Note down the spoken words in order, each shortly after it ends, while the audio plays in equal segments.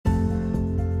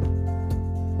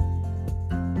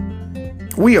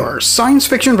We are Science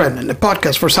Fiction Remnant, a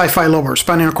podcast for sci-fi lovers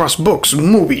spanning across books,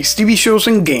 movies, TV shows,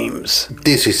 and games.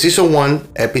 This is Season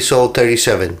 1, Episode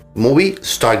 37, movie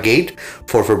Stargate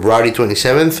for February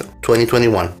 27th,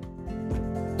 2021.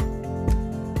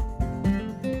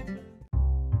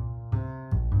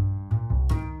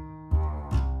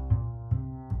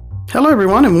 Hello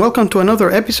everyone and welcome to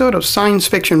another episode of Science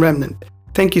Fiction Remnant.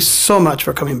 Thank you so much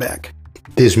for coming back.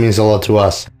 This means a lot to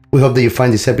us. We hope that you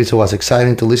find this episode as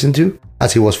exciting to listen to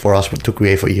as it was for us to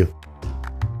create for you.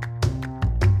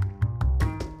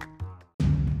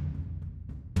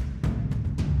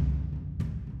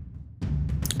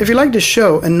 If you like this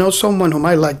show and know someone who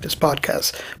might like this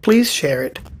podcast, please share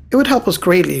it. It would help us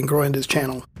greatly in growing this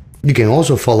channel. You can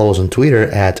also follow us on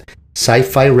Twitter at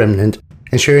Sci-Fi Remnant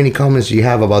and share any comments you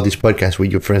have about this podcast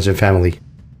with your friends and family.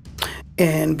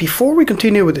 And before we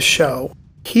continue with the show,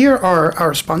 here are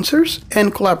our sponsors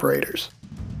and collaborators.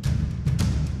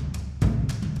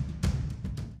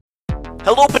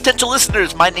 Hello, potential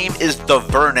listeners. My name is The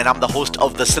Vern, and I'm the host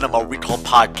of the Cinema Recall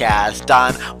podcast.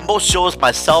 On most shows,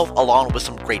 myself, along with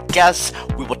some great guests,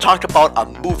 we will talk about a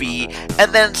movie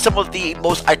and then some of the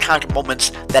most iconic moments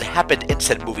that happened in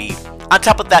said movie. On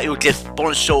top of that, you'll get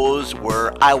bonus shows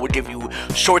where I will give you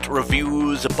short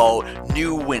reviews about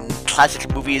new and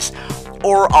classic movies,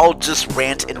 or I'll just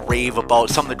rant and rave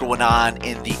about something going on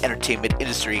in the entertainment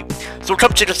industry. So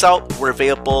come check us out. We're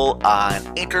available on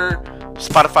Anchor,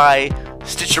 Spotify,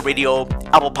 Stitcher Radio,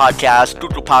 Apple Podcasts,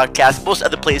 Google Podcasts, most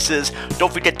other places.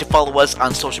 Don't forget to follow us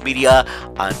on social media.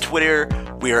 On Twitter,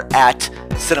 we're at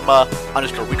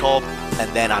cinema_recall.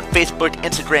 And then on Facebook,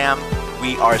 Instagram,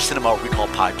 we are Cinema Recall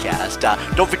Podcast.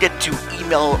 Don't forget to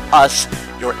email us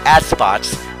your ad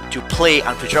spots to play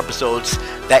on future episodes.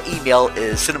 That email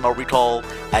is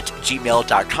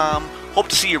cinemarecall@gmail.com. Hope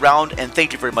to see you around, and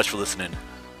thank you very much for listening.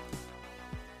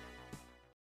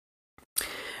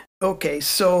 Okay,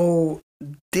 so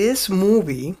this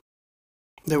movie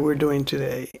that we're doing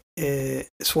today is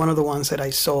one of the ones that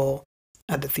I saw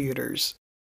at the theaters.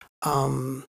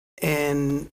 And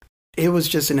it was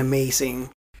just an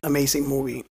amazing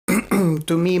movie.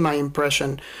 To me, my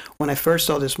impression when I first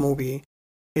saw this movie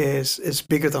is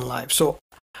bigger than life. So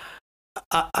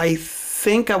I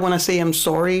think I want to say I'm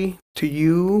sorry to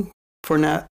you for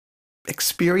not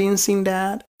experiencing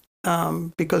that,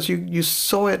 because you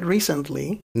saw it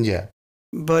recently. Yeah.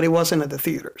 But it wasn't at the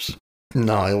theaters.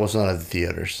 No, it was not at the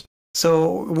theaters.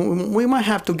 So we might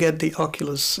have to get the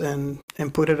Oculus and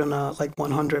put it on a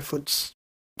 100-foot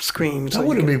screen. That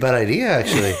wouldn't be a bad idea,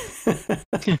 actually.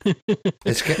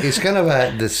 It's kind of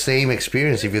the same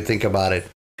experience if you think about it.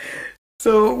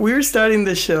 So we're starting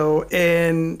the show,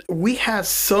 and we had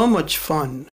so much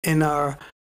fun in our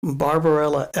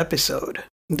Barbarella episode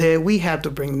that we had to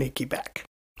bring Nikki back.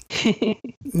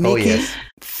 Nikki, yes.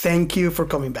 Thank you for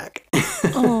coming back.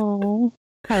 Oh,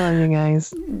 I love you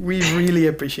guys. We really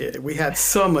appreciate it. We had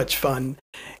so much fun.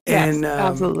 Yes, And,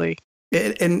 absolutely.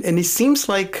 And it seems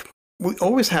like we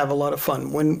always have a lot of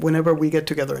fun whenever we get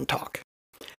together and talk.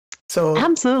 So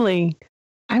Absolutely.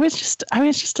 I was just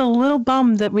a little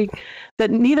bummed that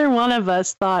neither one of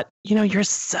us thought, you're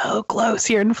so close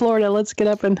here in Florida. Let's get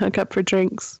up and hook up for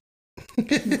drinks.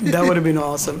 that would have been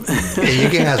awesome. Hey, you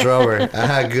can ask Robert. I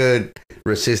had good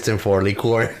resistance for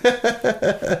liquor.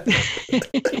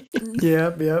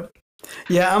 Yep.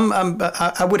 Yeah,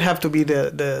 I would have to be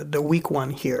the weak one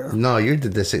here. No, you're the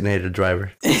designated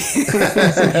driver.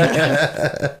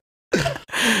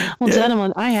 Well,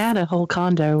 gentlemen, I had a whole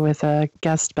condo with a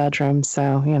guest bedroom,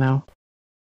 so,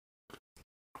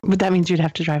 But that means you'd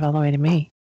have to drive all the way to me.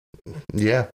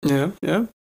 Yeah. Yeah.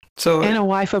 So And a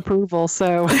wife approval,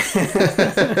 so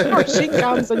or she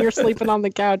comes and you're sleeping on the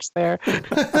couch there.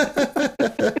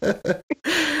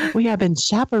 We have been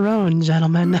chaperoned,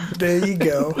 gentlemen. there you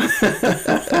go.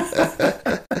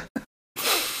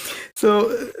 So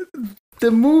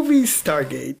the movie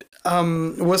Stargate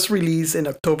was released in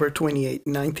October 28,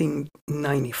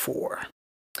 1994.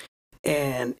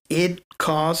 And it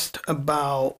cost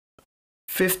about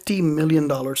 $50 million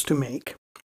to make.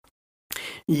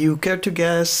 You care to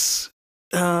guess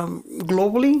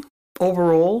globally,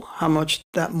 overall, how much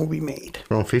that movie made?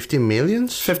 From 50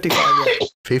 millions? 55, yeah.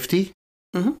 50?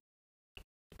 Mm-hmm.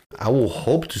 I will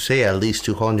hope to say at least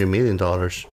 $200 million.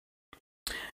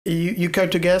 You care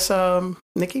to guess,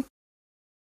 Nikki?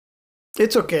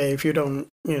 It's okay if you don't,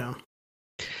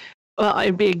 Well,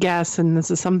 it'd be a guess, and this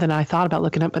is something I thought about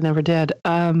looking up but never did.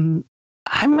 I'm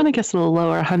going to guess a little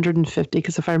lower, 150,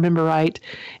 because if I remember right,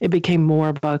 it became more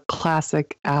of a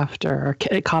classic after, or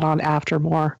it caught on after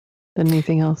more than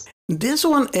anything else. This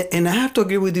one, and I have to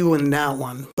agree with you on that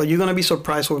one, but you're going to be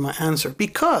surprised with my answer,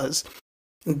 because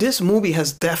this movie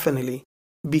has definitely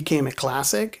became a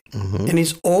classic, and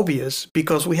it's obvious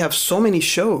because we have so many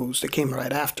shows that came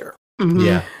right after. Mhm.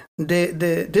 Yeah.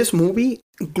 This movie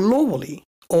globally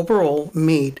overall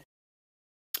made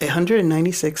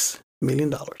 $196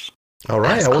 million, All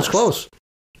right. That's I was close. close.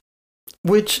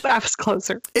 which, That was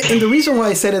closer. and the reason why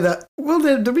I said it that, well,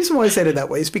 the reason why I said it that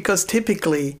way is because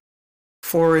typically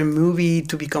for a movie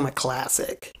to become a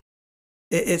classic,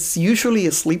 it's usually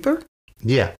a sleeper.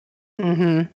 Yeah.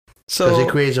 Mm-hmm. Because So it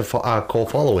creates a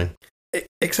cult following.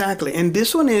 exactly, and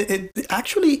this one it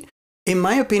actually, in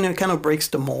my opinion, kind of breaks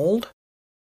the mold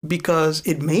because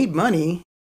it made money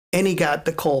and it got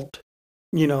the cult,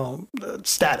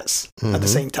 status at the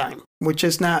Mhm. same time, which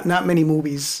is not many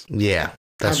movies Yeah.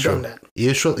 That's have true. done that.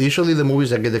 Usually the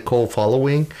movies that get the cult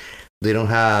following, they don't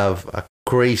have a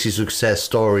crazy success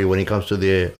story when it comes to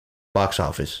the box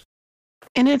office.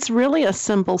 And it's really a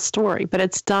simple story, but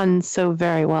it's done so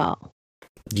very well.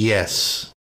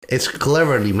 Yes. It's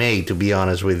cleverly made, to be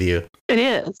honest with you. It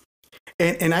is.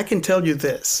 And I can tell you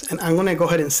this, and I'm going to go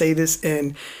ahead and say this,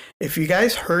 and if you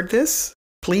guys heard this,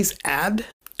 please add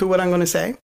to what I'm going to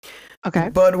say. Okay.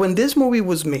 But when this movie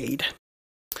was made,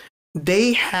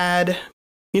 they had,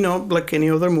 like any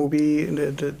other movie,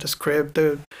 the script,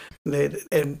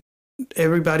 and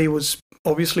everybody was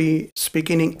obviously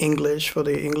speaking in English for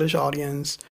the English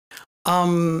audience.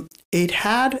 It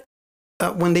had,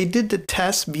 when they did the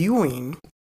test viewing,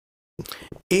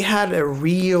 it had a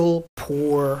real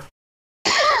poor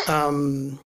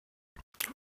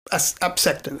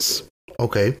acceptance.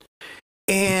 Okay.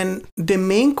 And the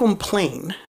main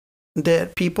complaint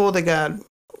that people that got,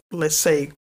 let's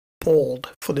say,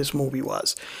 pulled for this movie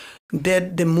was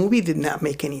that the movie did not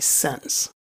make any sense.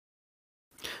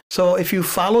 So if you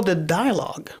follow the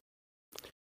dialogue,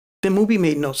 the movie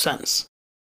made no sense.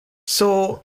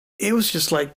 So it was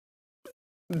just like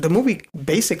the movie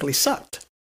basically sucked.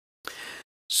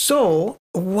 So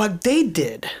what they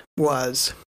did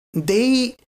was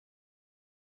they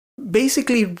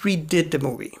basically redid the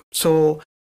movie. So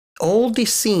all the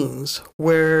scenes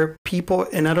where people,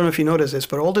 and I don't know if you noticed this,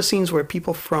 but all the scenes where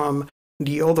people from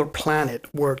the other planet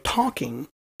were talking,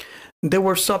 they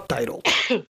were subtitled.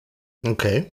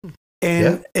 Okay.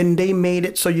 And they made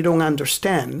it so you don't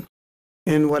understand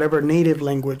in whatever native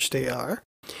language they are.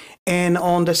 And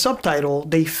on the subtitle,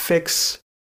 they fix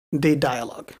the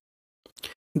dialogue.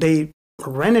 They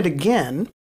ran it again.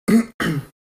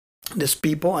 These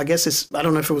people, I guess I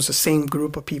don't know if it was the same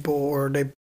group of people or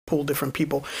they pulled different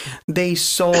people. They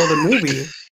saw the movie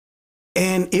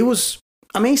and it was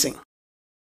amazing.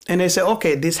 And they said,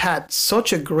 okay, this had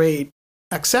such a great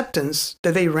acceptance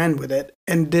that they ran with it.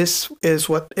 And this is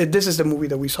the movie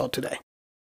that we saw today.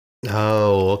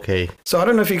 Oh, okay. So I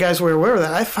don't know if you guys were aware of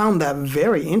that. I found that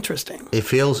very interesting. It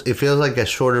feels like a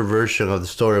shorter version of the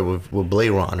story with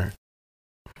Blade Runner,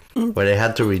 where they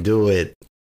had to redo it.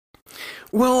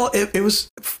 Well, it was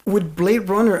with Blade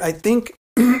Runner. I think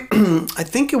I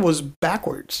think it was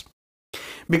backwards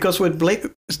because with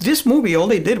this movie, all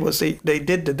they did was they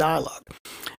did the dialogue.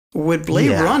 With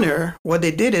Blade Runner, what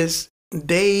they did is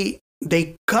they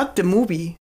cut the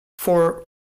movie for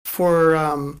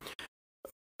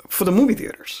the movie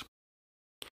theaters,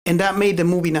 and that made the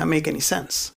movie not make any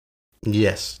sense.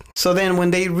 Yes. So then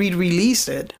when they re-released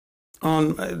it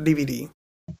on DVD,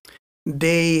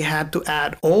 they had to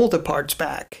add all the parts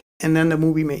back, and then the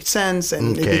movie made sense,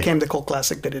 and it became the cult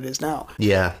classic that it is now.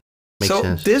 Yeah, makes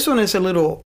sense. This one is a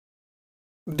little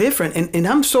different, and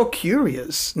I'm so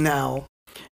curious now,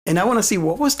 and I want to see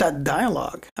what was that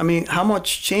dialogue. I mean, how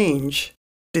much change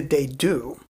did they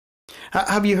do?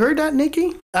 Have you heard that,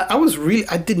 Nikki?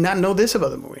 I did not know this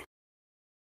about the movie.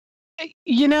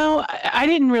 I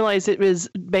didn't realize it was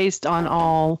based on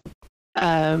all,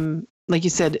 like you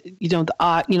said,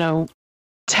 the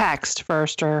text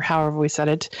first, or however we said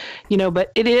it,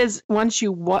 but it is, once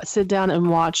you sit down and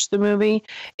watch the movie,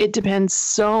 it depends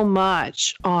so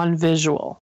much on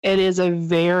visual. It is a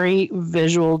very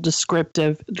visual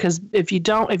descriptive, because if you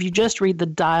just read the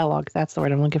dialogue, that's the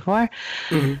word I'm looking for.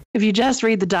 Mm-hmm. If you just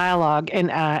read the dialogue,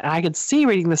 and I could see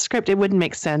reading the script, it wouldn't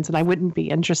make sense and I wouldn't be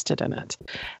interested in it.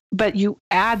 But you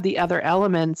add the other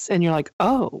elements and you're like,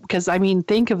 oh, because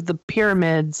think of the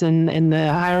pyramids and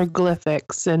the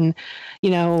hieroglyphics and,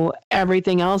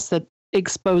 everything else that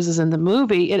exposes in the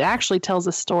movie. It actually tells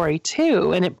a story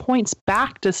too. And it points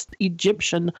back to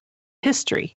Egyptian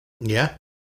history. Yeah.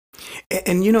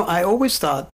 And I always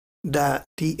thought that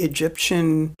the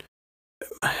Egyptian,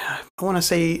 I don't want to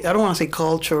say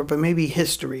culture, but maybe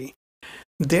history,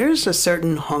 there's a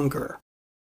certain hunger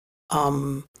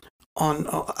on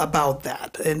about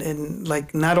that, and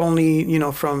like not only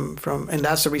from and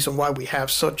that's the reason why we have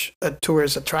such a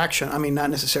tourist attraction. I mean, not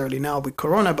necessarily now with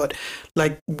Corona, but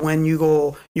like when you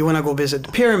want to go visit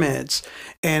the pyramids,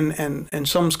 and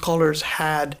some scholars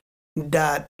had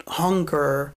that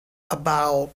hunger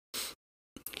about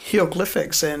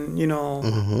hieroglyphics and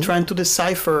trying to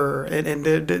decipher,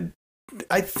 and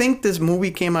I think this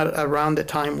movie came out around the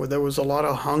time where there was a lot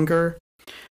of hunger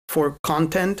for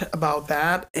content about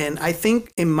that, and I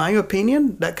think, in my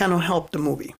opinion, that kind of helped the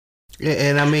movie.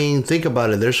 And I mean, think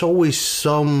about it. There's always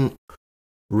some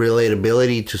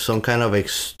relatability to some kind of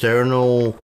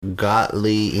external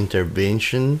godly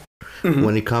intervention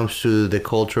when it comes to the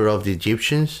culture of the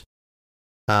Egyptians.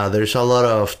 There's a lot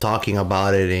of talking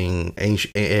about it in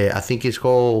ancient, I think it's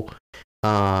called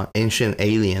Ancient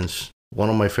Aliens. One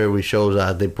of my favorite shows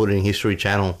that they put in History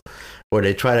Channel, where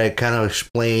they try to kind of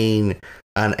explain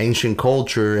an ancient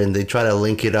culture and they try to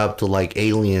link it up to like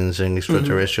aliens and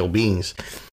extraterrestrial beings.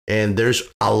 And there's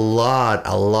a lot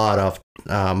of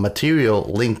material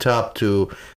linked up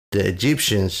to the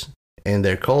Egyptians and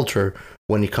their culture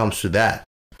when it comes to that.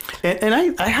 And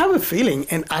I have a feeling,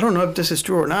 and I don't know if this is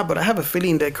true or not, but I have a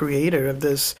feeling the creator of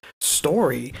this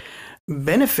story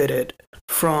benefited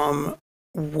from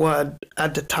what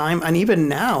at the time and even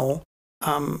now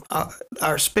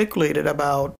are speculated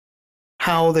about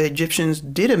how the Egyptians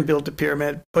didn't build the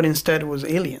pyramid, but instead it was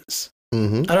aliens. I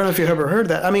don't know if you've ever heard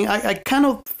that. I mean, I kind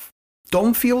of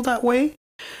don't feel that way.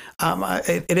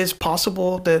 It is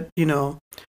possible that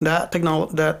that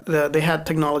technology that they had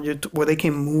technology where they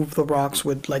can move the rocks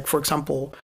with, like, for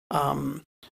example,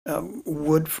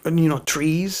 wood,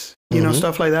 trees,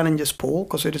 stuff like that, and just pull,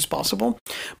 because it is possible.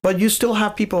 But you still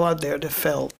have people out there that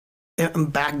felt,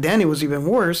 and back then it was even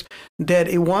worse, that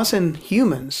it wasn't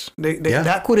humans.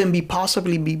 That couldn't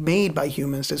possibly be made by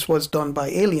humans. This was done by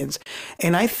aliens.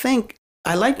 And I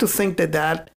like to think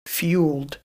that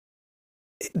fueled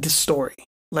the story,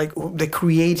 like the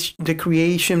creation,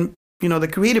 the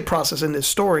creative process in this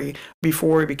story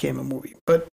before it became a movie.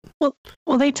 But well,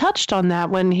 they touched on that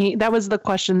when that was the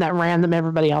question that ran them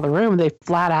everybody out of the room. They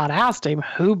flat out asked him,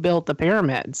 who built the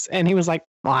pyramids? And he was like,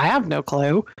 well, I have no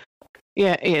clue.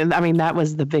 Yeah, I mean, that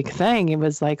was the big thing. It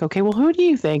was like, okay, well, who do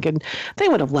you think? And they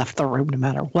would have left the room no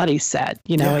matter what he said.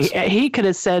 Yes. He could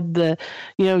have said the,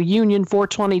 Union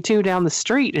 422 down the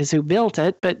street is who built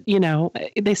it, but,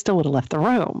 they still would have left the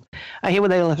room. He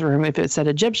would have left the room if it said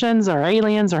Egyptians or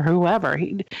aliens or whoever.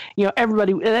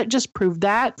 Everybody, that just proved,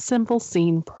 that simple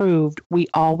scene proved we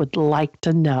all would like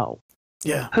to know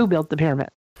who built the pyramid.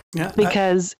 Yeah,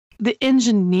 because the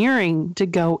engineering to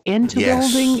go into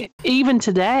building, even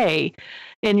today,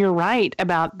 and you're right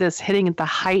about this hitting at the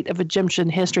height of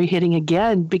Egyptian history, hitting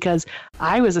again, because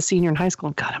I was a senior in high school.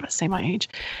 God, I'm going to say my age.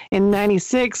 In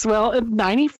 96,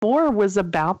 94 was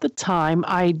about the time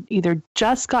I either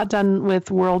just got done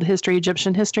with world history,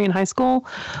 Egyptian history in high school.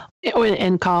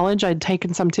 In college, I'd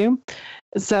taken some too.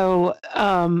 So,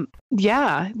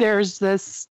 there's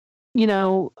this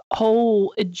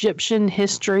whole Egyptian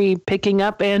history picking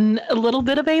up, and a little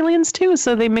bit of aliens too.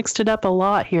 So they mixed it up a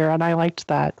lot here, and I liked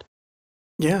that.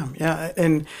 Yeah,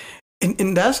 and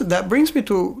that brings me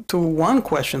to one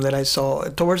question that I saw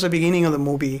towards the beginning of the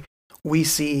movie. We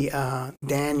see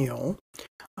Daniel,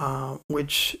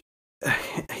 which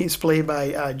he's played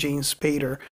by James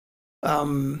Spader.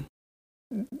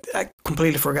 I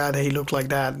completely forgot that he looked like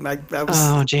that. I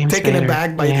was taken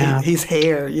aback by his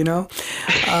hair,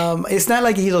 It's not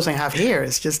like he doesn't have hair.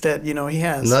 It's just that, he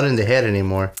has... Not in the head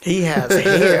anymore. He has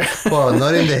hair. Well,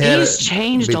 not in the head. He's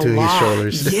changed between a lot.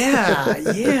 His shoulders.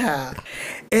 Yeah.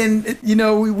 And,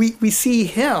 we see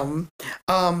him,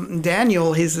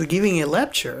 Daniel, he's giving a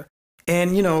lecture.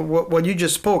 And, what you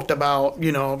just spoke about,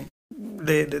 who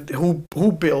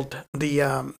built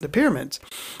the pyramids.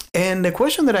 And the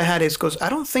question that I had is, because I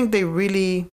don't think they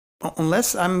really,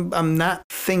 unless I'm not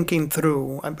thinking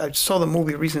through, I saw the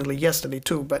movie recently yesterday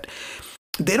too, but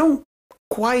they don't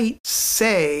quite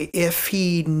say if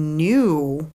he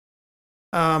knew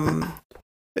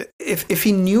if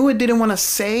he knew it, didn't want to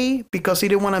say because he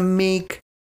didn't want to make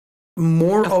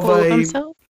more of a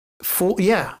full.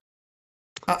 Yeah,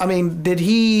 I mean, did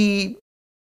he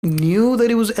knew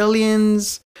that it was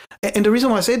aliens? And the reason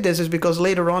why I said this is because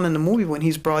later on in the movie, when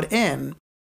he's brought in,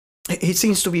 he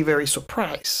seems to be very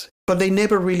surprised. But they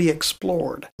never really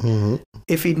explored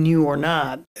if he knew or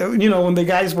not. When the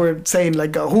guys were saying,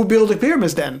 like, who built the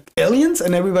pyramids then? Aliens?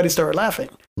 And everybody started laughing.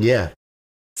 Yeah.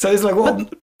 So it's like, well,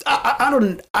 I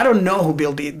don't know who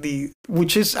built the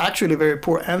which is actually a very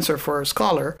poor answer for a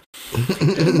scholar.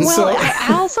 Well, I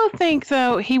also think,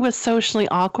 though, he was socially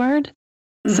awkward.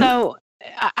 So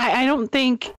I don't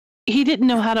think he didn't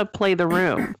know how to play the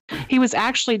room. He was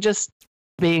actually just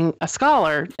being a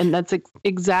scholar. And that's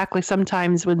exactly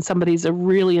sometimes when somebody's a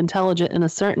really intelligent in a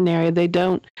certain area,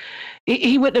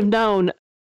 he wouldn't have known,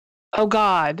 oh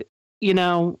God,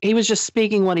 he was just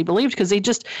speaking what he believed, because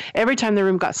every time the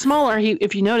room got smaller,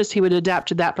 if you noticed, he would adapt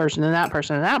to that person and that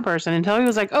person and that person until he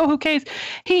was like, oh, who cares?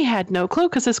 He had no clue,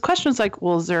 because his question was like,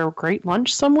 well, is there a great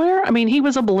lunch somewhere? I mean, he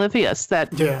was oblivious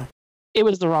that it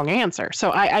was the wrong answer.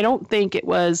 So I don't think it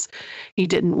was he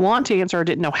didn't want to answer or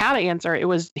didn't know how to answer. It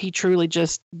was he truly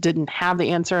just didn't have the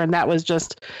answer. And that was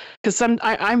just because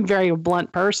I'm very a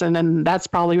blunt person. And that's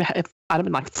probably if I'd have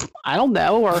been like, I don't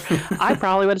know. Or I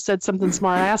probably would have said something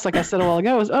smart ass, like I said a while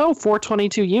ago,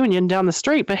 422 Union down the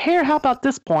street. But here, how about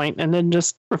this point? And then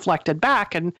just reflected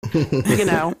back and,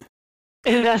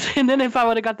 And then if I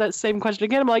would have got that same question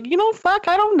again, I'm like, fuck,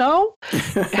 I don't know.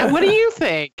 What do you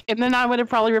think? And then I would have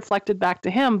probably reflected back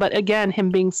to him. But again, him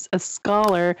being a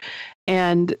scholar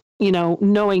and,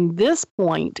 knowing this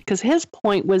point, because his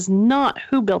point was not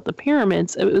who built the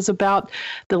pyramids. It was about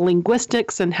the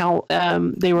linguistics and how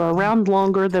they were around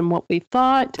longer than what we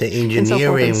thought. The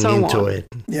engineering into it.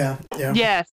 Yeah.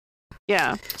 Yes.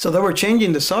 Yeah. So they were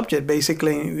changing the subject,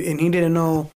 basically, and he didn't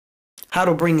know how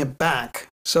to bring it back.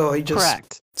 So he just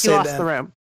correct. He lost the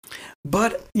room.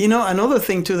 But another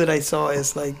thing too that I saw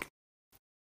is like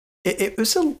it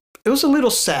was a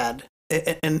little sad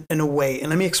in a way, and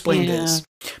let me explain this,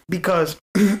 because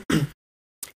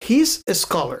he's a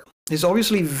scholar. He's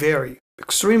obviously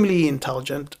extremely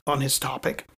intelligent on his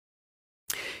topic,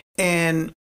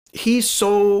 and he's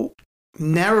so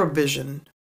narrow vision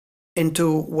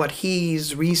into what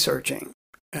he's researching,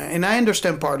 and I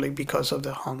understand partly because of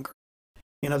the hunger.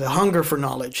 The hunger for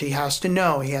knowledge. He has to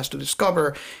know. He has to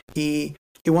discover. He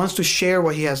wants to share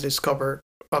what he has discovered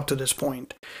up to this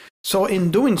point. So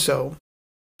in doing so,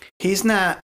 he's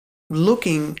not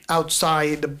looking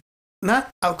not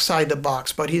outside the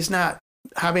box, but he's not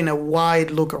having a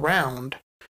wide look around.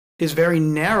 He's very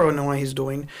narrow in what he's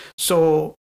doing.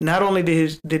 So not only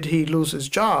did he lose his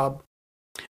job,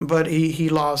 but he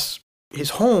lost his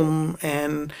home.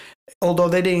 And although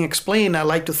they didn't explain, I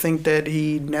like to think that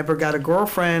he never got a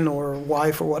girlfriend or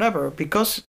wife or whatever,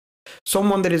 because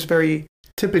someone that is very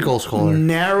typical scholar,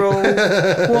 narrow,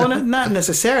 well, not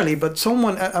necessarily, but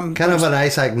someone kind of an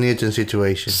Isaac Newton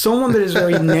situation. Someone that is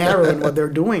very narrow in what they're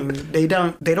doing. They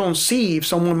don't see if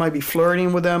someone might be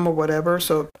flirting with them or whatever.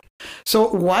 So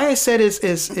why I said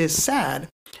is sad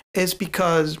is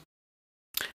because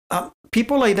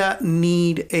people like that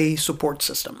need a support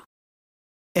system.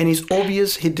 And it's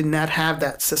obvious he did not have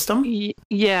that system.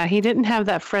 Yeah, he didn't have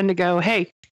that friend to go,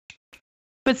 hey.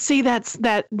 But see,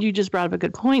 that you just brought up a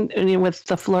good point. I mean, with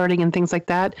the flirting and things like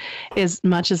that. As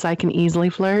much as I can easily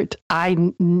flirt, I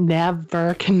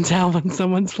never can tell when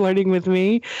someone's flirting with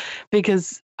me,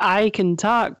 because I can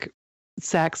talk.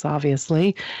 Sex,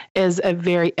 obviously, is a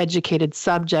very educated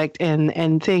subject,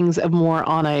 and things of more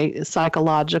on a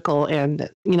psychological and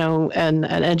an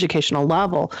educational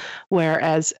level.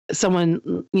 Whereas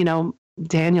someone,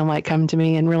 Daniel might come to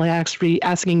me and really be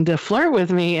asking to flirt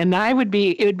with me, and it would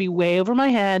be way over my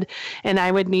head, and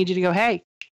I would need you to go, hey,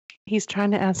 he's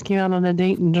trying to ask you out on a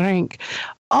date and drink.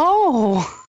 Oh,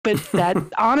 but that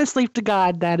honestly to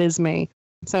God, that is me.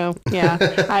 So yeah,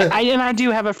 I do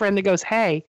have a friend that goes,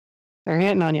 hey, they're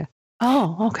hitting on you.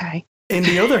 Oh, okay. On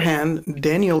the other hand,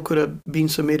 Daniel could have been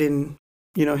submitting,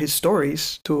 his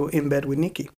stories to In Bed with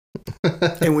Nikki,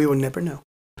 and we would never know.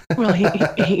 Well,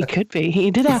 he could be. He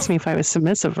did ask me if I was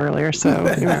submissive earlier, so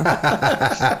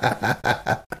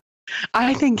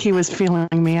I think he was feeling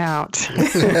me out.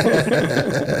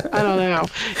 I don't know.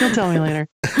 He'll tell me later.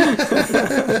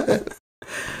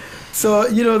 So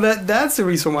that's the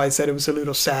reason why I said it was a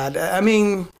little sad. I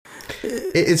mean,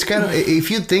 it's kind of, if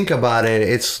you think about it,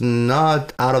 it's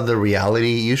not out of the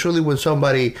reality. Usually when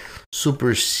somebody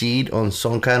supersede on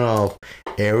some kind of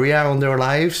area on their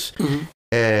lives,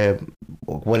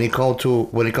 when it comes to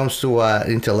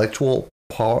intellectual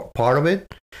part of it,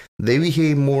 they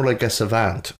behave more like a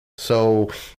savant.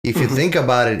 So if you think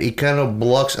about it, it kind of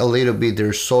blocks a little bit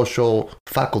their social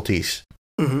faculties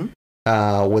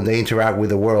when they interact with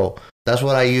the world. That's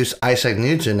what I use Isaac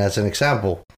Newton as an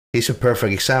example. He's a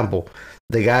perfect example.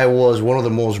 The guy was one of the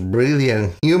most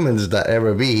brilliant humans that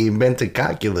ever be. He invented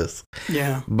calculus.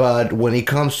 Yeah. But when it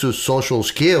comes to social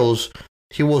skills,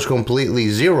 he was completely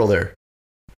zero there.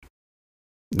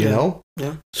 You know?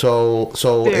 Yeah. So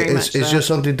it's just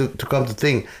something to come to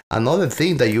think. Another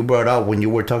thing that you brought up when you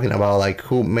were talking about like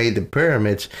who made the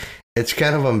pyramids, it's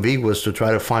kind of ambiguous to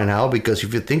try to find out, because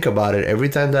if you think about it, every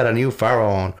time that a new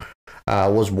pharaoh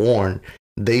was born,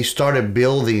 they started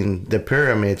building the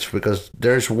pyramids because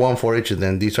there's one for each of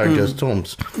them. These are just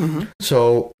tombs.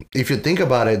 So if you think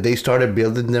about it, they started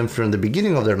building them from the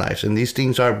beginning of their lives. And these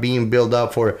things are being built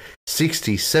up for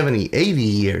 60, 70, 80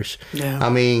 years. Yeah. I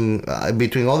mean,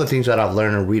 between all the things that I've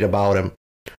learned and read about them,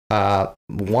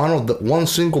 one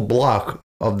single block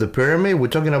of the pyramid, we're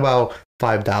talking about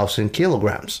 5,000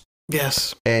 kilograms.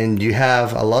 Yes. And you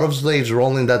have a lot of slaves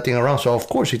rolling that thing around. So, of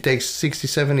course, it takes 60,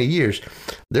 70 years.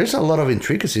 There's a lot of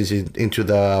intricacies into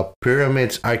the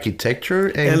pyramids architecture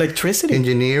and electricity,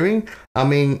 engineering. I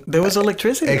mean, there was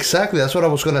electricity. Exactly. That's what I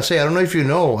was going to say. I don't know if you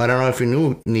know. I don't know if you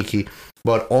knew, Nikki.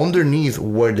 But underneath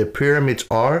where the pyramids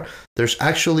are, there's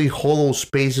actually hollow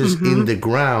spaces in the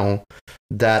ground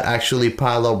that actually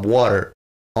pile up water.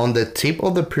 On the tip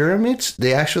of the pyramids,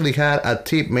 they actually had a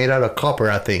tip made out of copper,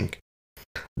 I think,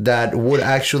 that would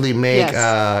actually make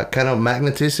kind of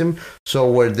magnetism.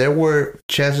 So where there were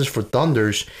chances for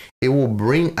thunders, it will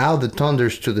bring out the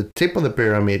thunders to the tip of the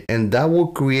pyramid, and that will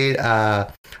create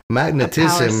a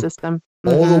magnetism system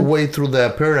all the way through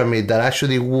the pyramid that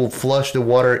actually will flush the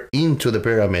water into the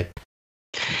pyramid.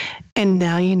 And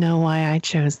now you know why I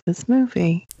chose this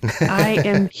movie. I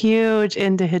am huge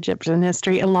into Egyptian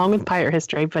history along with pirate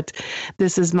history, but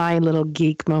this is my little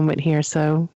geek moment here.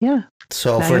 So, yeah.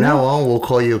 So from now on, we'll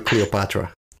call you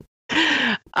Cleopatra.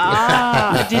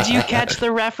 Did you catch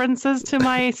the references to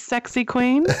my sexy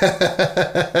queen?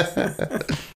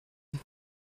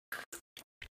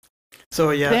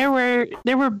 So, yeah. There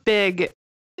were big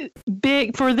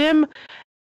for them.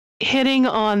 Hitting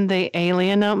on the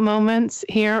alien moments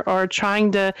here, or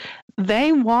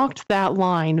they walked that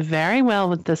line very well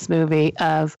with this movie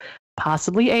of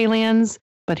possibly aliens,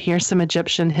 but here's some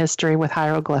Egyptian history with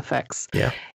hieroglyphics.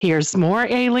 Yeah. Here's more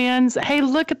aliens. Hey,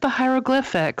 look at the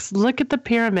hieroglyphics. Look at the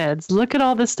pyramids. Look at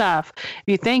all this stuff. If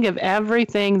you think of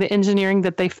everything, the engineering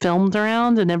that they filmed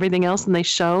around and everything else and they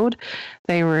showed,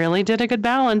 they really did a good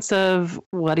balance of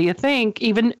what do you think?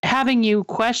 Even having you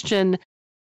question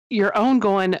your own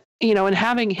going, and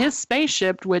having his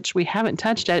spaceship, which we haven't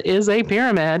touched yet, is a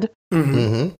pyramid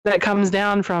that comes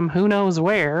down from who knows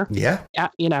where. Yeah.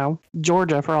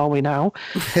 Georgia for all we know.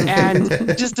 And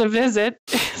just to visit.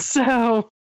 So,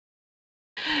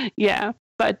 yeah.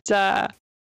 But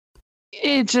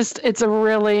it's a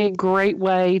really great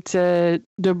way to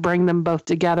bring them both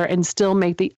together and still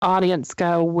make the audience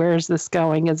go, where's this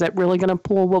going? Is it really going to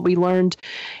pull what we learned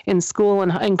in school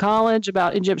and in college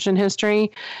about Egyptian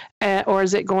history? Or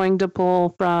is it going to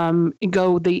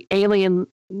go the alien,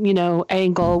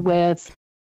 angle with,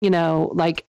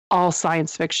 like all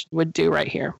science fiction would do right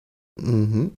here?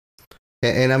 Mm-hmm.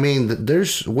 And I mean,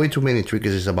 there's way too many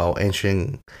intricacies about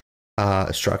ancient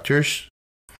structures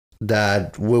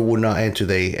that we will not end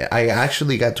today. I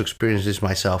actually got to experience this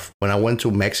myself. When I went to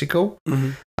Mexico,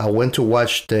 I went to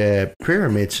watch the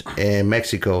pyramids in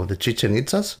Mexico, the Chichen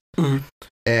Itzas.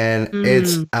 And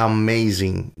it's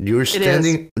amazing. You're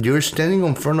standing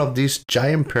in front of this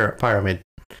giant pyramid.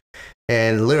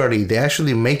 And literally, they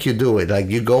actually make you do it. Like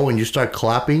you go and you start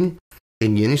clapping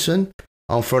in unison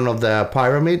in front of the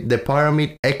pyramid. The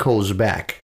pyramid echoes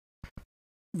back.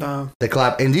 The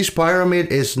clap. And this pyramid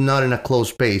is not in a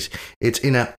closed space. It's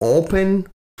in an open,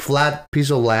 flat piece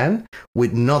of land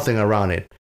with nothing around it.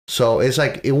 So it's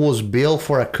like it was built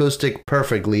for acoustic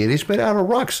perfectly, and it's made out of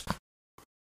rocks.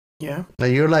 Yeah.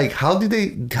 And you're like, how did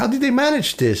they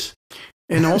manage this?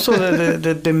 And also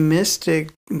the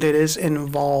mystic that is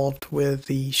involved with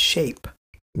the shape.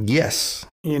 Yes.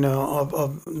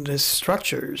 Of the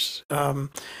structures,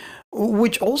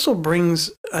 which also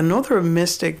brings another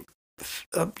mystic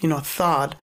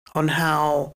thought on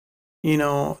how,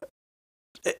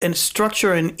 a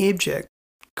structure in Egypt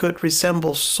could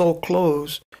resemble so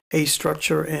close a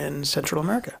structure in Central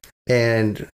America.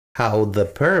 And how the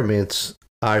pyramids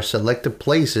are selected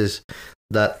places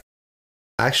that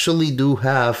actually do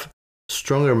have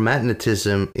stronger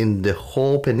magnetism in the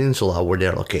whole peninsula where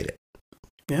they're located.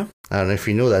 Yeah. I don't know if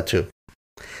you know that too.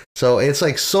 So it's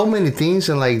like so many things,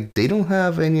 and like they don't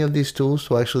have any of these tools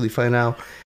to actually find out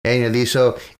any of these.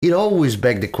 So it always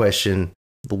begs the question,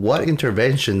 what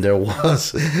intervention there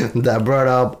was that brought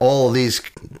up all these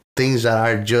things that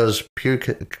are just pure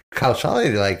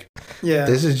causality? Like,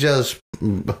 this is just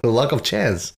luck of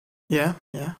chance. Yeah.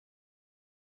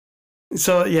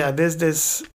 So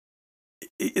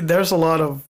there's a lot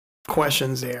of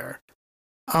questions there.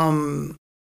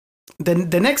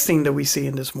 The next thing that we see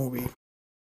in this movie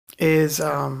is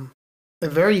a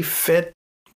very fit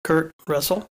Kurt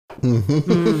Russell.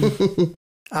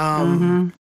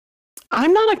 I'm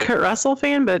not a Kurt Russell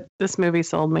fan, but this movie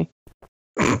sold me.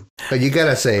 But you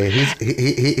gotta say, he's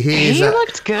He a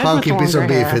looked good hunky with piece of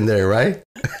longer beef hair. in there, right?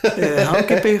 Yeah,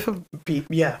 hunky beef of beef.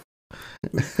 Yeah.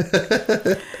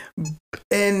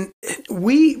 And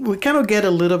we kind of get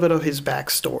a little bit of his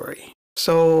backstory.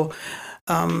 So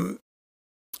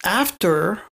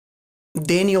after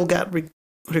Daniel got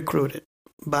recruited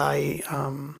by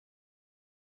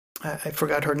I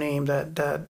forgot her name,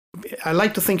 that I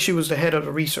like to think she was the head of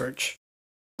the research,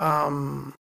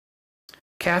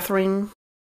 Catherine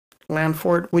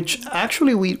Lanford, which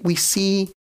actually we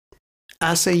see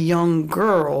as a young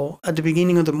girl at the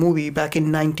beginning of the movie back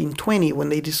in 1920 when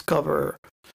they discover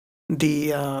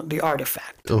the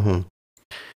artifact,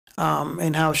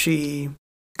 and how she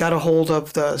got a hold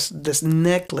of this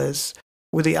necklace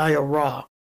with the Eye of Ra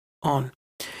on.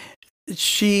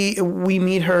 We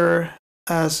meet her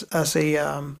as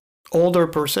a older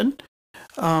person.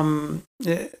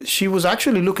 She was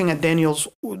actually looking at Daniel's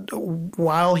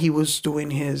while he was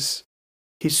doing his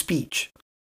speech.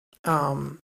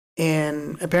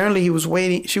 And apparently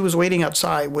she was waiting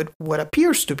outside with what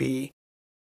appears to be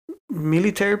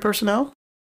military personnel.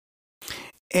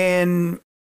 And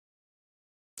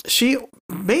she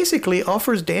basically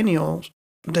offers Daniel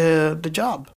the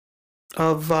job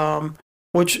of,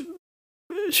 which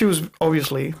she was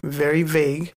obviously very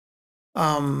vague,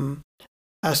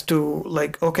 as to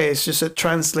like, okay, it's just a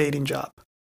translating job.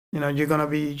 You're going to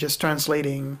be just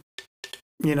translating,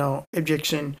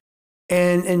 Egyptian.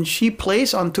 And she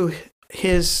plays onto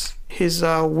his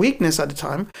weakness at the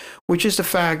time, which is the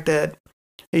fact that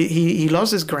he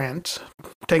lost his grant,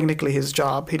 technically his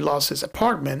job. He lost his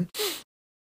apartment.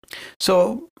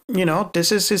 So,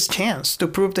 this is his chance to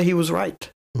prove that he was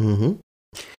right. Mm-hmm.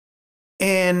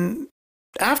 And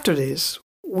after this,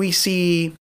 we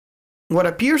see what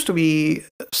appears to be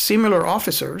similar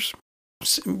officers,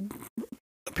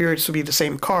 appears to be the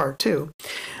same car too,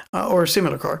 or a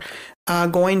similar car,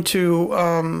 going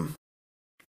to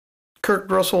Kurt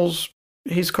Russell's,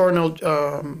 he's Colonel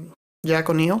Jack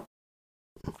O'Neill.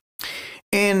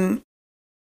 And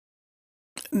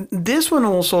this one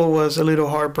also was a little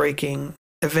heartbreaking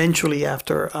eventually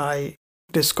after I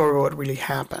discovered what really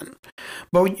happened.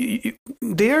 But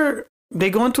they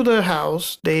go into the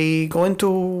house, they go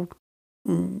into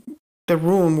the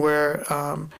room where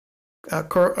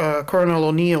Colonel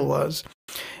O'Neill was,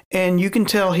 and you can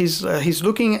tell he's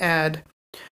looking at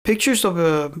pictures of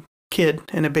a kid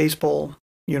in a baseball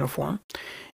uniform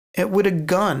with a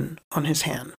gun on his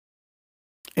hand.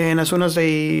 And as soon as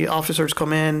the officers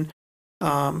come in,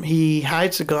 he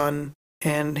hides the gun,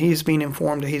 and he's being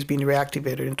informed that he's being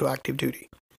reactivated into active duty.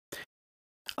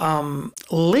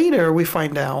 Later, we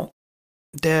find out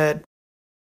that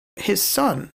his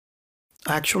son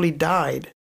actually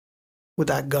died with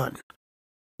that gun.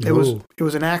 It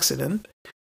was an accident,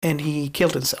 and he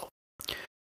killed himself.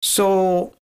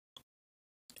 So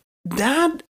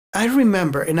that I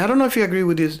remember, and I don't know if you agree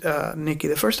with this, Nikki.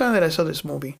 The first time that I saw this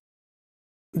movie,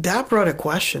 that brought a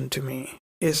question to me.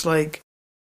 It's like,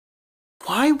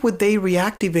 why would they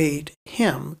reactivate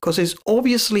him? Because it's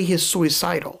obviously he's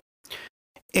suicidal,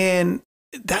 and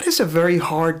that is a very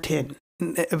hard thing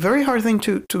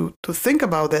to think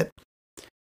about. That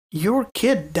your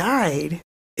kid died,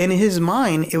 and in his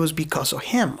mind, it was because of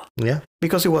him. Yeah.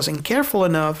 Because he wasn't careful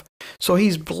enough. So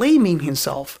he's blaming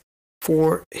himself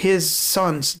for his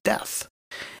son's death.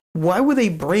 Why would they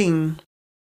bring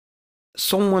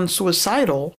someone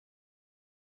suicidal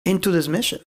into this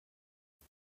mission?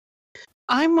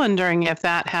 I'm wondering if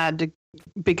that had to,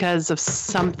 because of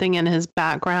something in his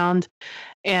background,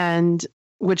 and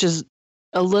which is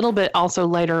a little bit also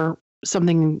later,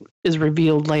 something is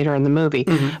revealed later in the movie.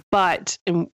 Mm-hmm. But,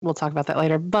 and we'll talk about that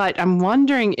later, but I'm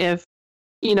wondering if,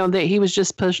 that he was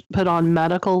just put on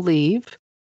medical leave,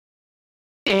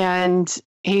 and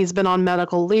he's been on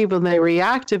medical leave when they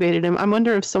reactivated him. I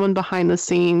wonder if someone behind the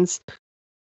scenes,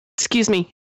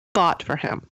 fought for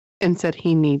him and said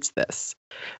he needs this.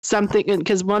 Something,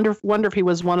 because wonder if he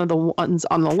was one of the ones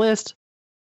on the list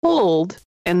pulled,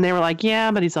 and they were like,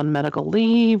 yeah, but he's on medical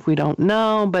leave. We don't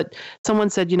know. But someone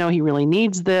said, he really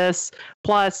needs this.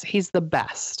 Plus, he's the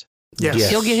best. Yes.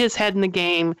 He'll get his head in the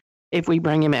game if we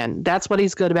bring him in. That's what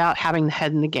he's good about, having the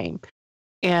head in the game.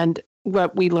 And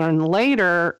what we learn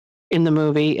later in the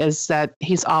movie is that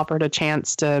he's offered a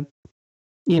chance to,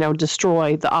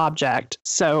 destroy the object.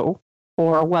 So,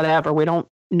 or whatever. We don't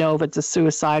know if it's a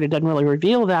suicide. It doesn't really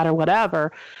reveal that or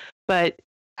whatever. But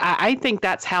I think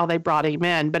that's how they brought him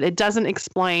in. But it doesn't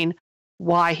explain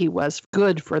why he was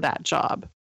good for that job.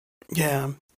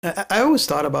 Yeah. I always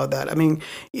thought about that. I mean,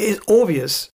 it's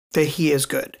obvious that he is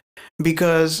good,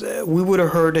 because we would have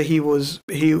heard that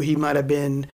he might have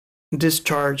been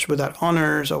discharged without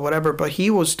honors or whatever, but he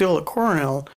was still a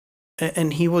colonel,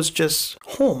 and he was just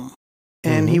home,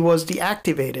 and he was the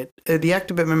activated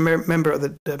member of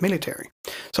the military.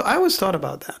 So I always thought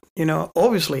about that.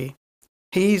 Obviously,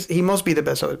 he must be the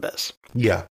best of the best.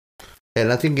 Yeah.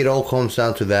 And I think it all comes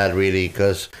down to that, really,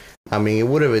 because, it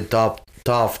would have been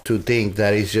tough to think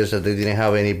that it's just that they didn't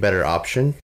have any better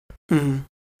option. Mm-hmm.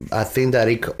 I think that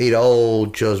it all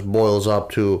just boils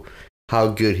up to how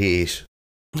good he is.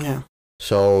 Yeah.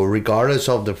 So regardless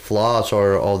of the flaws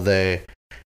or of the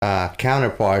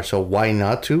counterparts of why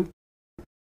not to,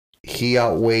 he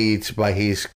outweighs by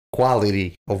his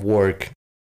quality of work.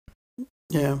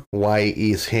 Yeah. Why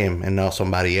is him and not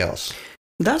somebody else?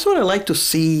 That's what I like to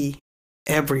see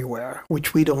everywhere,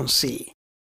 which we don't see.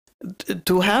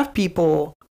 To have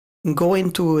people go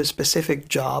into a specific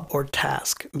job or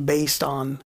task based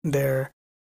on their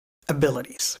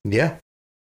abilities. Yeah.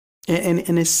 And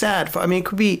it's sad. It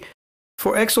could be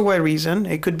for X or Y reason.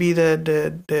 It could be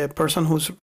the person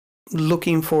who's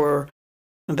looking for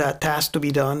that task to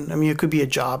be done. It could be a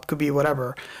job, could be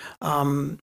whatever.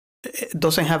 It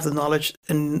doesn't have the knowledge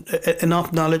and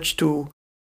enough knowledge to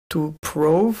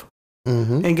prove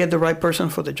and get the right person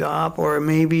for the job, or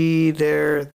maybe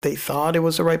they thought it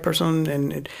was the right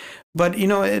person, but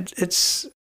it's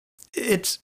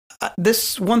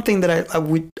this one thing that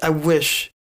I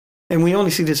wish, and we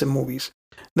only see this in movies,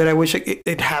 that I wish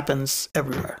it happens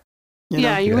everywhere.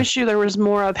 You wish there was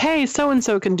more of, hey, so and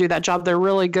so can do that job, they're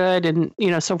really good, and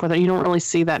so forth. You don't really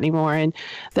see that anymore, and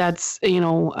that's you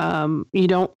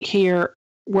don't hear.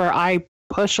 Where I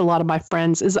push a lot of my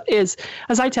friends is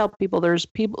as I tell people, there's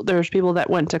people that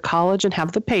went to college and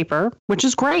have the paper, which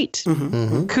is great.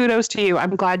 Kudos to you.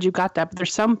 I'm glad you got that. But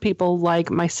there's some people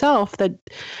like myself that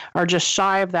are just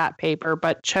shy of that paper,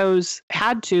 but chose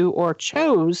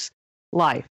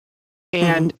life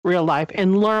and real life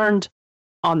and learned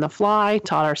on the fly,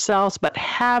 taught ourselves, but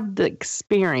have the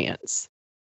experience.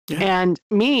 Yeah. And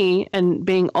me, and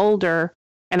being older,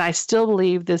 and I still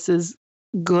believe this is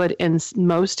good in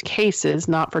most cases,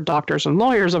 not for doctors and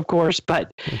lawyers, of course,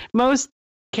 but most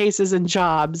cases and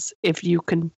jobs, if you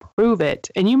can prove it,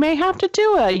 and you may have to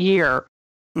do a year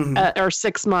or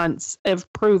 6 months of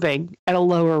proving at a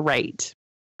lower rate.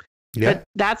 Yeah. But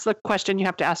that's the question you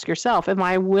have to ask yourself. Am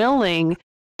I willing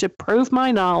to prove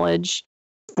my knowledge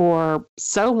for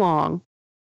so long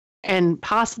and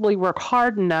possibly work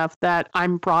hard enough that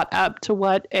I'm brought up to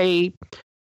what a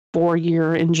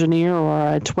 4-year engineer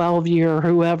or a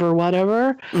 12-year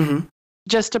whatever,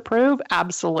 just to prove?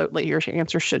 Absolutely. Your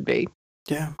answer should be.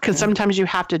 Yeah. Because sometimes you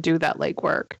have to do that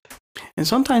legwork. And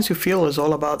sometimes you feel it's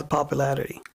all about the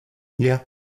popularity. Yeah.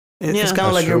 It's kind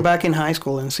of like you're back in high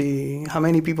school and see how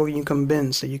many people you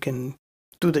convince that you can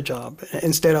do the job,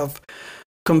 instead of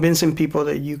convincing people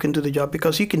that you can do the job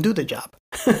because you can do the job.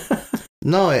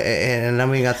 No, and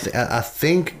I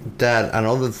think that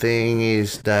another thing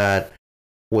is that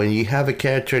when you have a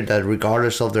character that,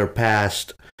 regardless of their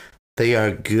past, they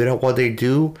are good at what they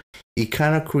do, it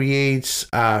kind of creates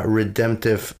a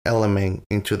redemptive element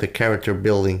into the character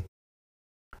building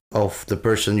of the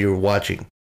person you're watching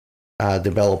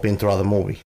developing throughout the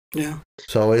movie. Yeah.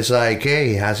 So it's like, hey,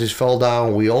 he has his fall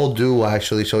down. We all do,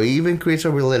 actually. So it even creates a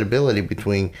relatability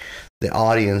between the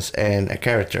audience and a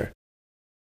character.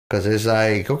 Because it's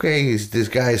like, okay, this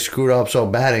guy is screwed up so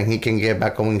bad and he can get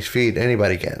back on his feet.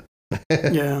 Anybody can.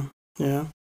 Yeah. Yeah,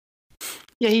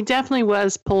 he definitely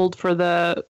was pulled for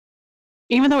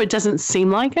even though it doesn't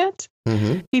seem like it,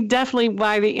 he definitely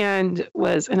by the end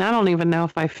was, and I don't even know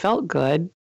if I felt good,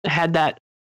 had that,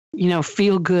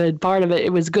 feel good part of it.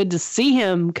 It was good to see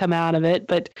him come out of it,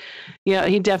 but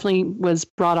he definitely was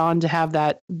brought on to have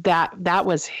that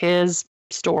was his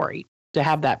story, to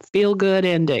have that feel good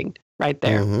ending right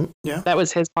there. Yeah. That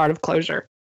was his part of closure.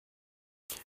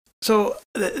 So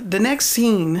the next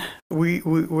scene,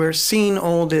 we're seeing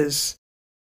all these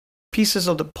pieces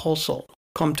of the puzzle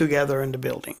come together in the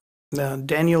building. Now,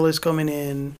 Daniel is coming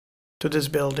in to this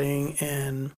building,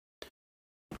 and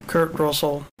Kurt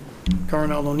Russell,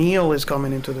 Colonel O'Neill, is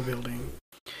coming into the building.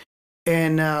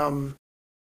 And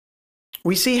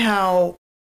we see how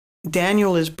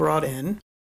Daniel is brought in,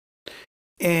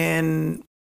 and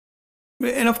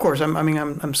of course,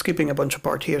 I'm skipping a bunch of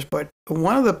parts here, but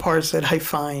one of the parts that I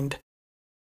find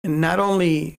not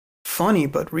only funny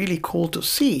but really cool to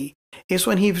see is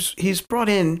when he's brought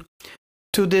in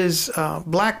to this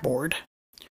blackboard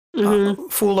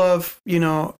full of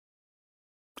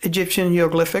Egyptian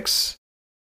hieroglyphics,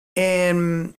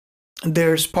 and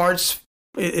there's parts.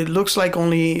 It looks like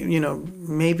only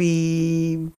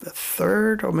maybe a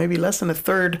third or maybe less than a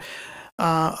third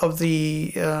of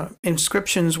the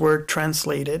inscriptions were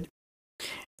translated,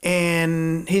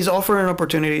 and he's offered an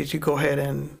opportunity to go ahead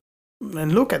and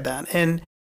look at that. And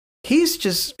he's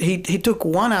just he took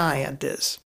one eye at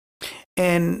this,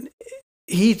 and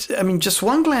just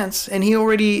one glance, and he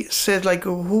already said like,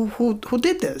 who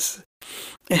did this?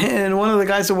 And one of the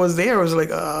guys that was there was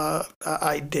like,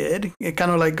 I did. It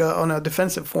kind of like on a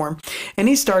defensive form. And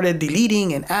he started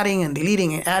deleting and adding and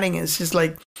deleting and adding. And it's just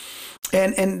like,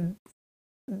 and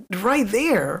right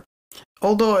there,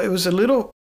 although it was a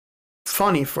little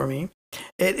funny for me,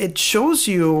 it shows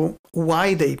you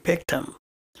why they picked him.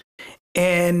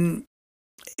 And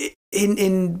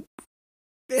in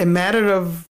a matter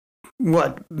of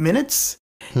minutes,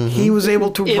 he was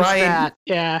able to write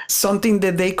something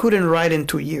that they couldn't write in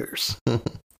 2 years.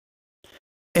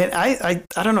 And I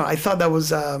don't know. I thought that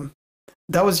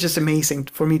was just amazing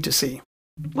for me to see.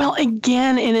 Well,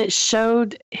 again, and it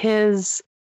showed his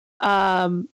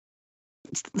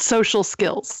social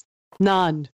skills.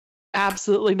 None.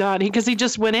 Absolutely none. Because he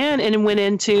just went in and went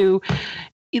into,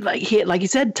 like you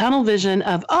said, tunnel vision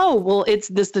of, it's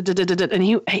this, and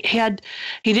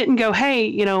he didn't go,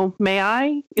 hey, may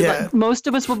I? Yeah. Like, most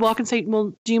of us would walk and say,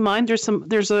 well, do you mind?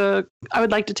 I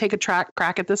would like to take a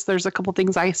crack at this. There's a couple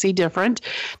things I see different.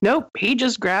 Nope. He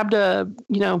just grabbed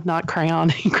not crayon,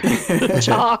 he grabbed a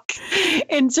chalk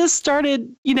and just started,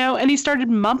 and he started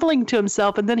mumbling to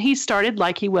himself. And then he started,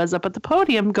 like he was up at the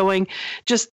podium, going,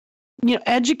 just,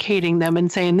 educating them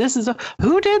and saying, this is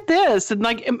who did this? And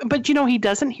like, but he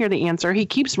doesn't hear the answer. He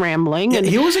keeps rambling. And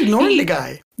he was ignoring the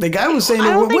guy. The guy was saying,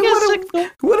 what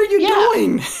are you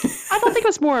doing? I don't think it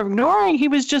was more ignoring. He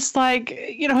was just like,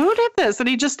 who did this? And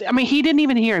he didn't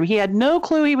even hear him. He had no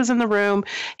clue he was in the room.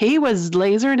 He was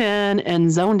lasered in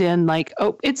and zoned in like,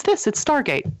 it's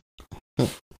Stargate.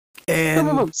 And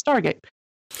Stargate.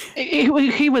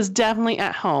 He was definitely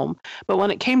at home, but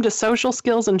when it came to social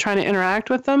skills and trying to interact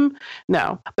with them,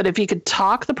 no. But if he could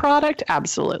talk the product,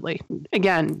 absolutely.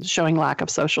 Again, showing lack of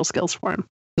social skills for him.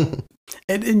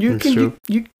 And you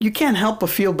can't help but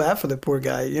feel bad for the poor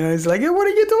guy. He's like, hey, what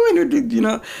are you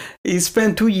doing? He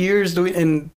spent 2 years doing,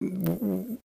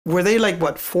 and were they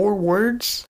like 4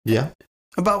 words? Yeah,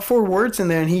 about 4 words in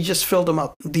there, and he just filled them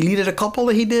up, deleted a couple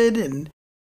that he did, and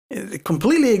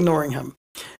completely ignoring him.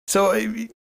 So.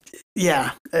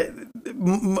 Yeah,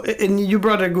 and you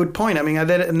brought a good point. I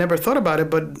never thought about it,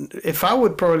 but if I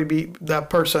would probably be that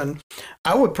person,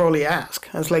 I would probably ask.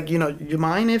 I was like, you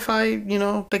mind if I,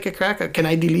 take a crack? Can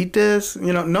I delete this?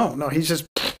 No, he's just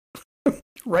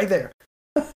right there.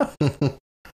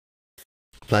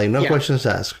 Like, no questions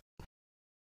asked.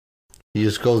 He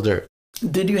just goes there.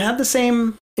 Did you have the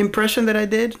same impression that I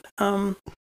did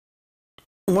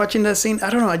watching that scene? I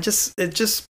don't know.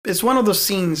 It's one of those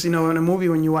scenes, in a movie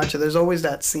when you watch it, there's always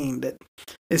that scene that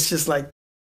it's just like.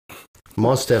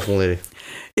 Most definitely.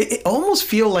 It almost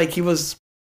feels like he was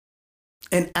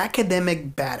an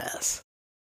academic badass.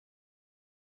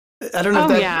 I don't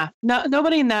know. No,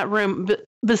 nobody in that room,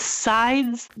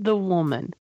 besides the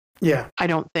woman. Yeah. I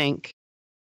don't think,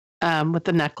 with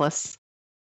the necklace.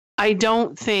 I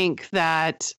don't think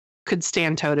that could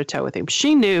stand toe to toe with him.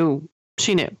 She knew.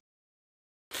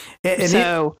 And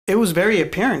so it was very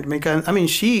apparent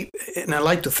because she, and I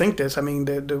like to think this.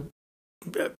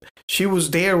 She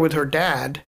was there with her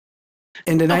dad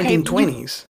in the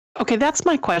 1920s. Okay, that's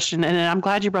my question, and I'm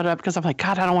glad you brought it up because I'm like,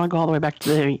 God, I don't want to go all the way back to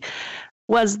the.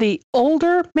 Was the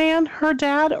older man her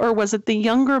dad, or was it the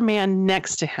younger man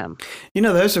next to him?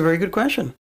 That's a very good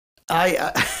question.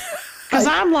 Because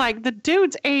I'm like, the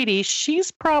dude's 80.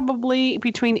 She's probably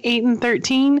between 8 and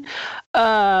 13.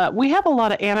 We have a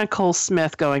lot of Anna Cole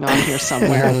Smith going on here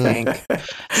somewhere, I think.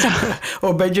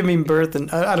 Or Benjamin Burton.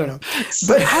 I don't know.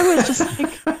 But I was just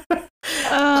like,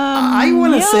 I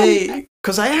want to say,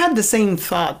 because I had the same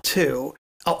thought too.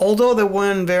 Although they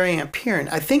weren't very apparent,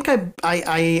 I think I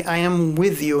am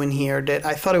with you in here that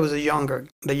I thought it was the younger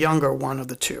one of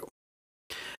the two.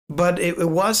 But it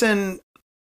wasn't.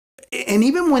 And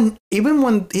even when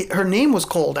her name was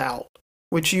called out,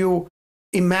 which you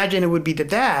imagine it would be the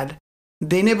dad,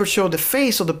 they never show the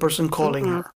face of the person calling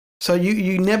her. So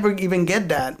you never even get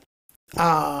that.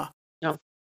 No.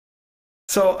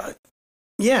 So,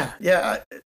 yeah.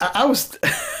 I was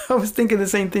I was thinking the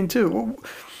same thing too.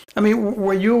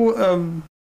 Were you?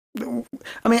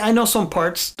 I know some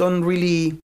parts don't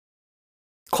really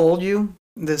call you.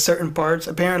 There's certain parts.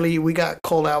 Apparently, we got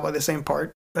called out by the same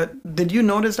part. But did you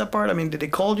notice that part? Did they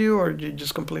call you, or did you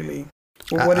just completely?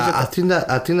 What is it? I think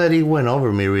that it went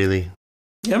over me really.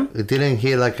 Yeah. It didn't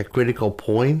hit like a critical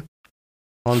point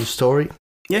on the story.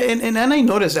 Yeah, and I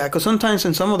noticed that because sometimes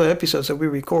in some of the episodes that we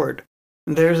record,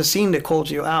 there's a scene that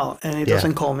calls you out, and it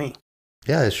doesn't call me.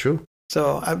 Yeah, it's true.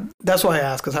 So that's why I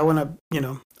asked, because I want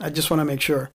to, I just want to make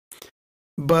sure.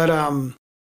 But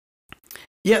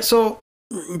yeah. So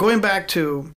going back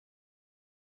to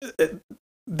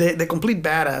the complete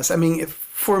badass. I mean,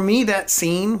 for me, that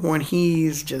scene when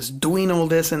he's just doing all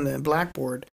this in the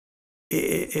blackboard,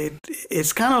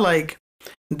 it's kind of like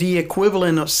the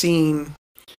equivalent of seeing,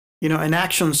 an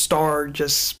action star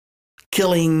just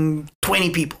killing 20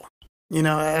 people.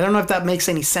 I don't know if that makes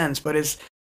any sense, but it's.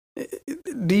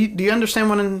 Do you understand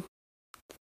what I'm?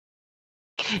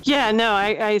 Yeah, no,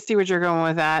 I see what you're going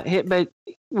with that. But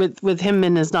with him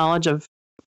and his knowledge of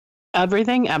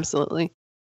everything, absolutely.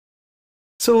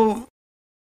 So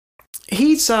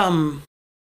he's he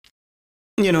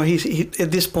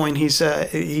at this point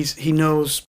he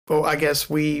knows. Oh, I guess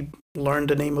we learned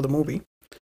the name of the movie,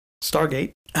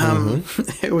 Stargate.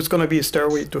 It was going to be a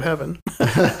Stairway to Heaven. Well,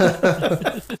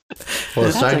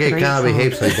 Stargate kind of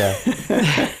behaves like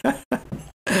that.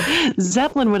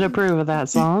 Zeppelin would approve of that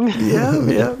song.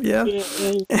 Yeah.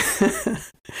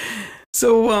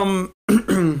 So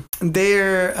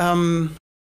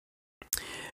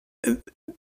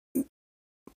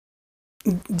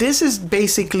this is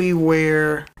basically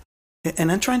where, and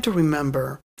I'm trying to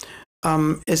remember,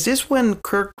 is this when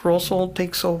Kurt Russell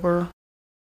takes over?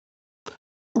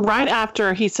 Right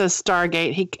after he says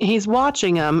Stargate, he's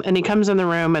watching him, and he comes in the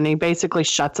room and he basically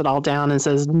shuts it all down and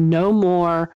says no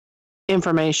more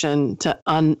information to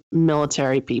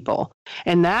unmilitary people.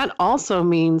 And that also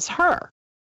means her.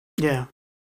 Yeah.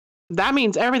 That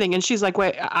means everything. And she's like,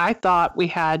 wait, I thought we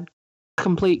had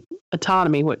complete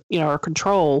autonomy, or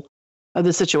control of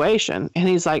the situation. And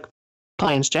he's like,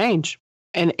 plans change.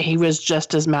 And he was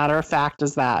just as matter of fact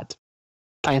as that.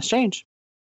 Plans change.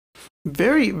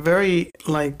 Very, very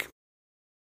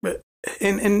and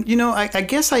I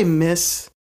guess I miss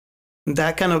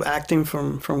that kind of acting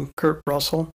from Kurt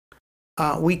Russell.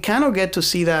 We kind of get to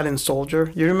see that in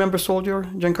Soldier. You remember Soldier,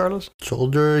 Giancarlo?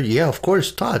 Soldier, yeah, of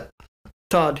course, Todd.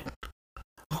 Who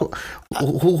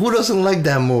doesn't like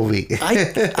that movie?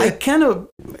 I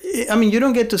you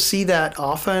don't get to see that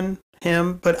often,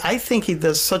 him, but I think he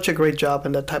does such a great job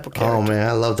in that type of character. Oh man,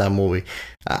 I love that movie.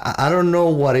 I don't know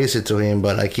what is it to him,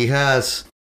 but like he has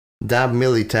that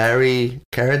military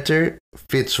character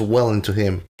fits well into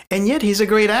him. And yet he's a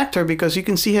great actor because you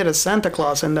can see him as Santa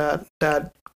Claus in that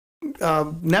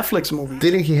Netflix movie.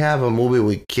 Didn't he have a movie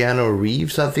with Keanu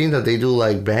Reeves, I think, that they do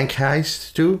like bank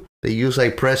heists too? They use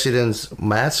like presidents'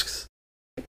 masks.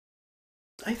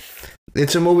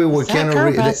 It's a movie with Keanu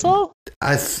Reeves.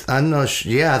 I'm not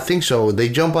yeah, I think so. They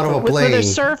jump out of a plane. Where they're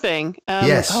surfing.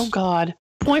 Yes. Oh, God.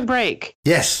 Point Break.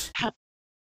 Yes.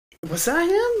 Was that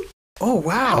him? Oh,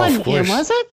 wow. That wasn't him, was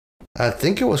it? I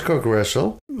think it was Kurt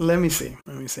Russell. Let me see.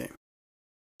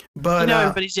 But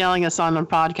everybody's yelling us on the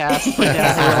podcast.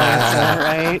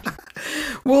 Right?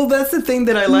 Well, that's the thing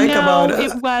that I like about it.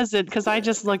 It wasn't, because I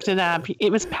just looked it up.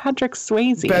 It was Patrick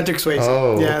Swayze.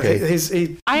 Oh, yeah.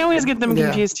 Okay. I always get them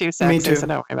confused too. Me too. So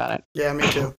don't worry about it. Yeah, me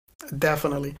too.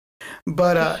 Definitely.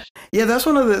 But that's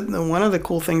one of the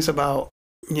cool things about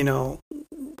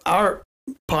our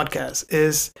podcast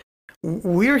is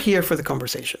we're here for the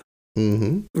conversation.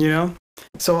 Mm-hmm.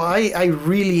 So I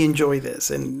really enjoy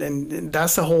this, and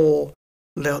that's the whole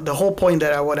point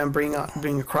that I want to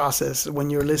bring across is when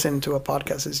you're listening to a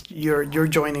podcast is you're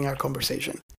joining our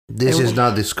conversation. This is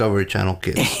not Discovery Channel,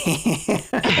 kids.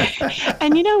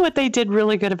 And you know what they did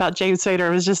really good about James Spader? I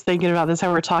was just thinking about this,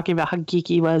 how we're talking about how geeky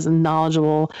he was and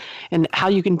knowledgeable, and how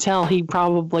you can tell he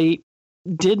probably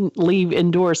didn't leave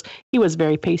indoors. He was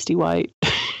very pasty white.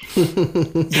 How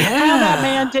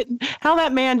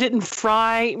that man didn't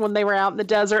fry when they were out in the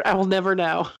desert, I will never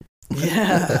know.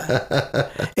 Yeah.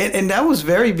 and that was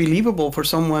very believable for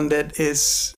someone that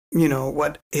is,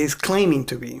 what he's claiming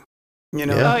to be.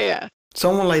 Oh yeah.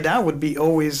 Someone like that would be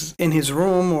always in his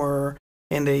room or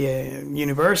in the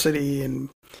university and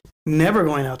never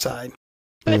going outside.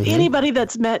 But anybody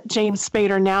that's met James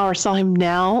Spader now or saw him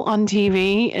now on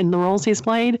TV in the roles he's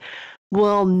played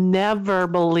will never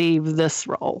believe this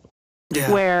role. Yeah.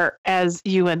 Whereas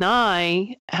you and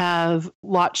I have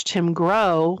watched him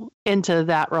grow into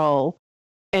that role,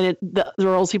 and the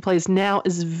roles he plays now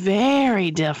is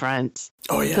very different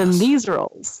than these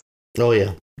roles. Oh,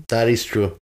 yeah. That is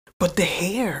true. But the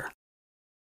hair.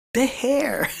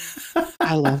 I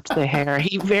loved the hair.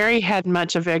 He had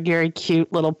much of a very cute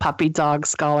little puppy dog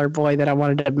scholar boy that I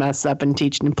wanted to mess up and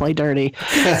teach him to play dirty.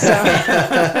 So.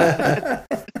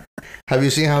 Have you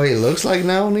seen how he looks like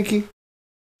now, Nikki?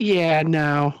 Yeah,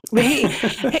 no.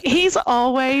 He's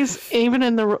always, even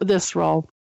in this role,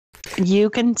 you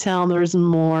can tell there's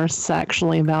more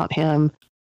sexually about him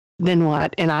then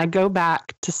what? And I go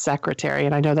back to Secretary,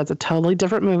 and I know that's a totally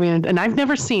different movie, and I've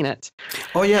never seen it.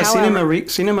 Oh yeah,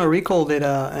 Cinema Recall did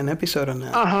an episode on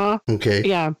that. Okay.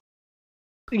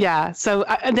 Yeah. So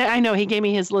I know he gave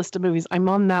me his list of movies. I'm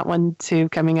on that one too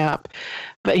coming up,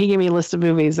 but he gave me a list of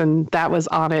movies, and that was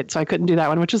on it, so I couldn't do that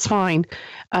one, which is fine.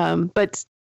 But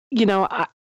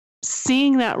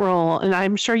seeing that role, and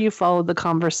I'm sure you followed the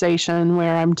conversation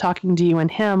where I'm talking to you and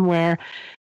him, where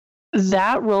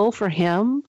that role for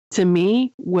him, to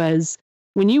me, was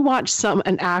when you watch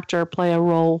an actor play a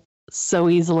role so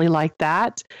easily like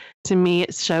that, to me,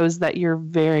 it shows that you're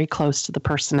very close to the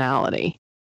personality.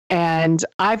 And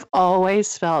I've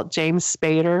always felt James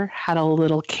Spader had a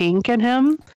little kink in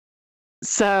him.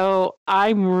 So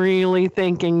I'm really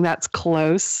thinking that's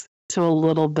close to a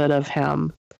little bit of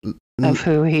him, of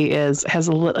who he is, has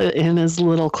in his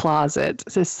little closet,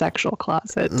 his sexual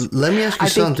closet. Let me ask you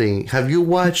something. Have you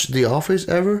watched The Office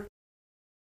ever?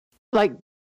 Like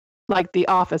The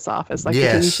Office, like the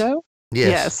TV show?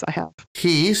 Yes, I have.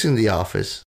 He is in The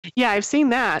Office. Yeah, I've seen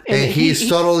that. And he's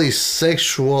totally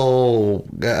sexual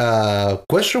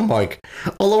question mark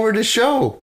all over the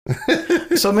show.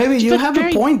 So maybe you have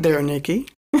a point there, Nikki.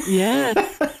 Yeah.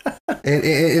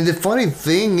 And the funny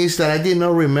thing is that I did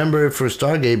not remember it for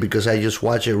Stargate because I just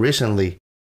watched it recently.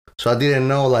 So I didn't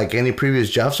know like any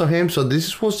previous jobs of him. So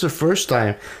this was the first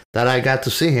time that I got to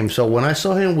see him. So when I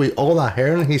saw him with all that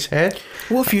hair on his head.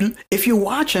 Well, if you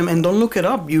watch him and don't look it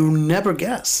up, you never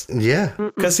guess. Yeah.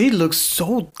 Because he looks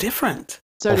so different.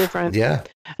 So different. Yeah.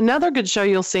 Another good show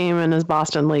you'll see him in is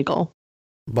Boston Legal.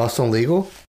 Boston Legal?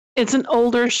 It's an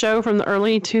older show from the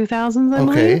early 2000s, I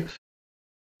believe.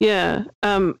 Yeah.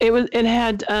 It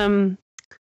had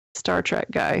Star Trek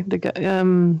guy. The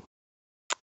guy.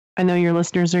 I know your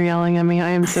listeners are yelling at me. I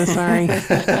am so sorry.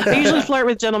 I usually flirt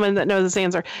with gentlemen that know this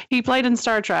answer. He played in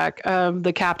Star Trek,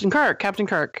 the Captain Kirk.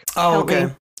 Oh, okay.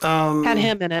 Had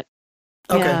him in it.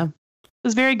 Okay. Yeah. It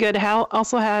was very good. Hal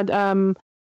also had your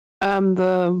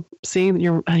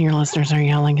listeners are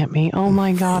yelling at me. Oh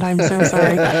my God, I'm so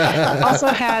sorry. Also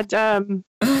had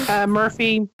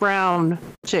Murphy Brown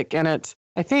chick in it,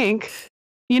 I think.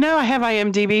 I have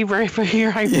IMDb right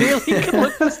here. I really can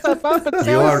look this stuff up.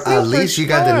 At least you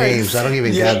got the names. I don't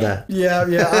even get that. Yeah.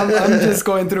 I'm just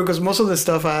going through because most of the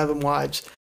stuff I haven't watched,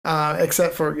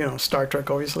 except for Star Trek,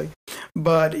 obviously.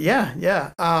 But yeah.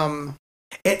 And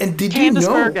did Candace you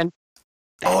know? Bergen.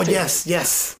 Oh yes.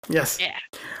 Yeah.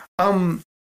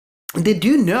 Did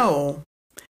you know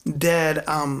that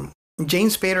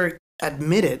James Spader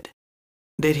admitted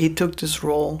that he took this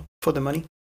role for the money?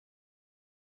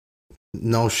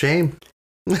 No shame.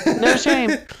 No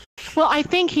shame. Well, I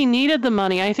think he needed the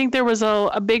money. I think there was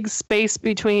a big space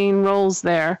between roles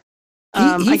there.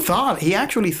 He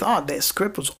actually thought the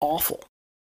script was awful.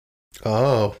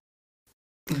 Oh.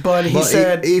 But he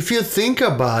said... If you think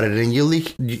about it and you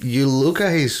look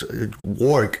at his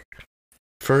work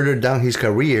further down his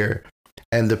career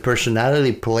and the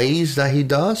personality plays that he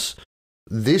does,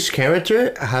 this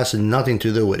character has nothing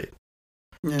to do with it.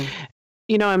 Yeah.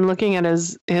 I'm looking at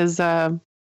his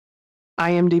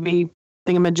IMDb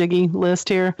thingamajiggy list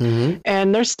here,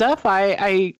 and there's stuff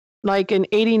I like. In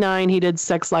 '89, he did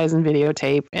Sex, Lies, and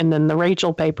Videotape, and then The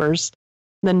Rachel Papers,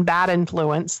 then Bad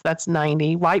Influence, that's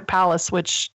 90. White Palace,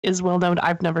 which is well known,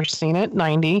 I've never seen it,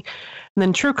 90. And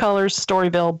then True Colors,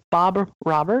 Storyville, Bob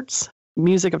Roberts,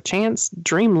 Music of Chance,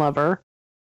 Dream Lover,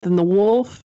 then The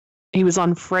Wolf. He was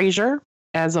on Frasier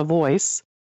as a voice,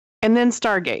 and then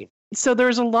Stargate. So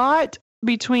there's a lot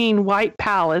between White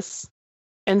Palace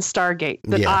and Stargate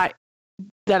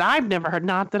that I've never heard.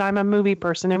 Not that I'm a movie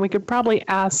person, and we could probably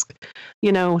ask,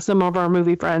 some of our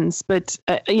movie friends. But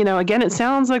again, it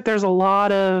sounds like there's a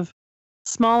lot of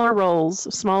smaller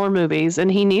roles, smaller movies,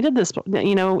 and he needed this.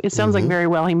 It sounds like very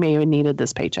well he may have needed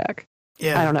this paycheck.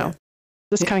 Yeah, I don't know.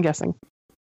 Just kind of guessing,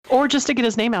 or just to get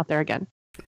his name out there again.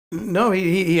 No,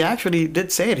 he actually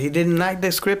did say it. He didn't like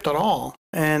the script at all.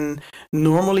 And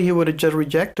normally he would have just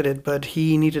rejected it, but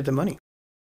he needed the money.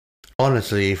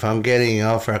 Honestly, if I'm getting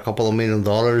offered $2 million,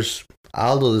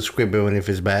 I'll do the script even if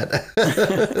it's bad.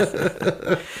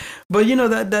 But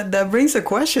that brings a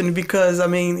question because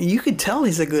you could tell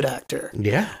he's a good actor.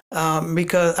 Yeah.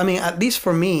 Because at least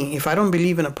for me, if I don't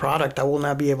believe in a product, I will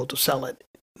not be able to sell it,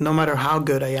 no matter how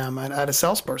good I am at a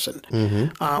salesperson,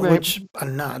 which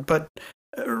I'm not. But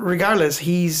regardless,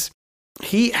 he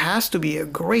has to be a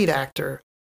great actor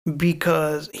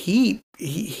because he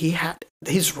had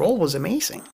his role was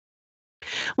amazing.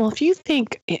 Well, if you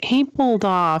think he pulled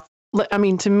off,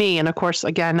 to me, and of course,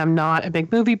 again, I'm not a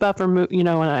big movie buff and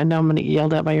I know I'm going to get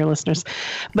yelled at by your listeners,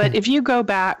 but if you go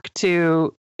back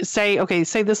to say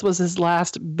this was his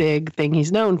last big thing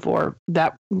he's known for,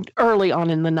 that early on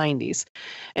in the 90s.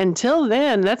 Until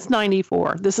then, that's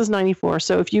 94. This is 94.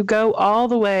 So if you go all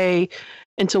the way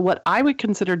into what I would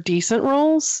consider decent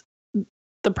roles,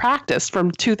 The Practice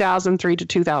from 2003 to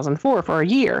 2004 for a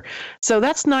year. So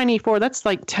that's 94. That's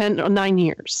like 9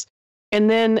 years. And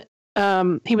then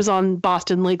he was on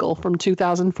Boston Legal from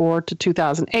 2004 to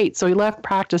 2008. So he left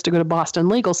Practice to go to Boston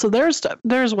Legal. So there's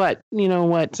 5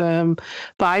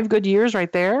 good years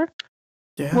right there.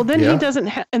 Yeah. Well, then he doesn't.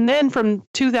 And then from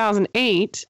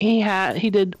 2008, he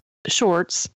did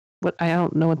Shorts. What, I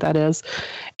don't know what that is.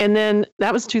 And then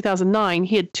that was 2009.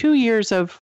 He had 2 years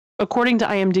of, according to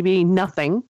IMDb,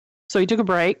 nothing. So he took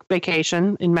a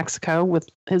vacation in Mexico with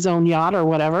his own yacht or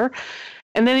whatever.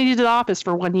 And then he did The Office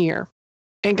for 1 year.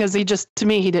 And because he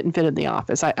didn't fit in The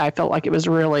Office. I felt like it was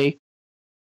really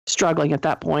struggling at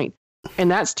that point.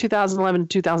 And that's 2011 to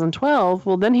 2012.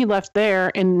 Well, then he left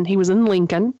there and he was in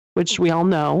Lincoln, which we all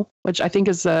know, which I think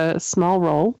is a small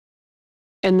role.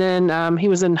 And then he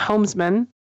was in Homesman,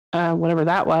 whatever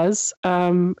that was,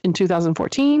 in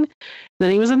 2014.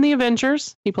 Then he was in The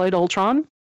Avengers. He played Ultron.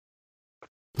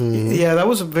 Yeah, that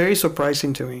was very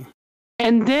surprising to me.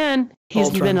 And then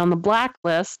he's been on the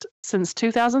Blacklist since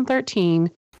 2013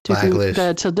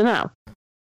 to now.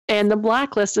 And the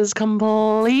Blacklist is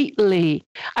completely,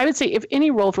 I would say, if any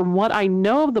role from what I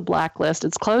know of the Blacklist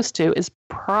it's close to, is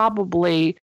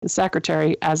probably the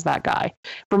secretary as that guy.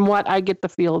 From what I get the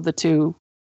feel of the two,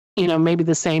 maybe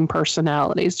the same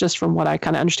personalities, just from what I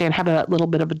kind of understand, have a little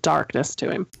bit of a darkness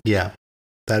to him. Yeah,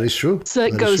 that is true. So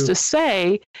it goes to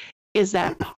say, is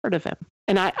that part of him?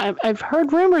 And I've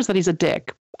heard rumors that he's a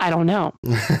dick. I don't know.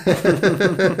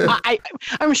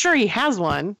 I'm sure he has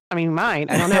one. I mean, mine.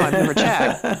 I don't know. I've never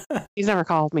checked. He's never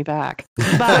called me back.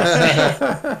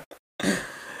 But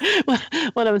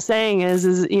what I'm saying is,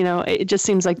 it just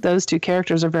seems like those two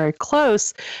characters are very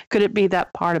close. Could it be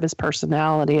that part of his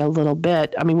personality a little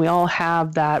bit? I mean, we all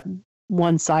have that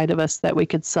one side of us that we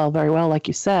could sell very well, like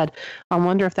you said. I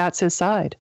wonder if that's his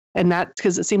side. And that's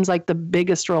because it seems like the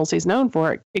biggest roles he's known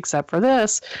for, except for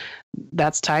this,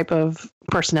 that's type of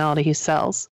personality he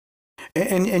sells.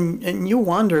 And you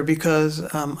wonder, because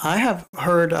I have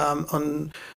heard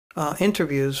on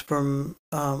interviews from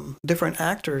different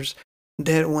actors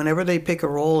that whenever they pick a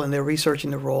role and they're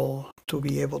researching the role to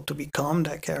be able to become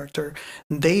that character,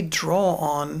 they draw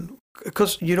on,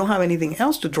 because you don't have anything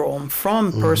else to draw on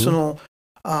from personal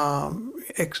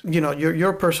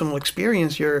your personal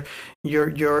experience,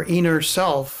 your inner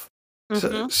self.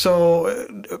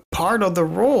 So part of the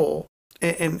role,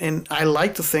 and I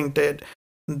like to think that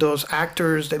those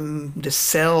actors that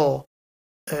sell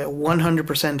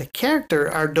 100% the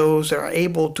character are those that are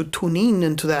able to tune in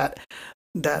into that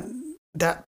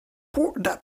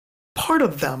part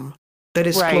of them that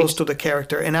is close to the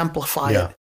character and amplify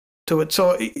it to it.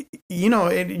 So you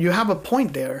have a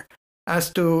point there as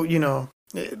to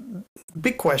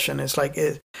big question is like,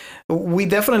 we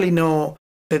definitely know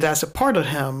that that's a part of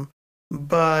him,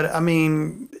 but I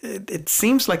mean, it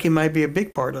seems like it might be a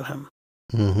big part of him.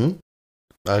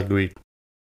 I agree.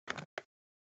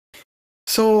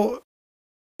 So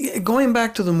going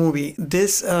back to the movie,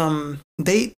 this at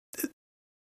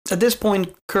this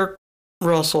point Kurt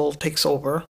Russell takes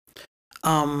over,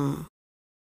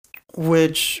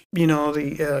 which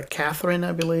the Catherine,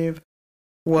 I believe,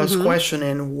 was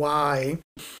questioning why,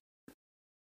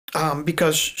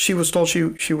 because she was told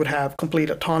she would have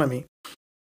complete autonomy.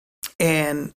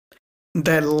 And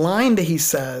that line that he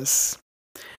says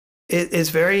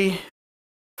is very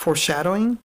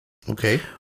foreshadowing. Okay.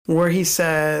 Where he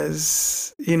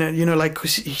says, like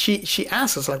she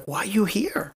asks us, like, why are you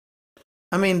here?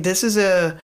 I mean, this is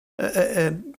a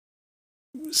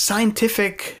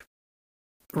scientific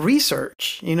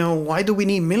research. Why do we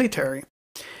need military?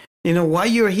 Why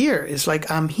you're here is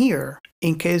like, I'm here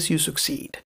in case you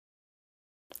succeed.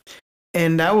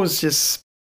 And that was just,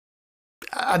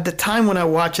 at the time when I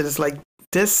watched it, it's like,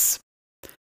 this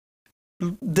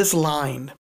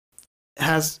line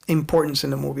has importance in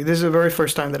the movie. This is the very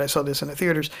first time that I saw this in the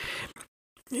theaters.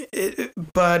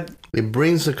 But it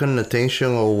brings a connotation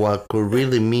of what could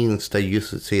really means that you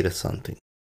succeed at something.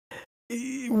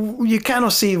 You kind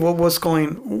of see what was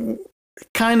going,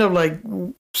 kind of like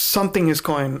something is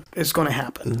going to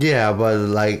happen. Yeah, but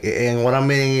and what I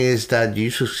mean is that you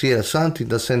succeed at something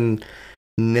doesn't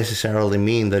necessarily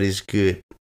mean that it's good,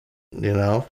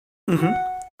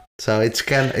 So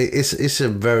it's a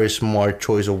very smart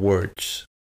choice of words.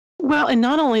 Well, and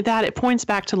not only that, it points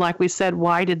back to, like we said,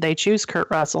 why did they choose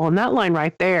Kurt Russell? And that line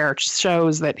right there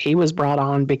shows that he was brought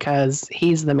on because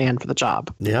he's the man for the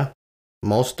job. Yeah,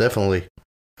 most definitely.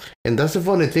 And that's the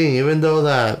funny thing. Even though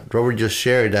that Robert just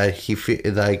shared that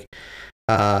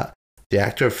the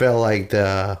actor felt like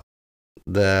the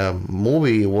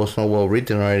movie was not well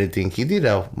written or anything, he did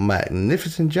a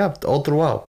magnificent job all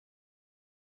throughout.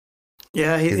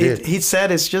 Yeah, he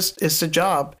said it's a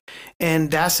job,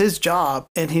 and that's his job,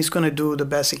 and he's going to do the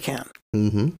best he can.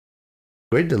 Mm-hmm.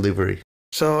 Great delivery.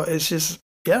 So it's just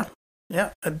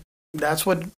that's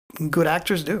what good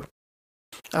actors do.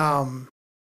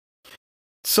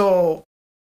 So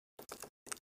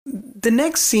the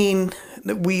next scene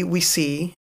that we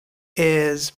see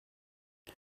is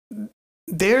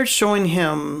they're showing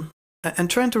him. I'm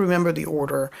trying to remember the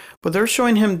order, but they're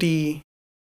showing him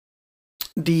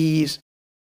these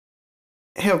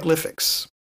hieroglyphics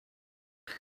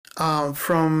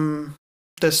from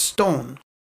the stone,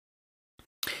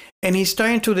 and he's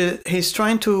trying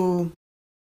to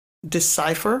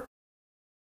decipher.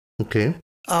 Okay.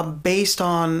 Based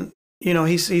on, you know,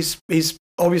 he's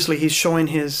obviously he's showing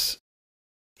his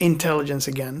intelligence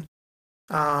again,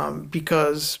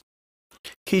 because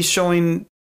he's showing,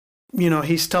 you know,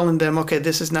 he's telling them, okay,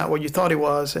 this is not what you thought it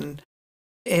was, and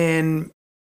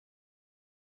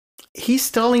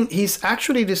he's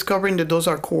actually discovering that those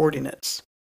are coordinates.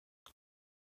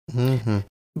 Mm-hmm.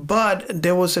 But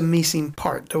there was a missing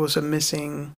part. There was a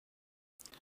missing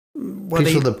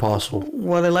piece of the puzzle.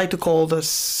 What I like to call the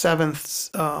seventh.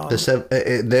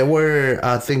 There were,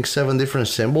 I think, 7 different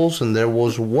symbols, and there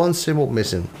was one symbol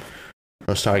missing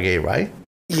from Stargate, right?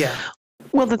 Yeah.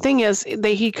 Well, the thing is,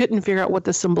 he couldn't figure out what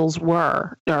the symbols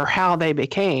were or how they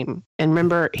became. And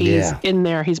remember, he's in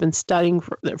there. He's been studying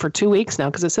for 2 weeks now,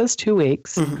 because it says 2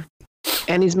 weeks. Mm-hmm.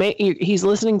 And he's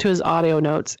listening to his audio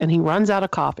notes, and he runs out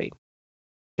of coffee.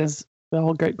 Because we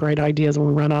all get great ideas when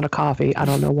we run out of coffee. I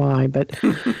don't know why, but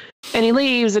and he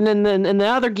leaves, and then the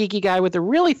other geeky guy with the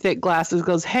really thick glasses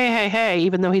goes, hey,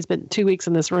 even though he's been 2 weeks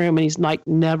in this room and he's like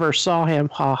never saw him,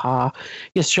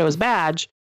 just show his badge.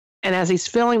 And as he's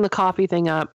filling the coffee thing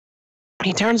up,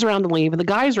 he turns around to leave, and the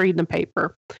guy's reading a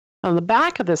paper. On the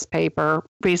back of this paper,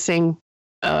 facing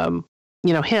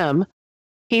him,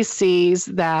 he sees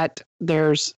that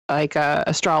there's like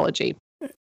astrology.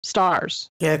 Stars.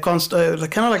 Yeah, kind of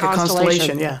like a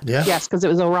constellation. Yeah. Yes, because it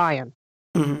was Orion.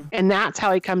 Mm-hmm. And that's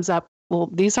how he comes up.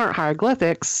 Well, these aren't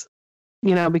hieroglyphics,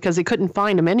 because he couldn't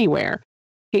find them anywhere.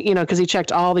 Because he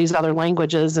checked all these other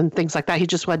languages and things like that. He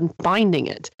just wasn't finding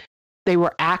it. They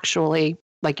were actually,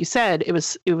 like you said, it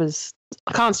was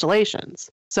constellations.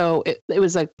 So it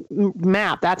was a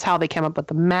map. That's how they came up with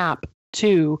the map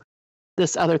to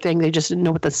this other thing. They just didn't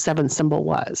know what the 7th symbol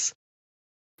was.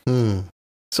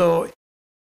 So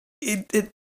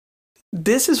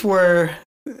this is where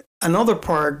another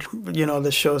part,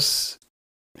 that shows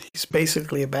he's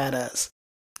basically a badass,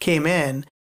 came in.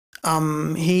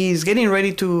 He's getting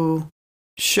ready to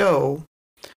show,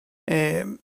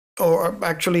 or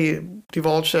actually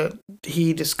divulge that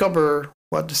he discovered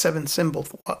what the 7th symbol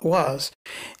was.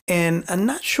 And I'm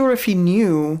not sure if he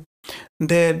knew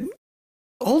that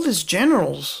all these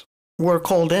generals were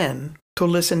called in to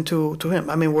listen to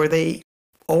him. I mean, were they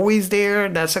always there?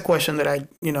 That's a question that I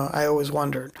always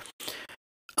wondered.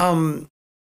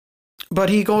 But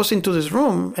he goes into this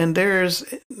room, and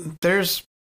there's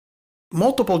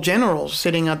multiple generals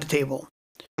sitting at the table.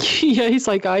 Yeah, he's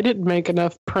like, I didn't make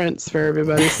enough prints for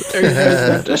everybody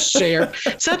to share.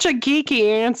 Such a geeky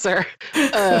answer.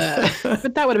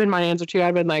 But that would have been my answer too.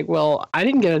 I'd been like, well, I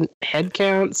didn't get a head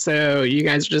count, so you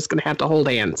guys are just going to have to hold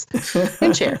hands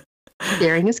and share.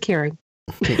 Sharing is caring.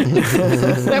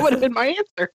 That would have been my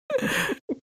answer.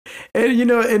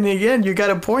 And and again, you got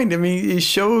a point. I mean, it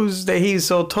shows that he's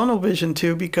so tunnel vision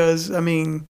too, because I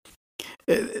mean,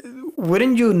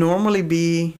 wouldn't you normally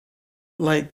be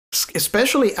like,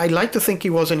 especially, I like to think he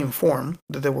wasn't informed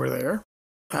that they were there.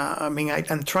 I mean,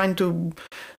 I'm trying to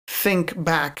think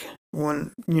back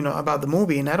when about the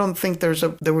movie, and I don't think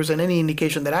there was any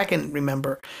indication that I can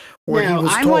remember where he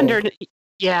was told. Wondered.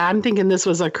 Yeah, I'm thinking this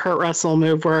was a Kurt Russell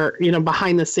move where,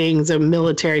 behind the scenes, a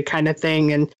military kind of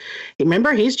thing. And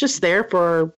remember, he's just there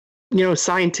for,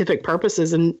 scientific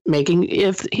purposes and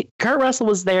Kurt Russell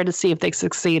was there to see if they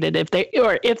succeeded, if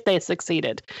they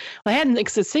succeeded. They hadn't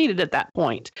succeeded at that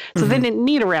point. So they didn't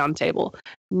need a round table.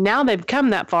 Now they've come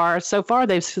that far. So far,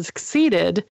 they've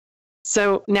succeeded.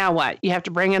 So now what? You have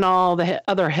to bring in all the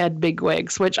other head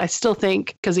bigwigs, which I still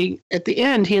think, because at the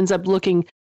end, he ends up looking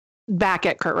back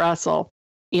at Kurt Russell.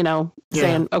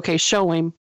 Saying, okay, show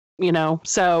him,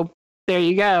 so there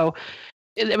you go.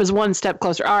 It was one step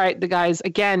closer. All right, the guys,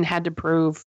 again, had to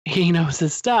prove he knows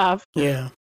his stuff. Yeah.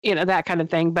 that kind of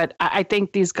thing. But I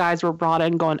think these guys were brought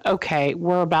in going, okay,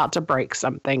 we're about to break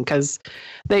something because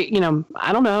they,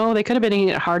 I don't know, they could have been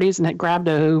eating at Hardee's and had grabbed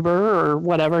a Uber or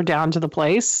whatever down to the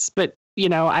place. But,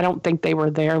 I don't think they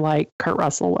were there like Kurt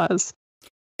Russell was.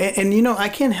 And I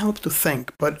can't help to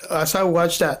think, but as I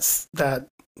watched that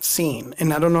scene,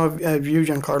 and I don't know if you,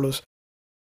 Giancarlos,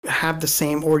 have the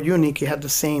same, or you, Nikki, had the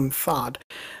same thought,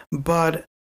 but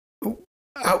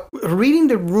reading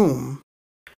the room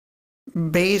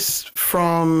based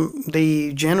from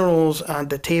the generals at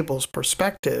the table's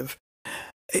perspective,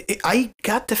 I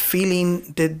got the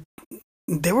feeling that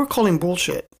they were calling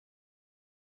bullshit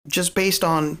just based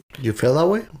on... You feel that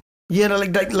way? Yeah,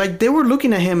 like they were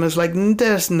looking at him as like,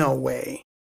 there's no way,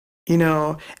 and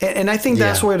I think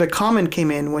that's where the comment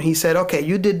came in when he said, okay,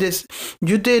 you did this,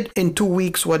 you did in 2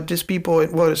 weeks what these people,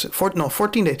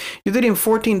 14 days. You did in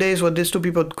 14 days what these two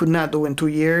people could not do in 2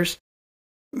 years.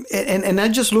 And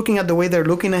I'm just looking at the way they're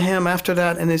looking at him after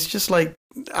that. And it's just like,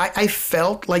 I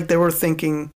felt like they were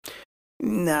thinking,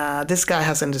 nah, this guy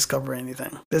hasn't discovered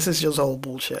anything. This is just all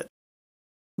bullshit.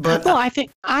 But I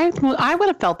think I would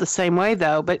have felt the same way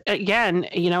though. But again,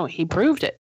 he proved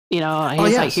it. He's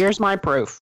like, here's my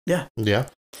proof. Yeah. Yeah.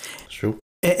 True.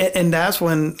 And that's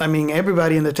when,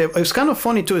 everybody in the table, it's kind of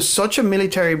funny too. It's such a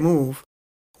military move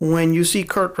when you see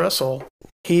Kurt Russell,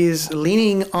 he's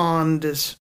leaning on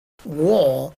this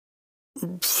wall,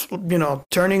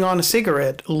 turning on a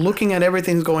cigarette, looking at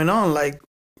everything's going on like,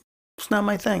 it's not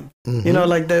my thing. Mm-hmm.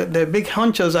 Like the big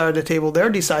hunchos out of the table, they're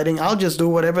deciding I'll just do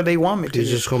whatever they want me to. He's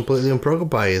just completely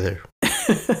unpreoccupied there.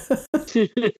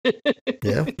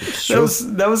 Yeah.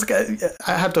 That was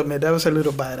I have to admit that was a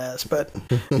little badass, but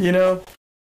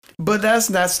but that's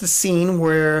the scene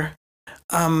where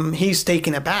he's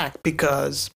taken aback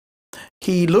because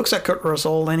he looks at Kurt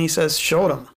Russell and he says, show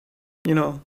them,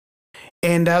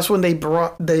 and that's when they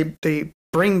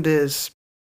bring this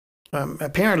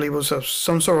apparently it was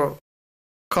some sort of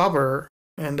cover,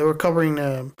 and they were covering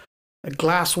a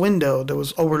glass window that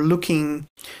was overlooking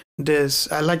this,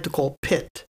 I like to call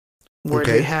pit, where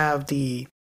they have the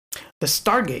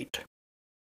Stargate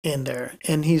in there,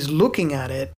 and he's looking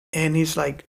at it and he's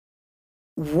like,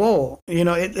 whoa,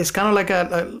 it's kind of like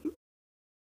a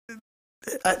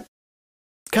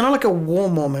kind of like a wow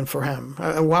moment for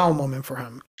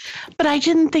him. But I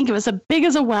didn't think it was as big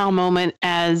as a wow moment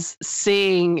as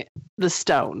seeing the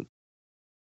stone.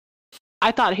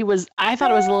 I thought it was a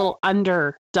little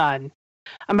underdone.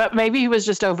 But maybe he was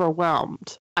just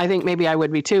overwhelmed. I think maybe I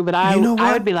would be too, but I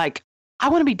would be like, I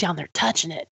want to be down there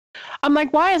touching it. I'm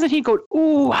like, why isn't he going,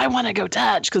 ooh, I want to go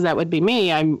touch? Because that would be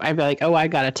me. I'd be like, oh, I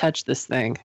got to touch this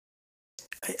thing.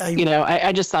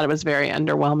 I just thought it was very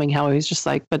underwhelming how he was just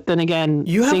like, but then again,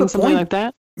 you seeing something like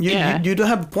that. You do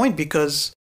have a point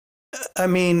because,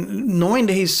 knowing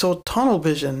that he's so tunnel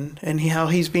vision and how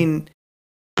he's been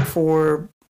for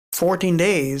 14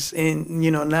 days and,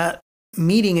 not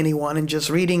meeting anyone and just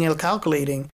reading and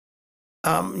calculating,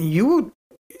 we're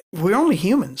only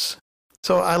humans.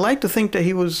 So I like to think that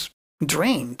he was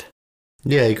drained.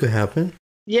 Yeah, it could happen.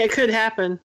 Yeah, it could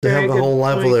happen. They have a whole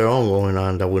life of their own going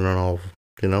on that we don't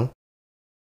know,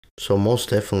 So most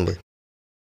definitely.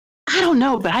 I don't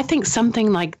know, but I think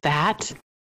something like that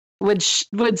would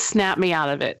snap me out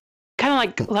of it.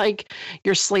 Kind of like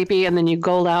you're sleepy and then you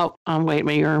go out. Wait,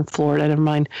 you're in Florida. Never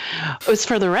mind. It's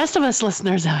for the rest of us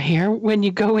listeners out here. When you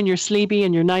go and you're sleepy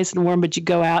and you're nice and warm, but you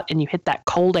go out and you hit that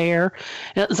cold air,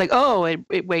 and it's like, oh,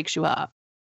 it wakes you up.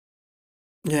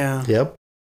 Yeah. Yep.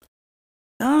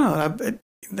 Oh,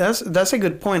 that's a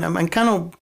good point. I'm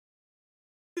kind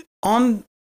of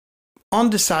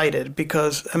undecided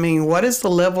because what is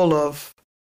the level of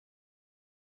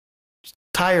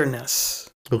tiredness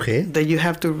that you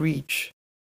have to reach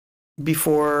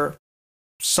before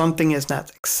something is not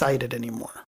excited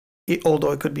anymore?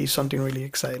 Although it could be something really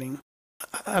exciting.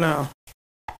 I don't know.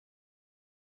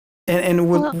 And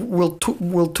will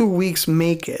 2 weeks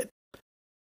make it?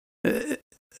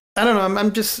 I don't know.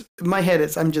 I'm just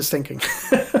I'm just thinking.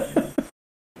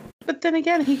 But then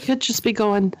again, he could just be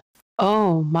going,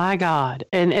 oh my God,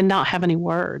 and not have any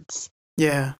words.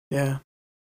 Yeah.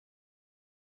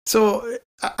 So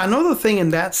another thing in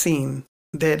that scene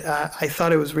that I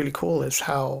thought it was really cool is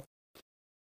how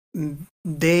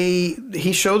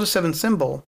he showed the seventh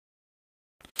symbol,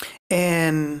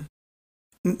 and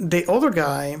the other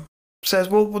guy says,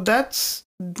 well, that's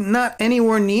not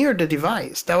anywhere near the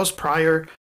device. That was prior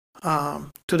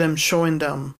to them showing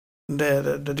them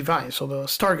the device or the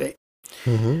Stargate.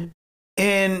 Mm-hmm.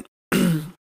 And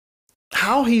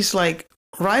how he's like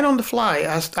right on the fly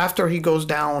after he goes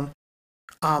down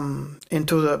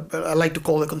into the, I like to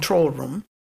call the control room.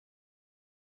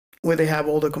 where they have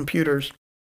all the computers,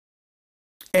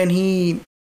 and he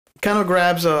kind of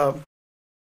grabs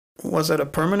was it a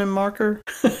permanent marker?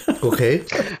 Okay.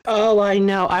 Oh, I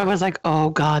know. I was like, oh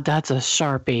God, that's a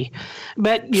Sharpie.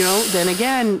 But, then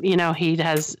again, he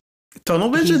has Tunnel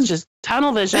vision. He's just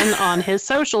tunnel vision on his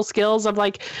social skills of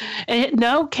like,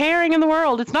 no caring in the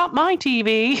world. It's not my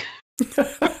TV.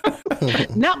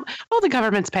 No, well, the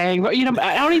government's paying.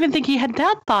 I don't even think he had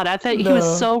that thought. I think he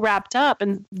was so wrapped up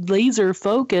and laser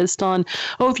focused on,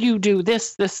 if you do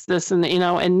this, and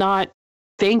and not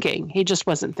thinking. He just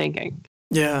wasn't thinking.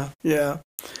 Yeah.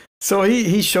 So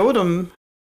he showed him,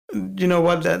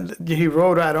 what that he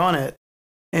wrote right on it,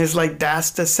 and it's like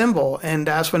that's the symbol, and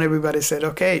that's when everybody said,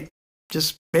 okay,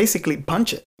 just basically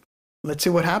punch it. Let's see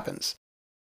what happens.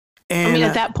 And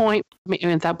at that point,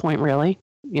 really,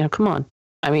 come on.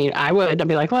 I'd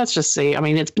be like, let's just see.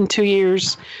 It's been 2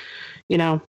 years,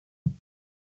 So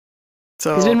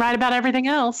he's been right about everything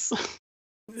else.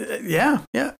 Yeah.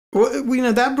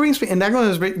 Well, that brings me, and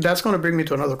that's going to bring me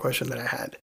to another question that I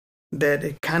had, that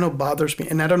it kind of bothers me,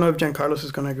 and I don't know if Giancarlo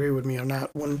is going to agree with me or not.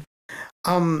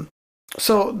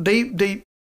 So they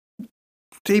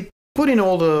put in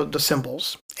all the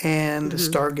symbols, and the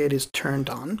Stargate is turned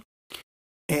on,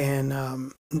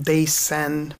 and they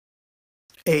send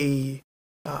a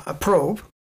probe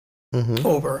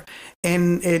over,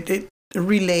 and it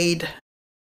relayed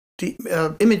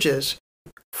the images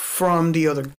from the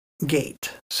other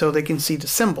gate, so they can see the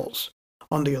symbols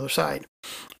on the other side,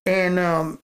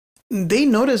 and they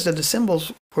noticed that the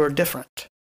symbols were different.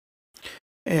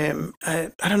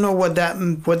 I don't know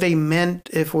what they meant,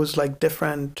 if it was like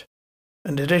different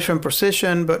and a different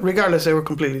precision, but regardless, they were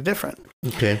completely different.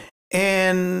 Okay.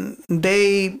 And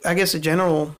I guess the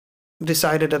general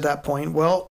decided at that point,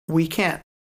 well, we can't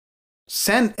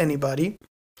send anybody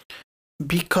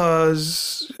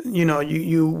because,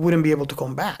 you wouldn't be able to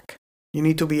come back. You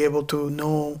need to be able to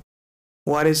know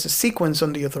what is the sequence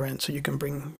on the other end so you can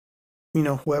bring,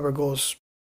 whoever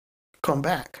come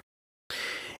back.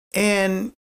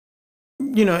 And,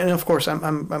 and of course,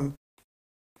 I'm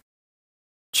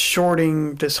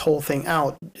shorting this whole thing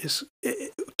out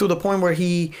to the point where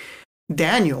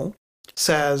Daniel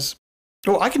says,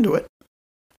 oh, I can do it.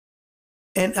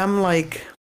 And I'm like,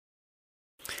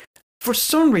 for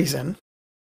some reason,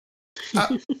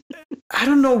 I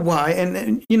don't know why.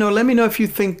 And, let me know if you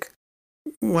think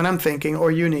what I'm thinking,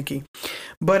 or you, Nikki.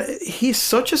 But he's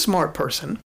such a smart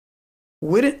person.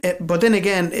 But then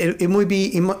again, it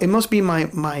must be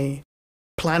my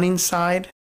planning side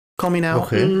coming out,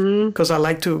 because I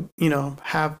like to,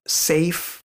 have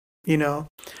safe, I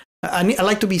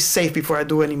like to be safe before I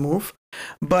do any move.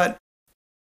 But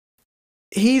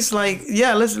he's like,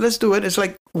 yeah, let's do it. It's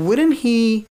like, wouldn't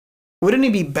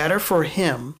it be better for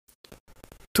him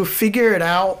to figure it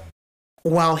out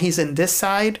while he's in this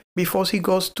side before he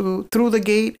goes through the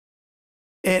gate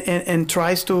and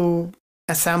tries to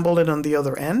assemble it on the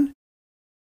other end?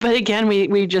 But again,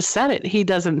 we just said it. He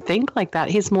doesn't think like that.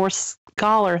 He's more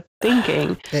scholar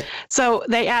thinking. So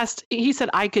he said,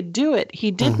 I could do it. He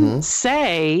didn't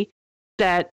say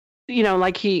that,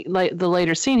 like the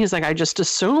later scene, he's like, I just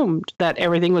assumed that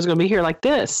everything was going to be here like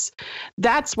this.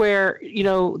 That's where,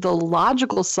 the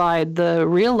logical side, the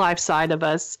real life side of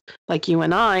us, like you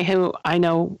and I, who I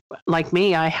know, like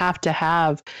me, I have to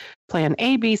have plan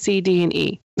A, B, C, D, and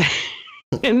E.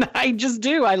 And I just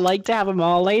do. I like to have them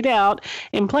all laid out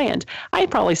and planned. I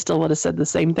probably still would have said the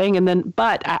same thing.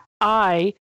 But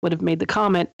I would have made the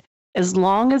comment, as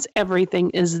long as everything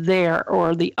is there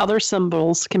or the other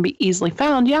symbols can be easily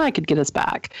found, yeah, I could get us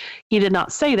back. He did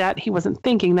not say that. He wasn't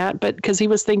thinking that, but because he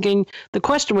was thinking, the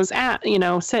question was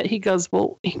he goes,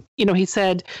 well, he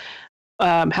said,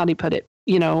 how do he put it?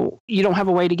 You don't have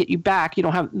a way to get you back. You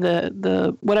don't have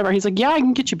the whatever. He's like, yeah, I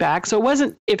can get you back. So it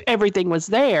wasn't if everything was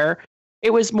there.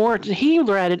 It was more, he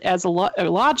read it as a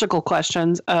logical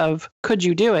questions of, could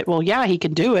you do it? Well, yeah, he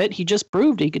could do it. He just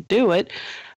proved he could do it.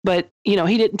 But, he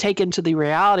didn't take into the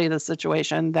reality of the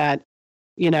situation that,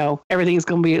 everything's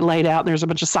going to be laid out. And there's a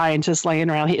bunch of scientists laying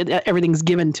around. Everything's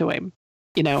given to him,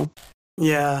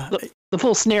 Yeah. The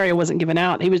full scenario wasn't given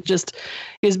out. He was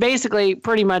basically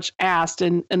pretty much asked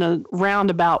in a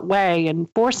roundabout way and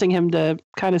forcing him to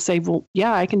kind of say, well,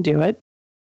 yeah, I can do it.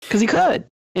 Because he could.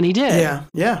 And he did. Yeah.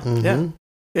 I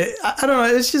don't know.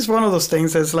 It's just one of those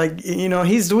things that's like,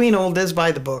 he's doing all this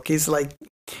by the book. He's like,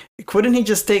 couldn't he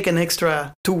just take an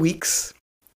extra 2 weeks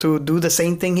to do the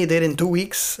same thing he did in 2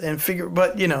 weeks and figure?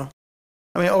 But,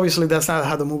 obviously that's not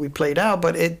how the movie played out.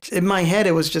 But in my head,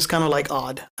 it was just kind of like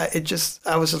odd. I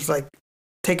was just like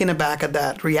taken aback at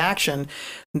that reaction.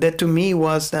 That to me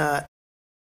was that,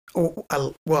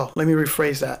 well, let me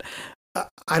rephrase that.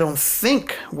 I don't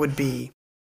think would be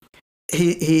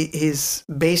he's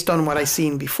based on what I've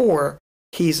seen before,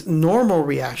 his normal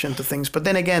reaction to things. But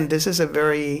then again, this is a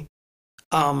very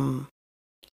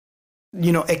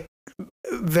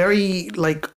very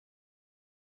like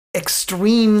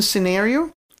extreme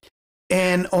scenario,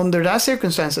 and under that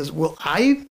circumstances, will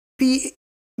I be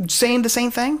saying the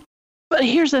same thing? But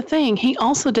here's the thing. He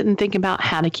also didn't think about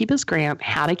how to keep his grant,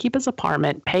 how to keep his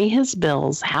apartment, pay his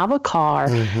bills, have a car,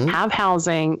 have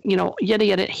housing, yada,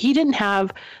 yada. He didn't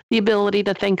have the ability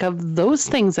to think of those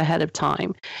things ahead of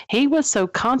time. He was so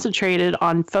concentrated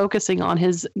on focusing on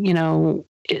his,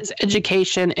 his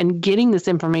education and getting this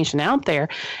information out there.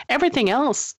 Everything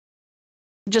else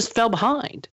just fell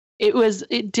behind.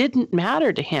 It didn't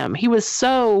matter to him. He was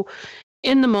so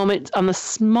in the moment on the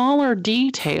smaller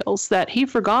details that he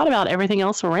forgot about everything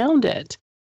else around it.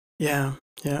 Yeah.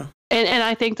 And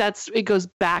I think it goes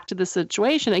back to the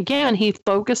situation. Again, he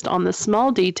focused on the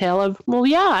small detail of, well,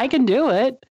 yeah, I can do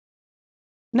it.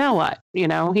 Now what? He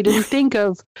didn't think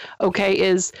of, okay,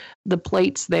 is the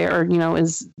plates there, or,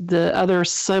 is the other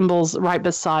symbols right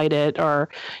beside it, or,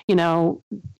 he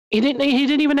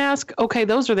didn't even ask, okay,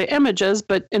 those are the images,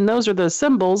 and those are the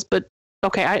symbols, but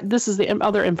okay, this is the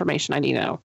other information I need to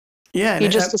know. Yeah, he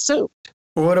just assumed.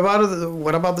 What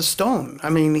about the stone? I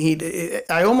mean,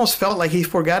 I almost felt like he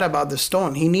forgot about the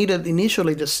stone. He needed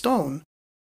initially the stone,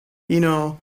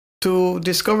 to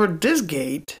discover this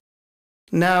gate.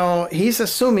 Now he's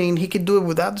assuming he could do it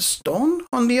without the stone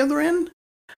on the other end.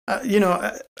 I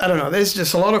don't know. There's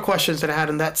just a lot of questions that I had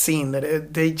in that scene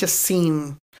that they just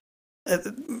seem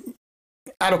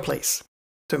out of place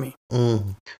to me.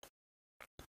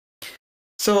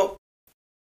 So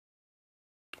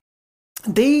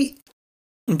they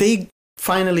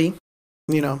finally,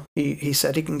 he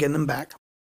said he can get them back.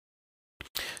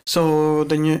 So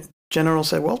the general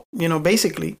said, well,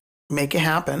 basically make it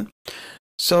happen.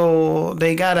 So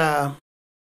they got a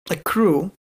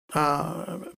crew,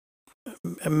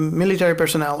 military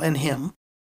personnel and him,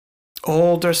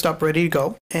 all dressed up, ready to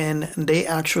go. And they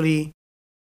actually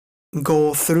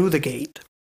go through the gate,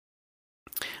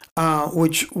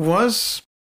 which was,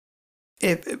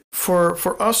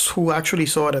 for us who actually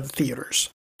saw it at the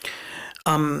theaters,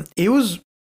 it was,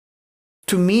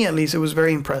 to me at least, it was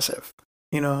very impressive,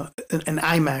 an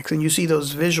IMAX, and you see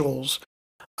those visuals,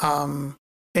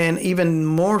 and even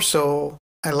more so,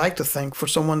 I like to think, for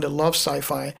someone that loves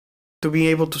sci-fi, to be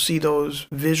able to see those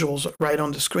visuals right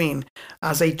on the screen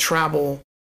as they travel,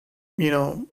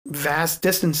 vast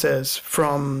distances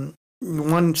from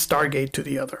one Stargate to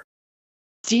the other.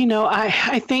 Do you know,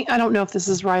 I think, I don't know if this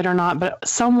is right or not, but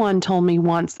someone told me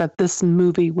once that this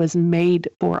movie was made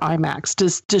for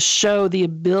IMAX to show the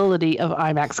ability of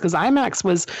IMAX, because IMAX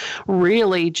was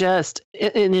really just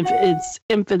in its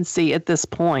infancy at this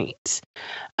point.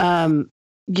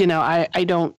 I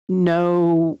don't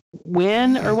know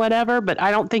when or whatever, but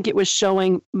I don't think it was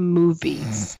showing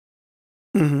movies.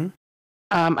 Mm-hmm.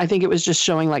 I think it was just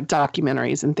showing like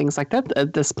documentaries and things like that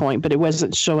at this point, but it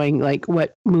wasn't showing like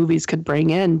what movies could bring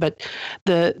in. But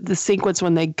the sequence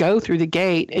when they go through the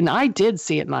gate, and I did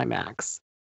see it in IMAX,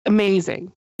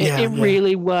 amazing. It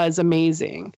really was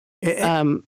amazing.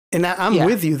 And I'm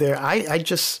with you there.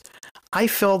 I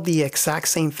felt the exact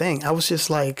same thing. I was just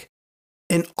like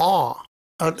in awe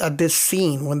at this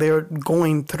scene when they were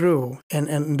going through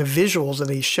and the visuals that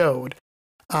they showed.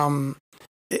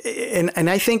 And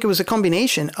I think it was a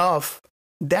combination of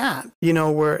that,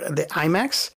 where the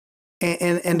IMAX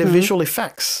and the visual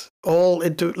effects all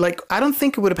into, like, I don't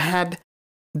think it would have had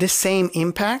the same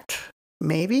impact,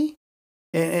 maybe.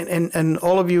 And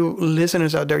all of you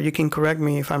listeners out there, you can correct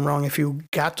me if I'm wrong, if you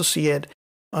got to see it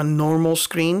on normal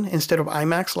screen instead of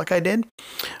IMAX like I did.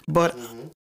 But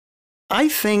I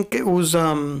think it was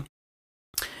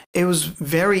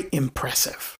very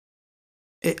impressive.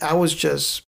 I was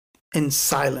just in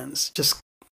silence.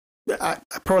 I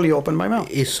probably opened my mouth.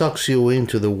 It sucks you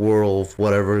into the world of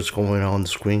whatever is going on the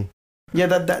screen. Yeah,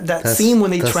 that scene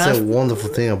when they that's a wonderful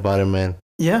thing about it, man.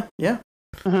 Yeah.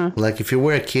 Mm-hmm. Like if you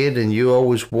were a kid and you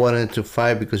always wanted to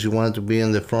fight because you wanted to be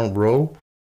in the front row,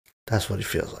 that's what it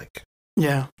feels like.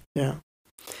 Yeah.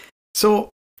 So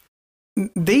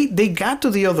they got to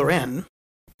the other end,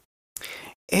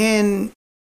 and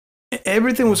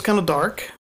everything was kind of dark.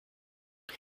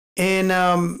 And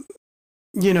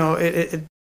it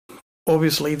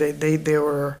obviously they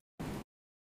were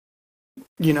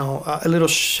a little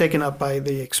shaken up by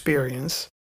the experience.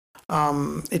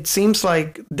 It seems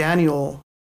like Daniel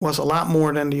was a lot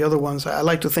more than the other ones. I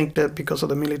like to think that because of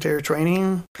the military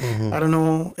training. I don't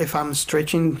know if I'm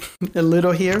stretching a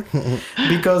little here,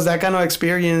 because that kind of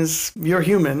experience, you're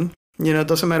human, You know, it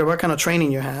doesn't matter what kind of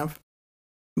training you have.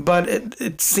 But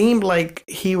it seemed like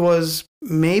he was,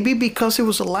 maybe because he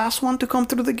was the last one to come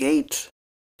through the gate.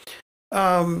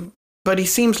 But he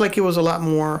seems like he was a lot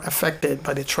more affected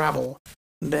by the travel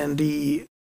than the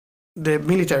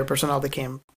military personnel that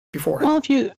came before him. Well,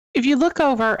 if you look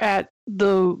over at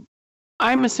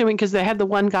I'm assuming because they had the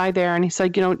one guy there and he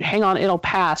said, hang on, it'll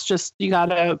pass. Just, you got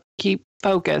to keep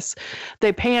focus.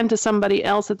 They panned to somebody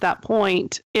else at that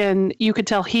point, and you could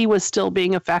tell he was still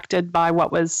being affected by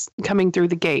what was coming through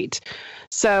the gate.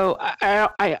 So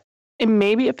it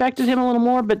maybe affected him a little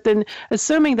more, but then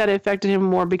assuming that it affected him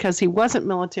more because he wasn't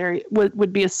military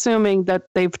would be assuming that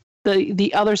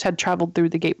the others had traveled through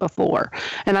the gate before.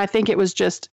 And I think it was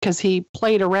just because he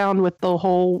played around with the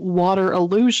whole water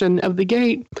illusion of the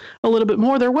gate a little bit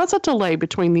more. There was a delay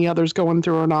between the others going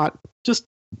through or not, just,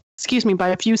 by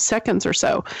a few seconds or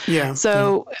so. Yeah.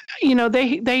 So,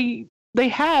 they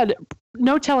had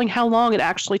no telling how long it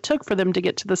actually took for them to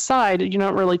get to the side. You're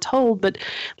not really told, but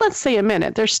let's say a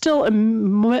minute. They're still a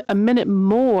minute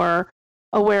more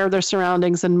aware of their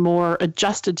surroundings and more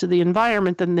adjusted to the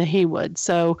environment than he would.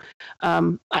 So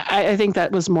I think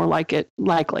that was more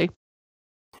likely.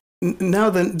 Now,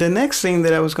 the next thing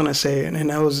that I was going to say,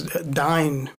 and I was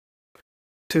dying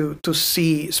to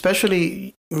see,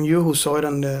 especially you who saw it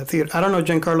on the theater. I don't know,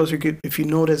 Giancarlo, if you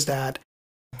noticed that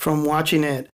from watching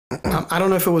it. I don't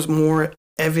know if it was more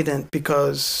evident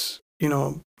because,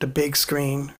 the big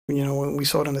screen, when we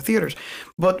saw it in the theaters.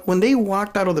 But when they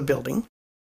walked out of the building,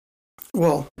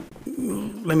 well,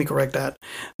 let me correct that.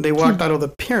 They walked out of the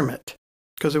pyramid,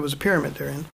 because there was a pyramid they're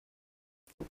in.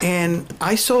 And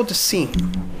I saw the scene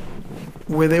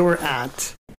where they were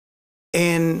at,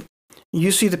 and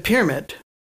you see the pyramid,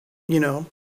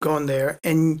 going there,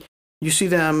 and you see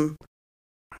them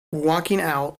walking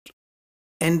out,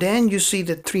 and then you see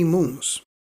the 3 moons.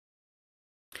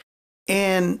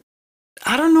 And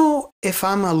I don't know if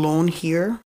I'm alone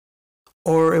here,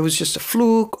 or it was just a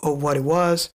fluke, or what it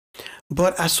was.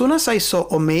 But as soon as I saw,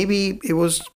 or maybe it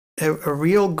was a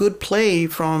real good play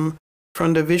from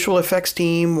the visual effects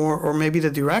team, or maybe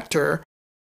the director.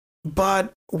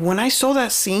 But when I saw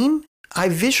that scene, I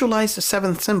visualized the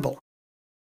 7th symbol,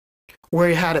 where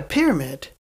it had a pyramid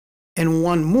and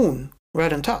 1 moon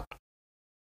right on top.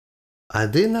 I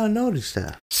did not notice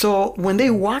that. So when they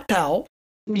walked out,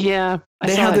 they had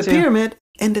the pyramid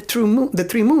and the 3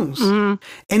 moons. Mm-hmm.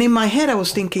 And in my head, I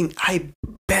was thinking, I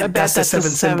bet that's the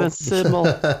 7th symbol.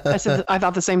 I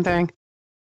thought the same thing.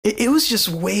 It was just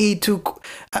way too.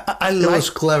 It was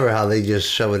clever how they just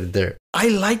shoved it there. I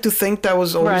like to think that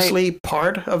was obviously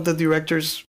part of the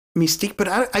director's mystique, but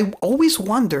I always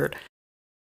wondered.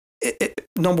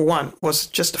 Number one, was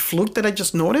it just a fluke that I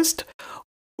just noticed?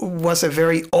 Was it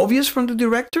very obvious from the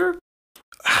director?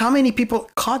 How many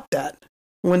people caught that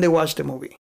when they watched the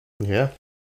movie? Yeah.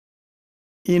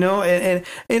 And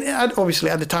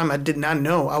obviously at the time I did not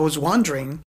know. I was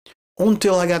wondering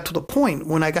until I got to the point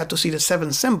when I got to see the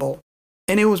 7th symbol,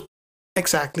 and it was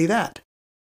exactly that.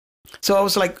 So I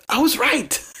was like, I was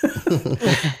right.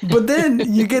 But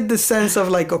then you get the sense of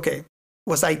like, okay,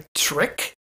 was I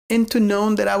tricked into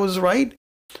knowing that I was right,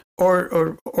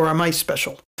 or am I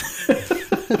special?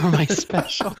 Am I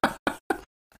special?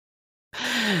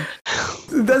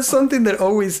 That's something that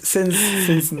always, since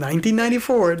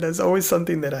 1994, that's always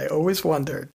something that I always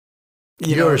wondered.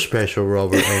 You're special,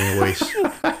 Robert, anyways.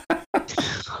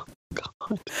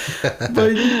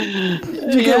 But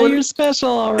you're special,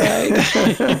 all right.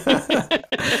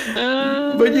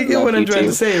 But you get what I'm trying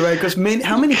to say, right? Because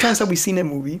how many times have we seen a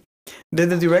movie that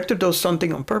the director does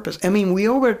something on purpose? I mean,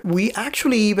 we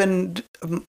actually even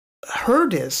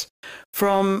heard this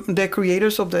from the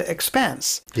creators of The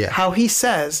Expanse. Yeah. How he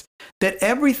says that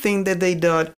everything that they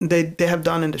have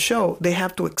done in the show, they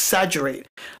have to exaggerate.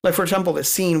 Like, for example, the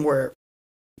scene where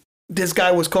this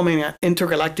guy was coming at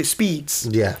intergalactic speeds.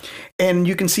 Yeah. And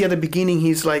you can see at the beginning,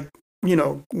 he's like,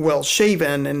 well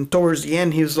shaven, and towards the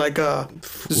end, he was like a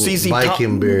ZZ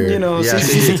Viking beard.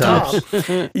 ZZ Top.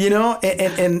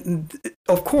 And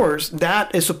of course,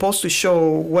 that is supposed to show,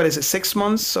 what is it, 6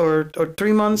 months or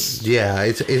 3 months? Yeah,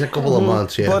 it's a couple of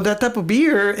months, yeah. But that type of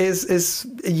beer is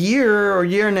a year or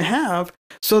year and a half.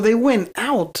 So they went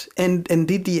out and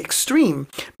did the extreme,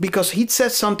 because he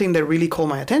said something that really caught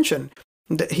my attention.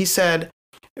 He said,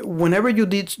 whenever you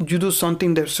do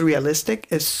something that's realistic,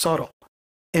 it's subtle.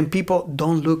 And people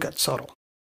don't look at subtle.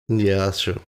 Yeah, that's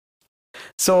true.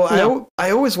 So yeah.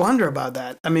 I always wonder about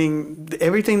that. I mean,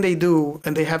 everything they do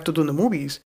and they have to do in the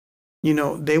movies,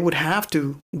 they would have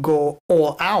to go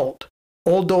all out,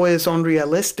 although it's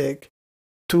unrealistic,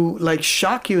 to like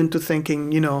shock you into thinking,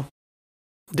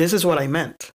 this is what I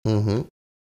meant. Mm-hmm.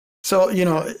 So,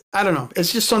 I don't know.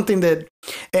 It's just something that,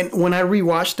 and when I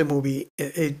rewatched the movie,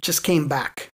 it just came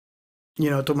back,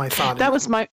 to my thought. That was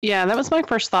my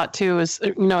first thought too, is,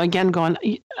 again, going,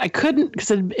 I couldn't, because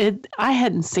I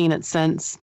hadn't seen it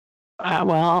since,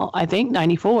 I think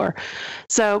 94.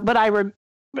 So, but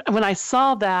when I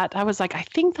saw that, I was like, I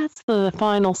think that's the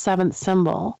final seventh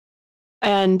symbol.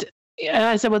 And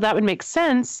I said, well, that would make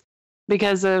sense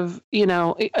because of,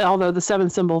 although the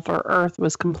seventh symbol for Earth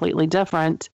was completely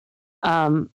different,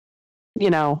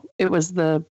 it was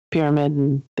the pyramid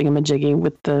and thingamajiggy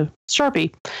with the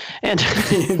Sharpie and the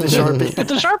Sharpie.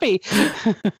 The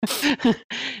Sharpie.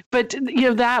 But,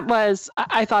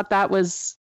 I thought that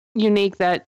was unique,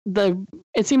 that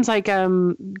it seems like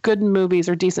good movies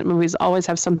or decent movies always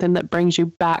have something that brings you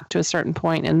back to a certain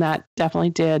point, and that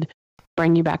definitely did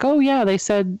bring you back. Oh yeah, they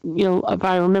said, if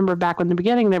I remember back in the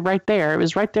beginning, they're right there. It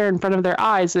was right there in front of their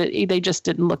eyes, that they just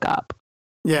didn't look up.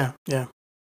 Yeah.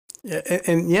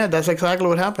 And yeah, that's exactly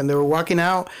what happened. They were walking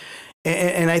out,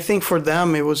 and I think for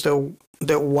them it was the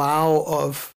wow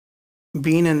of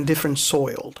being in different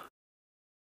soil.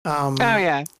 Oh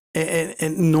yeah,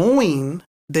 and knowing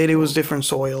that it was different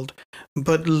soiled,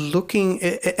 but looking,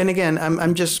 and again,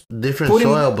 I'm just different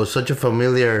soil, but such a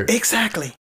familiar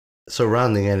exactly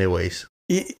surrounding, anyways.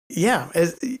 Yeah.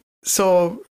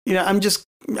 So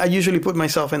I usually put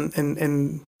myself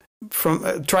in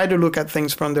from try to look at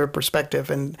things from their perspective,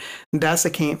 and that's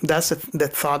the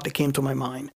thought that came to my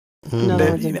mind. In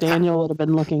other words, if Daniel would have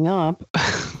been looking up.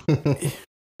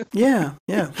 Yeah.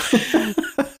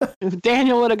 If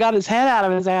Daniel would have got his head out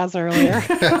of his ass earlier.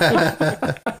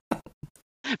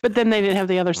 But then they didn't have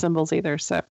the other symbols either,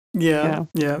 so. Yeah.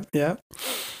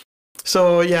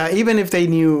 So yeah, even if they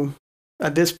knew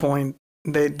at this point,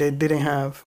 they didn't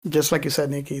have, just like you said,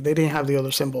 Nikki, they didn't have the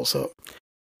other symbols. So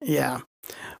yeah,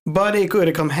 but it could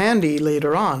have come handy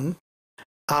later on,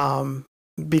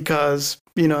 because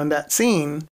in that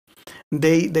scene,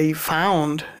 they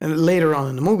found, and later on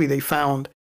in the movie, they found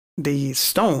the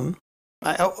stone.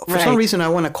 For some reason, I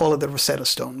want to call it the Rosetta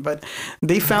Stone, but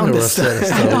they found the stone.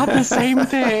 I thought the same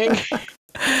thing.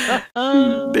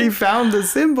 They found the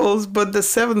symbols, but the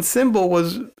seventh symbol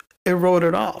was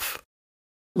eroded off,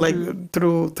 like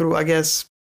through I guess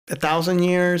 1,000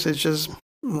 years. It's just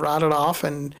rotted off,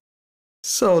 and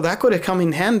so that could have come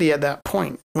in handy at that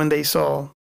point when they saw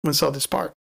this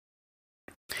part.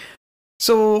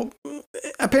 So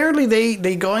apparently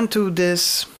they go into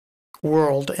this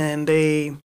world and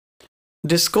they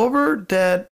discover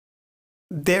that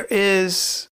there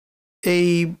is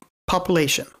a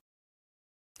population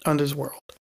on this world.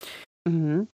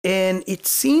 Mm-hmm. And it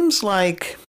seems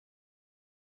like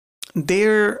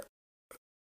they're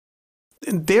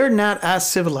not as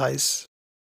civilized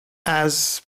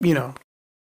as,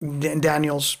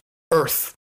 Daniel's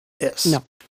Earth is. No.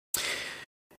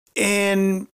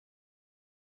 And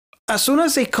as soon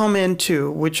as they come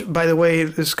into, which by the way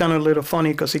is kind of a little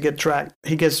funny because he gets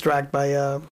dragged by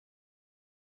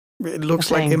it looks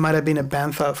like it might have been a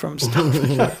bantha from Star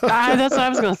Wars. That's what I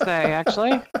was going to say,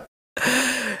 actually.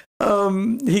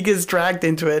 He gets dragged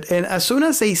into it, and as soon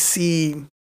as they see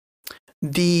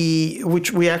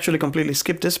which we actually completely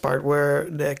skipped this part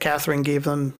where Catherine gave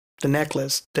them the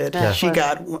necklace that she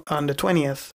got on the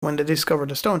 20th when they discovered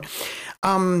the stone.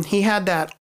 He had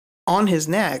that on his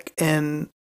neck, and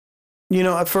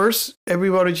at first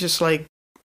everybody just like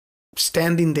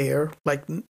standing there, like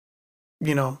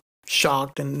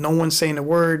shocked, and no one's saying a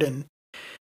word, and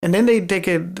then they take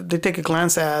a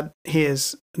glance at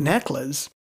his necklace,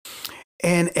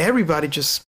 and everybody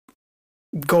just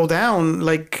go down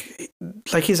like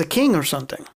he's a king or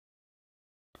something.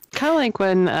 Kind of like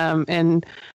when in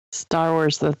Star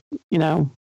Wars, was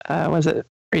it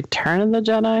Return of the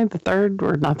Jedi, the third,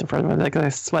 or not the first one, like the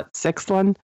sixth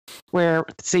one, where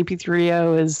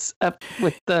C-3PO is up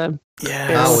with the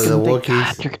with the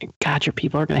Wookiees. God, your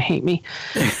people are going to hate me.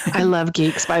 I love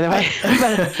geeks, by the way.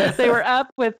 But they were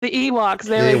up with the Ewoks.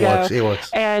 There we go. Ewoks.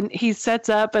 And he sets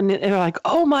up, and they're like,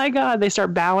 "Oh my God!" They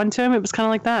start bowing to him. It was kind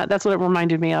of like that. That's what it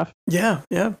reminded me of. Yeah.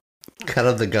 Kind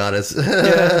of the goddess.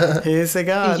 Yeah, he is a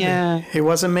god. Yeah. He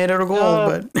wasn't made out of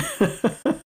gold,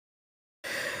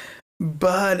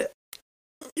 but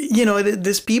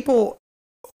these people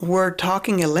were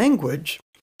talking a language,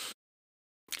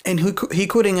 and he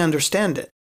couldn't understand it.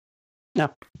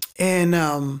 No.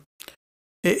 And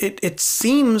it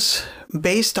seems,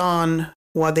 based on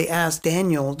what they asked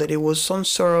Daniel, that it was some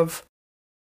sort of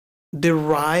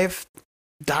derived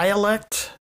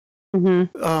dialect.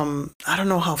 Mm-hmm. I don't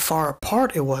know how far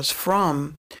apart it was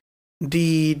from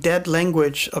the dead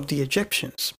language of the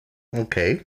Egyptians.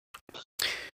 Okay.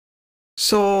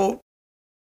 So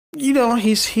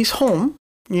he's home,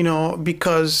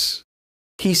 because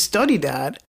he studied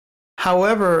that.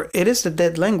 However, it is the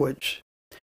dead language.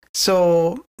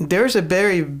 So there's a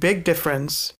very big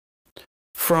difference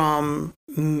from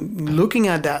looking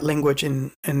at that language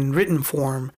in written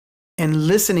form and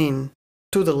listening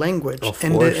to the language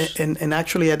and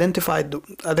actually identifying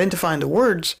the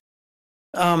words,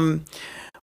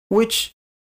 which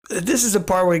this is the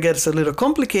part where it gets a little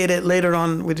complicated. Later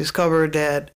on, we discover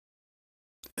that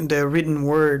the written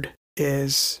word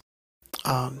is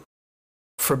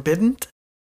forbidden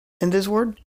in this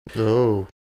word. Oh.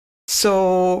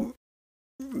 So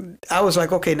I was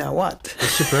like, okay, now what?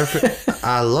 It's a perfect.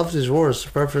 I love this word. It's a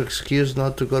perfect excuse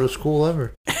not to go to school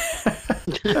ever.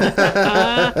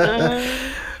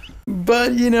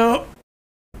 But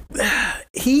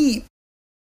he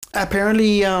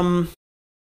apparently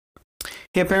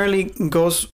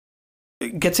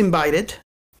gets invited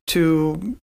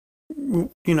to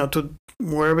to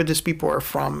wherever these people are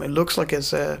from. It looks like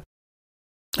it's a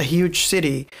huge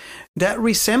city that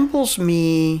resembles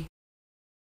me,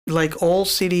 like all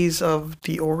cities of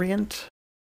the Orient,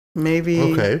 maybe.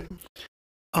 Okay.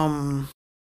 I'm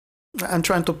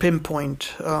trying to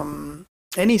pinpoint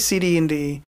any city in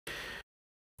the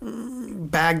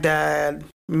Baghdad,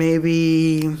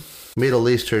 maybe Middle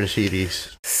Eastern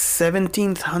cities,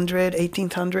 1700,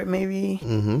 1800, maybe.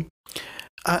 Mm-hmm.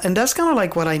 And that's kind of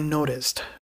like what I noticed,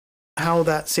 how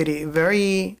that city,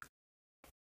 very,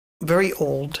 very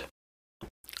old,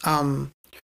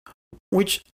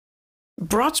 which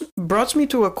brought me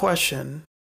to a question.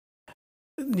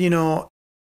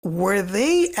 Were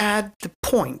they at the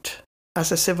point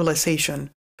as a civilization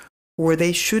where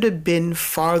they should have been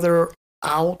farther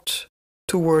out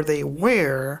to where they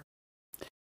were?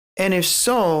 And if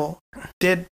so,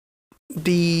 did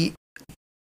the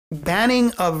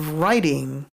banning of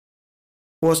writing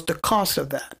was the cause of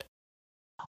that?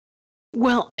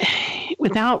 Well,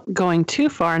 without going too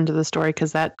far into the story,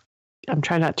 because that I'm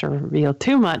trying not to reveal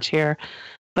too much here,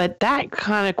 but that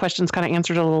kind of question's kind of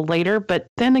answered a little later. But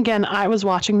then again, I was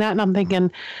watching that and I'm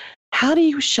thinking, how do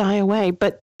you shy away?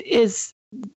 But as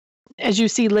you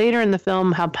see later in the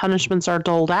film, how punishments are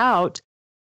doled out,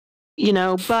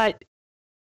 but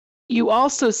you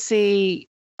also see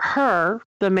her,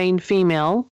 the main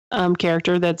female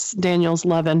character that's Daniel's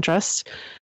love interest.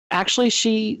 Actually,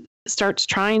 she starts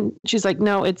trying, she's like,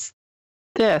 no, it's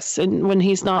this. And when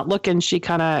he's not looking, she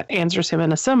kind of answers him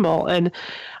in a symbol. And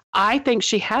I think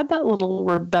she had that little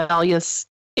rebellious,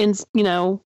 because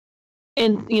that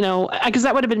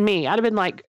would have been me. I'd have been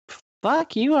like,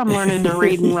 fuck you, I'm learning to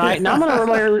read and write, and I'm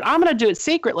gonna do it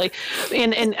secretly.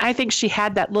 And I think she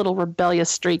had that little rebellious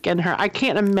streak in her. I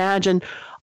can't imagine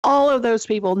all of those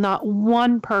people, not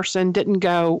one person didn't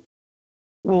go,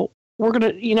 well, we're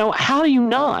gonna, how do you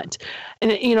not?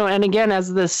 And and again,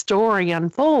 as the story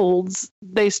unfolds,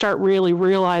 they start really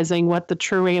realizing what the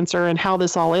true answer and how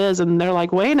this all is, and they're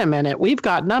like, wait a minute, we've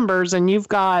got numbers, and you've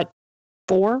got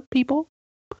 4 people.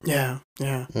 Yeah.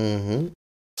 Mm-hmm.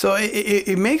 So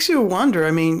it makes you wonder.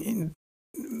 I mean,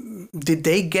 did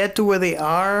they get to where they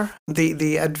are?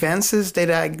 The advances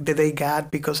that they got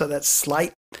because of that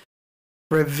slight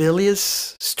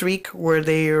rebellious streak where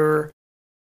they're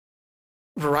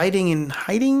writing and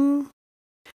hiding?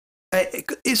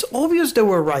 It's obvious they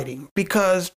were writing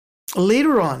because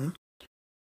later on,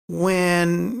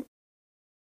 when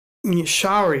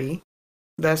Shari,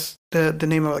 that's the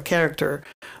name of the character,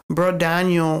 brought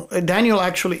Daniel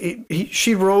actually,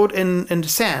 she wrote in the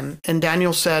sand, and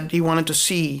Daniel said he wanted to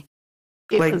see.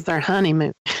 It was their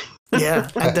honeymoon. Yeah,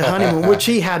 at the honeymoon, which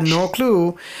he had no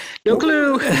clue. No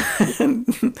clue.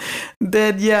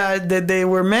 that they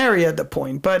were married at the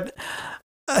point. But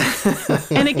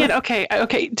and again, okay.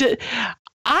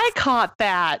 I caught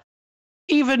that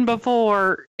even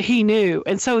before he knew.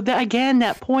 And so again,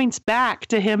 that points back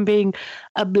to him being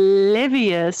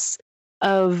oblivious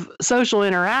of social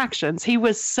interactions. He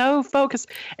was so focused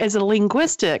as a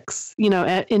linguistics,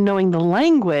 in knowing the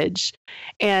language,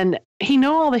 and he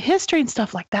know all the history and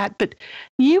stuff like that. But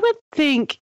you would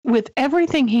think with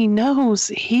everything he knows,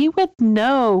 he would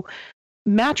know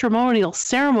matrimonial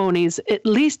ceremonies, at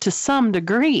least to some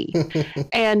degree,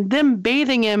 and them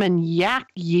bathing him in yak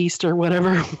yeast or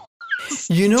whatever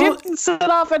didn't set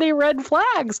off any red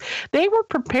flags. They were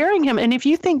preparing him. And if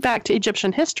you think back to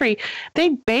Egyptian history, they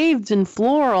bathed in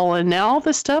floral and all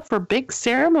this stuff for big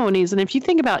ceremonies. And if you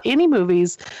think about any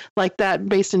movies like that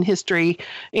based in history,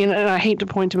 and I hate to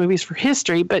point to movies for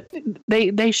history, but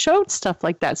they showed stuff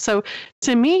like that. So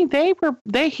to me,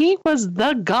 he was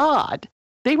the god.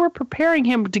 They were preparing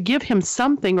him to give him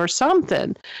something or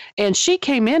something. And she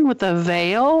came in with a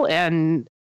veil and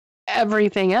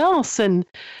everything else. And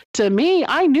to me,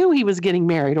 I knew he was getting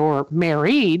married, or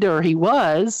he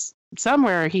was.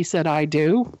 Somewhere he said, I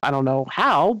do. I don't know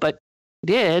how, but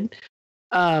he did.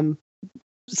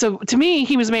 So to me,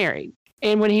 he was married.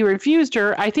 And when he refused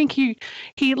her, I think he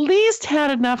at least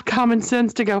had enough common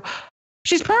sense to go,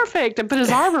 she's perfect, and put his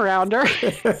arm around her.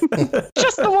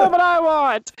 Just the woman I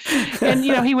want. And,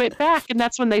 he went back, and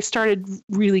that's when they started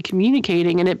really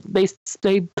communicating, and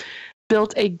they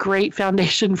built a great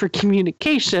foundation for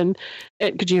communication.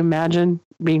 Could you imagine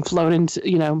being thrown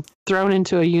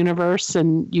into a universe,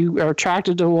 and you are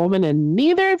attracted to a woman, and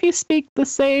neither of you speak the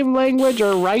same language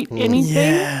or write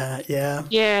anything?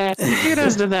 Yeah.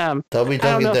 Kudos to them. They'll be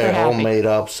talking their own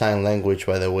made-up sign language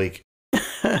by the week.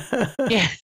 Yeah.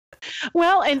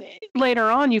 Well, and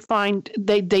later on, you find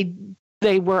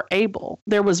they were able.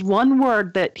 There was one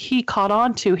word that he caught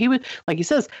on to. He was, like he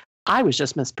says, I was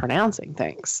just mispronouncing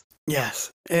things. Yes,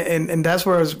 and that's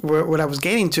what I was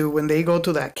getting to when they go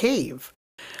to that cave.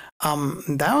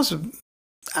 That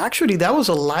was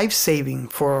a life-saving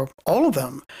for all of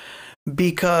them,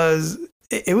 because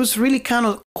it was really kind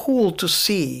of cool to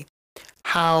see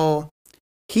how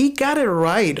he got it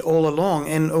right all along,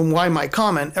 and why my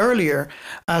comment earlier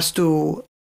as to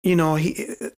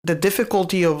the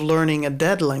difficulty of learning a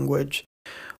dead language,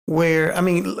 where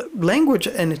language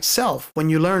in itself,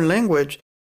 when you learn language,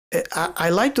 I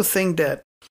like to think that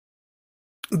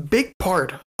a big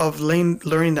part of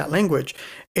learning that language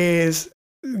is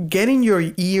getting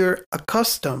your ear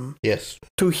accustomed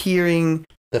to hearing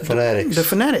the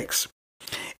phonetics.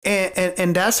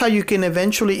 And that's how you can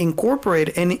eventually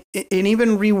incorporate and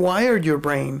even rewire your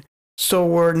brain. So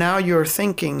where now you're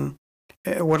thinking,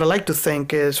 what I like to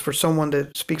think is, for someone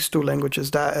that speaks two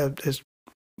languages, that is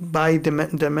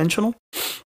bidimensional.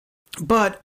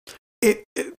 But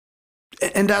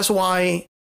and that's why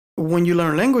when you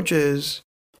learn languages,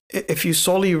 if you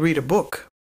solely read a book,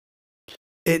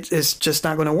 it's just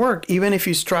not going to work. Even if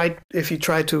you try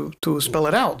to spell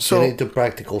it out. So you need the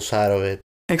practical side of it.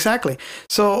 Exactly.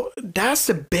 So that's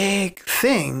the big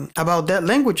thing about dead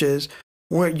languages,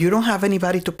 where you don't have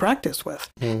anybody to practice with.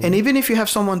 Mm-hmm. And even if you have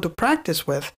someone to practice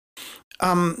with,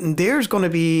 there's going to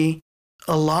be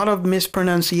a lot of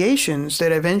mispronunciations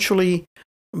that eventually,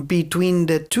 between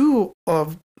the two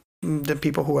of the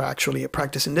people who are actually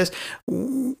practicing this,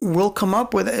 will come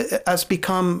up with as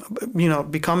become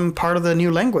part of the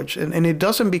new language. And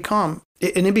it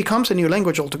becomes a new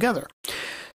language altogether.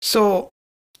 So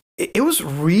it was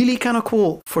really kind of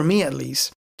cool, for me at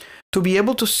least, to be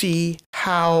able to see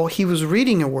how he was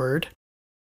reading a word,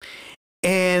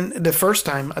 and the first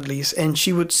time at least, and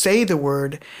she would say the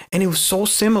word, and it was so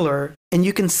similar, and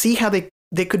you can see how they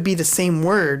could be the same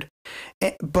word,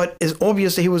 but it's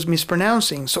obvious that he was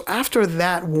mispronouncing. So after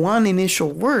that one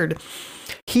initial word,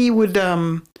 he would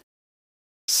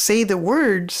say the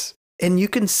words, and you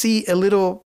can see a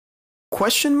little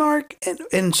question mark,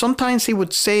 and sometimes he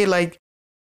would say like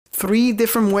 3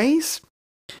 different ways.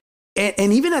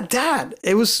 And even at that,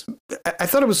 I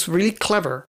thought it was really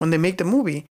clever when they make the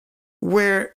movie,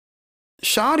 where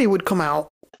Shadi would come out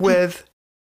with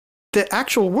the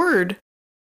actual word,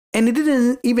 and it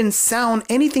didn't even sound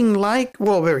anything like,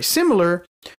 very similar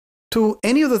to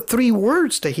any of the 3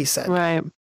 words that he said. Right.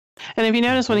 And if you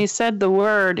notice, when he said the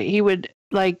word, he would,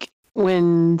 like,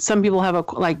 when some people have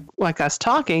like us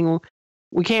talking,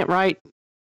 we can't write.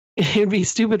 It'd be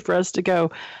stupid for us to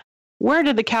go, where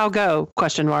did the cow go? ?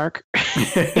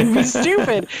 It'd be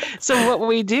stupid. So what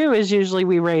we do is usually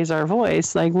we raise our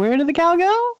voice, like, where did the cow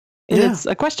go? And it's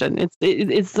a question.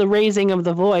 It's the raising of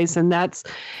the voice, and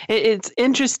it's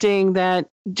interesting that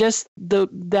just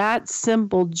that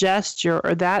simple gesture,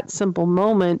 or that simple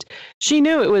moment, she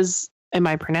knew it was. Am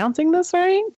I pronouncing this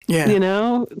right?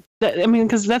 Yeah.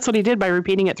 Because that's what he did by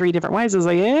repeating it 3 different ways. I was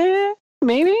like,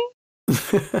 maybe.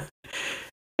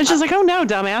 And she's like, oh no,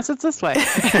 dumbass, it's this way.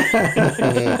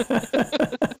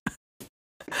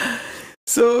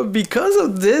 So because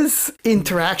of this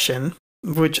interaction,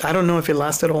 which I don't know if it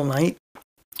lasted all night,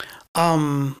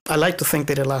 I like to think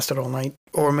that it lasted all night.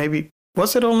 Or maybe,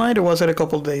 was it all night, or was it a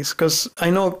couple of days? Because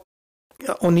I know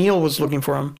O'Neill was looking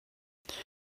for him.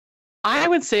 I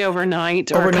would say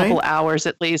overnight, or a couple hours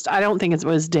at least. I don't think it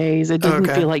was days. It didn't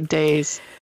feel like days.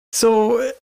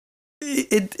 So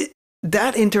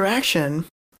that interaction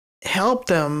helped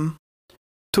them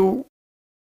to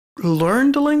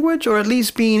learn the language, or at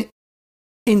least being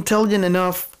intelligent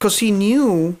enough, because he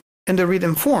knew in the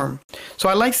written form. So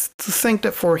I like to think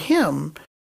that for him,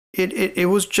 it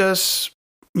was just,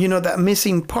 that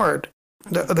missing part,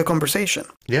 the conversation.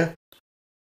 Yeah.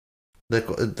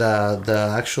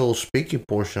 The actual speaking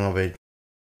portion of it,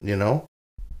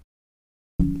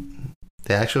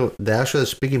 the actual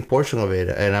speaking portion of it.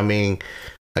 And I mean,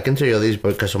 I can tell you this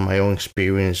because of my own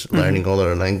experience learning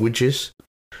other languages.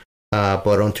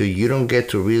 But until you don't get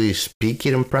to really speak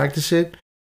it and practice it,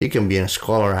 you can be a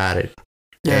scholar at it.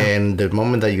 Yeah. And the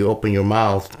moment that you open your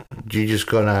mouth, you're just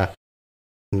gonna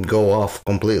go off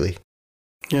completely.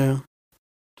 Yeah.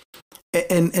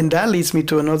 And that leads me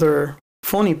to another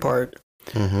funny part,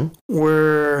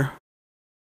 where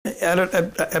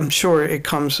I'm sure it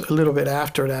comes a little bit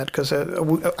after that, because I'm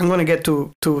going to get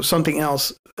to something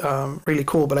else really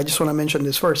cool, but I just want to mention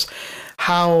this first.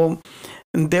 How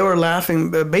they were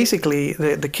laughing, basically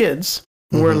the kids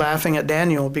were laughing at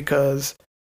Daniel because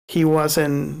he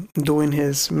wasn't doing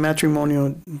his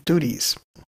matrimonial duties.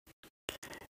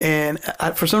 And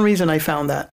for some reason, I found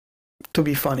that to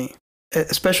be funny,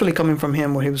 especially coming from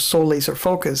him, where he was so laser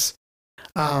focused.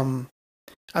 I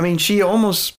mean, she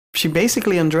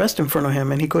basically undressed in front of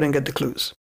him and he couldn't get the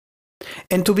clues.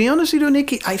 And to be honest with you,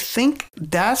 Nikki, I think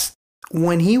that's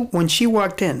when she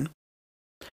walked in,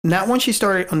 not when she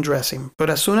started undressing, but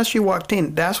as soon as she walked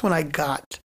in, that's when I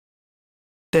got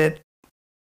that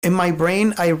in my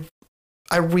brain. I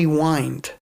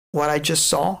rewind what I just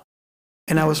saw,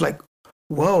 and I was like,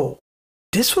 whoa,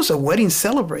 this was a wedding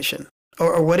celebration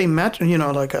or a wedding match,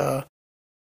 like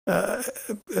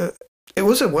it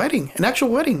was a wedding, an actual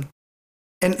wedding.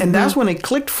 And that's when it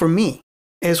clicked for me,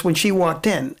 is when she walked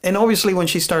in. And obviously when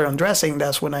she started undressing,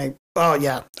 that's when I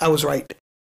was right.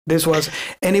 This was,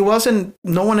 and it wasn't,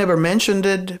 no one ever mentioned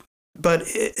it, but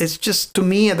it's just, to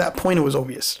me at that point, it was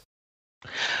obvious.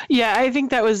 Yeah, I think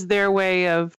that was their way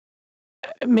of,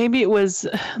 maybe it was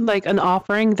like an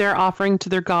offering, their offering to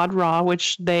their god Ra,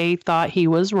 which they thought he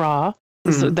was Ra,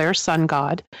 so their sun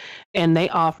god. And they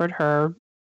offered her,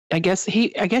 I guess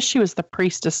she was the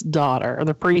priestess daughter, or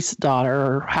the priest's daughter,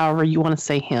 or however you want to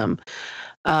say him.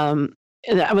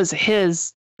 That was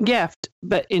his gift.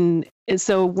 But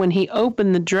so when he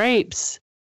opened the drapes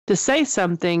to say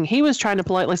something, he was trying to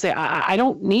politely say, I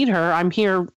don't need her. I'm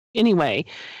here anyway.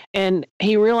 And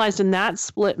he realized in that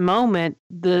split moment,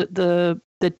 the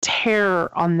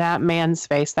terror on that man's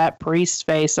face, that priest's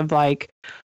face, of like,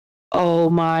 oh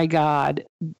my God.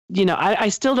 I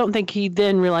still don't think he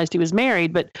then realized he was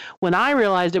married, but when I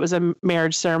realized it was a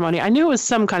marriage ceremony, I knew it was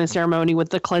some kind of ceremony with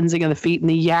the cleansing of the feet and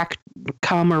the yak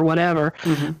cum or whatever.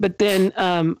 But then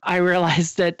I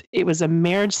realized that it was a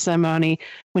marriage ceremony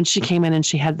when she came in and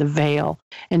she had the veil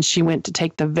and she went to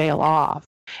take the veil off.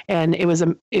 And it was,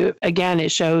 again,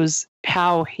 it shows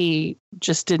how he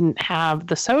just didn't have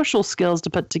the social skills to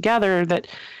put together that,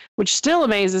 which still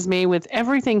amazes me with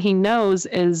everything he knows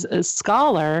as a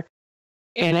scholar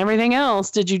and everything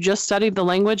else. Did you just study the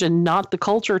language and not the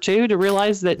culture too, to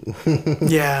realize that?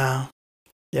 Yeah.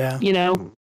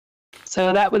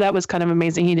 So that was kind of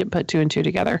amazing. He didn't put two and two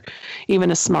together,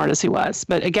 even as smart as he was.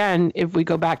 But again, if we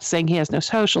go back to saying he has no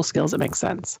social skills, it makes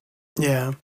sense.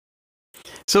 Yeah.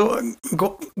 So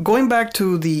going back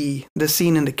to the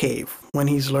scene in the cave when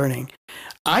he's learning,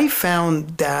 I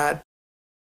found that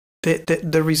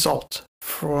the result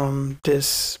from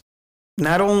this,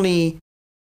 not only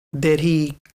did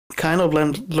he kind of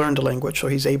learn the language, so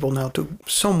he's able now to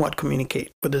somewhat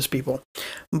communicate with these people,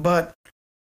 but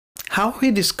how he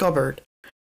discovered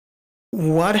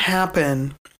what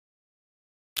happened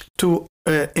to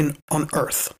on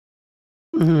Earth.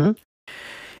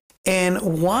 And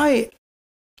why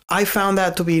I found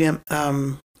that to be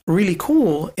really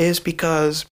cool is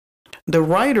because the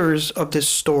writers of this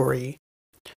story,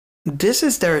 this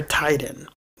is their tie-in.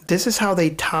 This is how they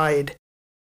tied,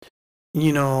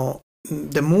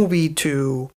 the movie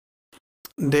to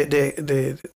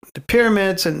the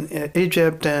pyramids in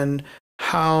Egypt, and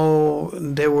how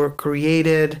they were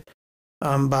created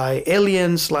by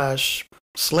aliens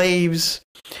 / slaves,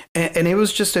 and it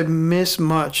was just a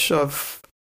mismatch of.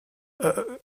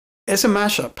 It's a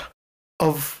mashup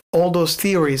of all those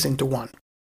theories into one.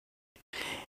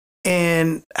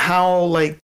 And how,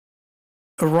 like,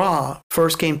 Ra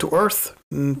first came to Earth.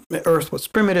 Earth was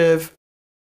primitive.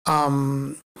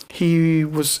 He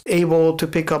was able to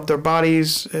pick up their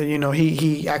bodies.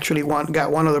 He actually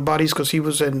got one of their bodies because he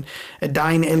was in a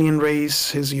dying alien race.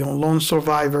 His lone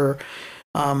survivor.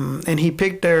 And he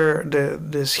picked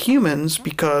these humans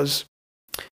because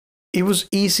it was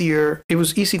easy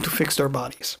to fix their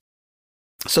bodies.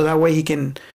 So that way he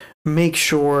can make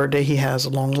sure that he has a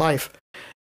long life.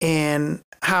 And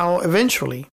how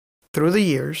eventually, through the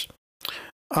years,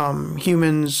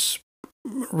 humans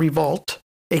revolt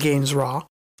against Ra,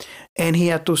 and he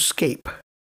had to escape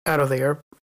out of there.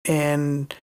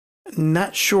 And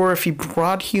not sure if he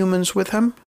brought humans with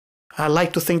him. I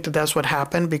like to think that that's what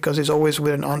happened, because he's always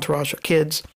with an entourage of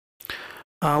kids.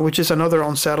 which is another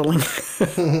unsettling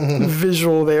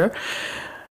visual there.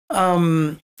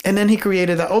 And then he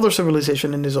created that other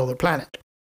civilization in this other planet.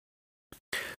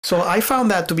 So I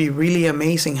found that to be really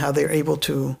amazing how they're able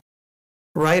to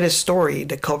write a story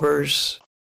that covers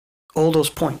all those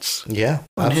points. Yeah,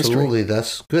 on absolutely. history.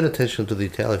 That's good attention to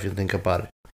detail if you think about it.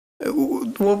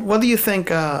 Well, what do you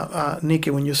think, Nikki,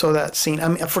 when you saw that scene? I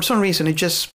mean, for some reason,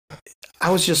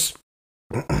 I was just...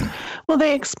 Well,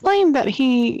 they explained that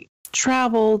he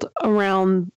traveled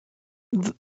around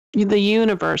the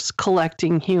universe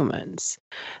collecting humans.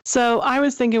 So I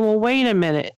was thinking, well, wait a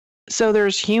minute. So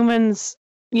there's humans,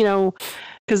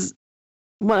 because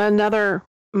a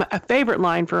favorite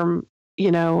line from,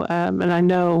 and I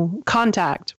know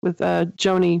Contact with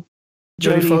Jodie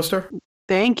Foster?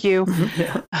 Thank you.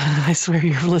 Yeah. I swear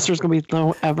your listeners going to be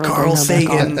no ever. Carl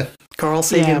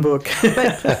Sagan book.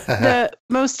 But the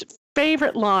most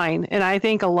favorite line, and I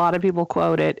think a lot of people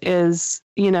quote it, is,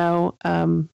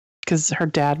 because her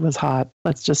dad was hot.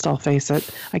 Let's just all face it.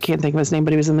 I can't think of his name,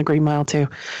 but he was in the Green Mile too.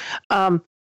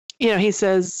 He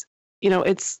says,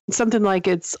 it's something like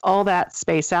it's all that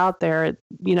space out there,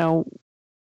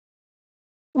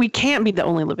 we can't be the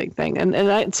only living thing. And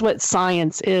that's what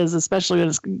science is, especially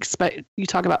when you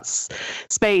talk about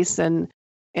space and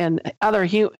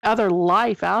other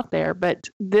life out there. But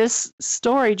this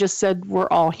story just said we're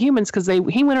all humans because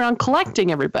he went around collecting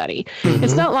everybody. Mm-hmm.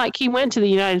 It's not like he went to the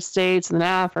United States and then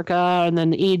Africa and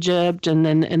then Egypt and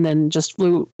then just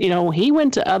flew. He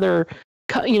went to other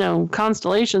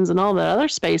constellations and all that other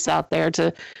space out there,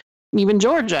 to even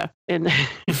Georgia, and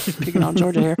picking on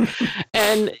Georgia here,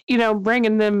 and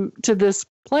bringing them to this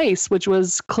place, which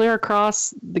was clear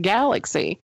across the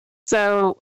galaxy.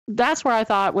 So that's where I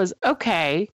thought was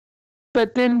okay,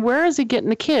 but then where is he getting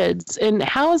the kids, and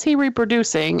how is he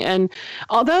reproducing? And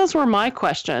all those were my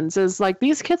questions. Is like,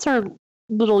 these kids are a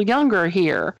little younger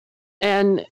here,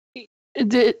 and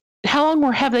how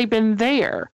long have they been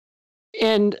there?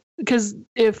 And because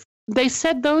if they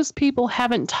said those people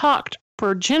haven't talked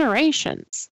for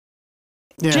generations,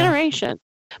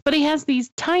 but he has these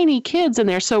tiny kids in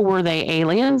there. So were they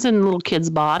aliens in little kids'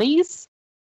 bodies?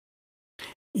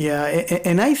 Yeah,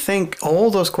 and I think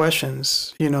all those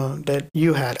questions, that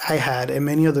you had, I had, and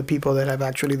many other people that have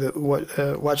actually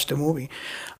watched the movie,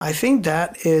 I think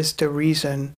that is the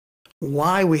reason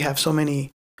why we have so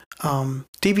many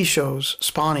TV shows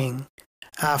spawning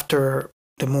after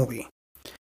the movie.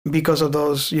 Because of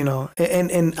those,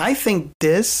 and I think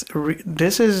this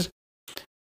is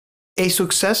a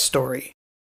success story,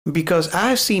 because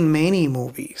I've seen many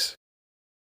movies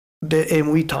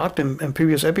and we talked in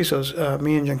previous episodes,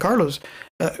 me and Giancarlo's,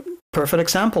 perfect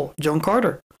example, John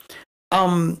Carter,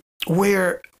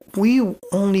 where we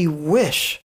only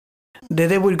wish that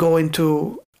they would go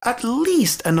into at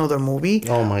least another movie.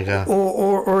 Oh my God.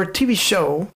 Or a TV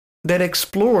show that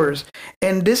explores.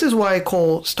 And this is why I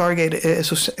call Stargate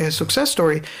a success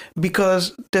story,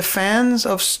 because the fans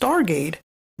of Stargate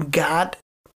got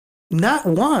not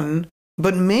one,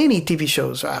 but many TV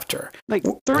shows after. Like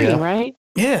 3, right?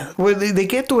 Yeah, where they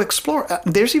get to explore.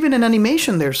 There's even an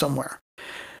animation there somewhere.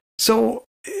 So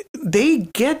they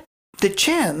get the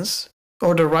chance,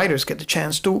 or the writers get the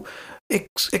chance to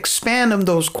expand on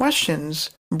those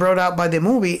questions brought out by the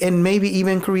movie, and maybe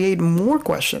even create more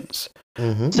questions.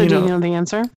 Mm-hmm. So do you know the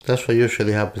answer? That's what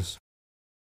usually happens.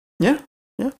 Yeah.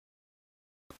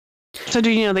 So do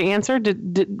you know the answer?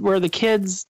 Were the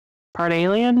kids part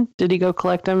alien? Did he go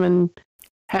collect them and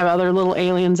have other little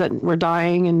aliens that were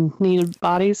dying and needed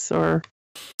bodies? Or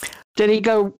did he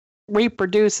go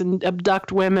reproduce and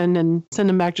abduct women and send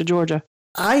them back to Georgia?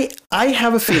 I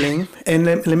have a feeling, and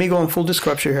let me go on full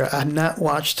disclosure here. I have not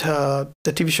watched the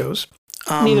TV shows.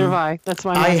 Neither have I. That's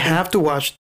why I have to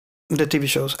watch the TV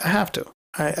shows. I have to.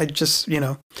 I just,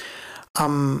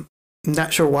 I'm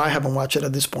not sure why I haven't watched it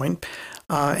at this point.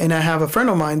 And I have a friend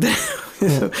of mine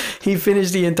that he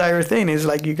finished the entire thing. He's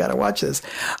like, you got to watch this.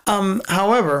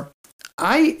 However,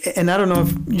 I don't know if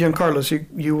Giancarlo,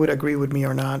 you would agree with me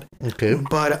or not. Okay.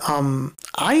 But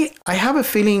I have a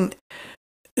feeling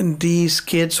these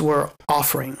kids were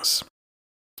offerings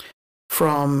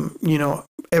from,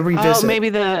 every visit. Oh, maybe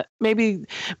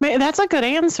that's a good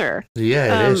answer.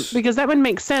 Yeah, it is. Because that would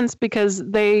make sense, because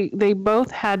they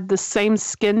both had the same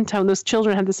skin tone. Those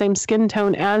children had the same skin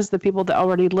tone as the people that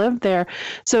already lived there.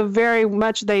 So very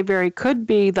much they very could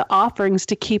be the offerings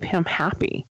to keep him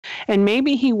happy. And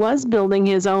maybe he was building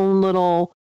his own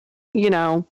little, I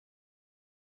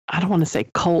don't want to say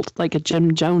cult, like a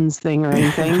Jim Jones thing or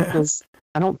anything, because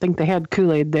I don't think they had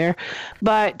Kool-Aid there.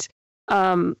 But,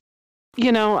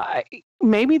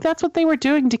 maybe that's what they were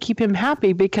doing to keep him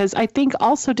happy, because I think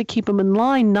also to keep him in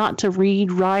line, not to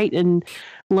read, write, and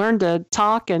learn to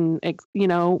talk. And,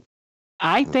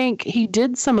 I think he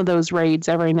did some of those raids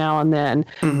every now and then,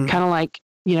 kind of like,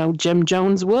 Jim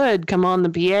Jones would come on the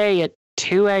PA at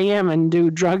 2 a.m. and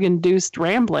do drug-induced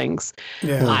ramblings.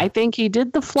 Yeah. I think he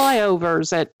did the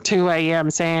flyovers at 2 a.m.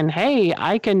 saying, hey,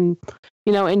 I can,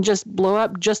 and just blow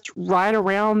up just right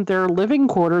around their living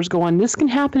quarters going, this can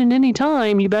happen at any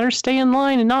time. You better stay in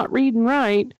line and not read and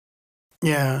write.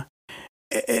 Yeah.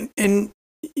 And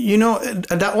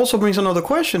that also brings another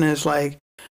question is like,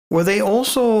 were they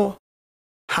also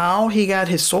how he got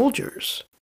his soldiers?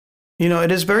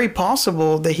 It is very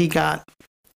possible that he got,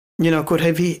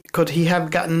 could he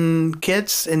have gotten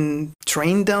kids and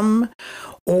trained them,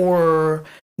 or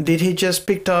did he just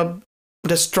picked up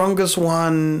the strongest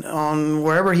one on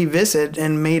wherever he visited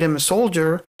and made him a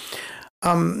soldier?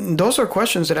 Those are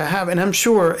questions that I have, and I'm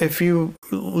sure if you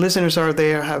listeners are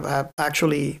there have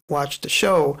actually watched the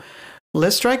show,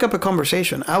 let's strike up a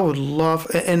conversation. I would love,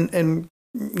 and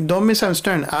don't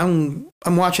misunderstand, I'm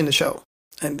watching the show.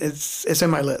 And it's in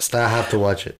my list. I have to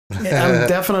watch it. I'm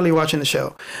definitely watching the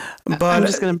show. But I'm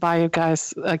just going to buy you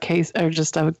guys a case or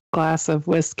just a glass of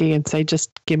whiskey and say, just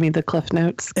give me the Cliff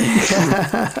Notes.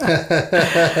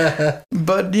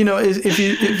 But if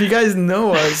you guys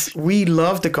know us, we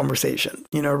love the conversation.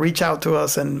 Reach out to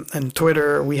us and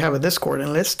Twitter. We have a Discord,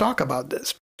 and let's talk about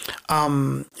this.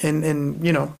 And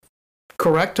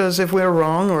correct us if we're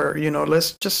wrong, or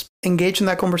let's just engage in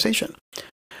that conversation.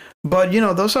 But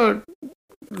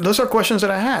those are questions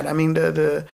that I had. I mean,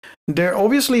 they're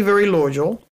obviously very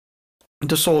loyal,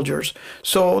 the soldiers.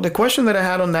 So the question that I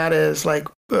had on that is like,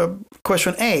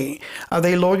 question A, are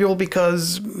they loyal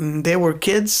because they were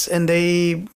kids and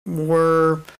they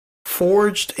were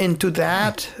forged into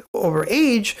that over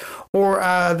age, or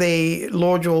are they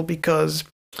loyal because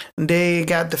they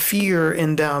got the fear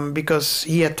in them because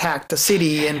he attacked the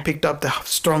city and picked up the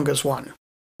strongest one?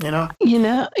 I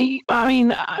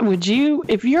mean, would you,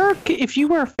 if you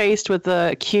were faced with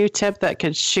a Q-tip that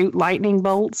could shoot lightning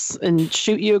bolts and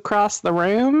shoot you across the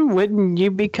room, wouldn't you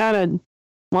be kind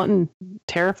of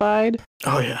terrified?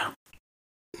 Oh yeah.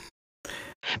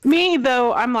 Me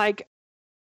though, I'm like,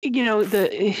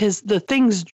 the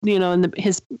things, in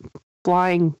his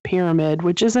flying pyramid,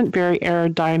 which isn't very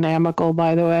aerodynamical,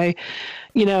 by the way.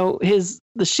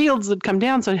 The shields would come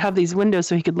down, so he'd have these windows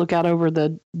so he could look out over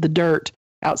the dirt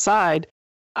outside.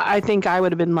 I think I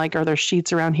would have been like, are there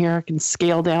sheets around here? I can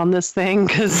scale down this thing,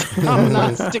 because I'm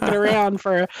not sticking around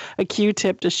for a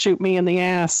Q-tip to shoot me in the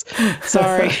ass.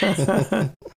 Sorry.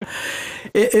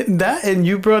 And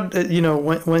you brought,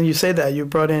 when you say that, you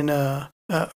brought in a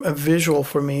visual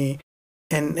for me,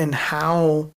 and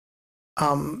how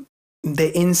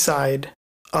the inside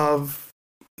of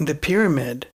the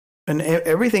pyramid and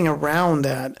everything around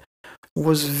that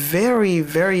was very,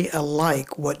 very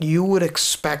alike what you would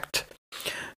expect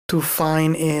to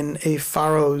find in a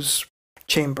pharaoh's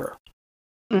chamber.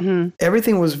 Mm-hmm.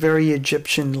 Everything was very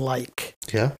Egyptian-like.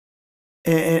 Yeah.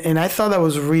 And I thought that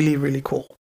was really, really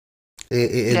cool.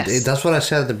 That's what I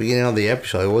said at the beginning of the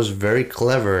episode. It was very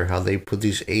clever how they put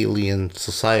this alien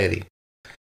society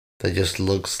that just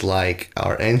looks like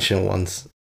our ancient ones.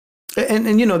 And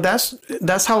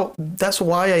that's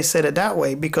why I said it that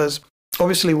way, because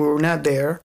obviously we were not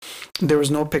there. There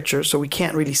was no picture, so we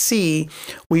can't really see.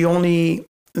 The only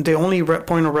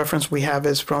point of reference we have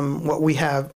is from what we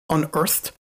have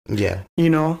unearthed. Yeah.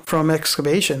 From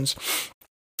excavations.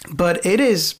 But it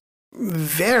is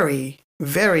very,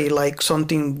 very like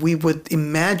something we would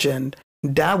imagine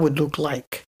that would look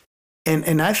like.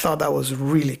 And I thought that was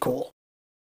really cool.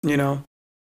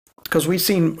 Because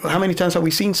how many times have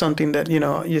we seen something that,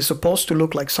 you're supposed to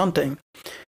look like something?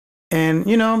 And,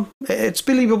 it's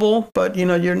believable, but,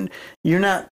 you're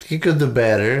not. He could do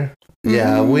better.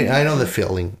 Yeah, I know the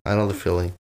feeling.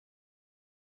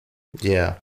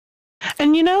 Yeah.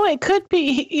 And, it could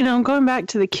be, going back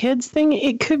to the kids thing,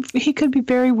 he could be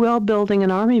very well building an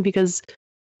army, because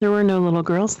there were no little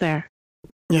girls there.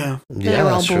 Yeah. They were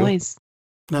all boys.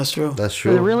 That's true. That's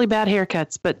true. With really bad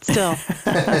haircuts, but still.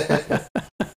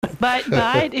 But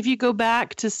if you go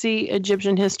back to see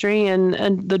Egyptian history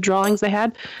and the drawings they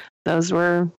had, those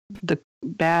were the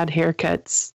bad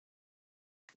haircuts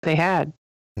they had.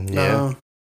 Yeah.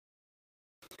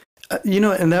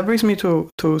 And that brings me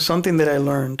to something that I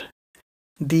learned.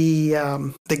 The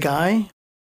guy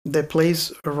that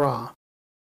plays Ra,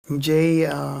 Jay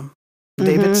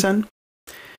Davidson.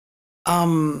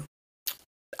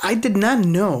 I did not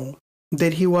know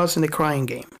that he was in the Crying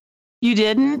Game. You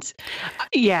didn't?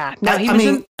 Yeah.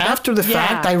 No, after the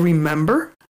fact, I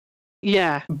remember.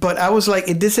 Yeah. But I was like,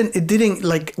 it didn't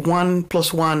like 1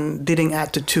 + 1 didn't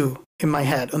add to 2 in my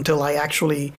head until I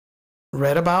actually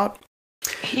read about.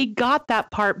 He got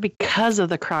that part because of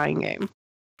the Crying Game.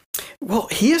 Well,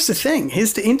 here's the thing.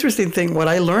 Here's the interesting thing. What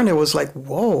I learned, it was like,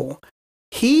 whoa.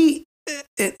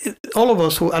 All of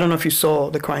us who, I don't know if you saw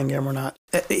The Crying Game or not,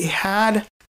 it had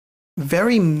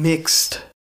very mixed,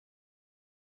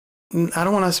 I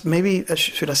don't want to, maybe,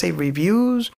 should I say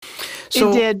reviews?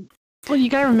 So, it did. Well, you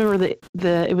got to remember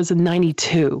that it was in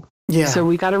 92. Yeah. So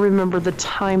we got to remember the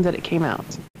time that it came out.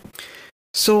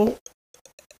 So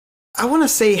I want to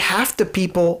say half the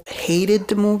people hated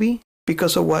the movie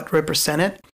because of what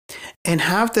represented, and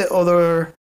half the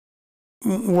other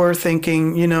were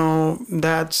thinking,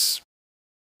 that's,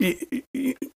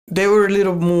 they were a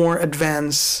little more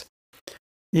advanced,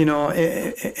 in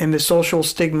the social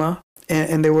stigma,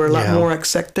 and there were a lot more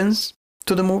acceptance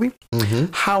to the movie.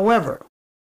 Mm-hmm. However,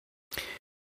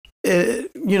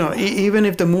 even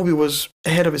if the movie was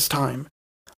ahead of its time,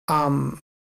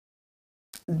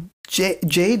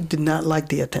 Jay did not like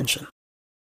the attention.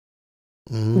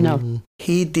 No.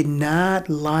 He did not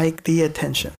like the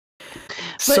attention.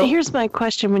 But here's my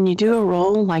question. When you do a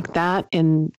role like that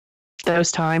in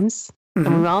those times,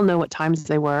 and we all know what times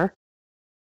they were,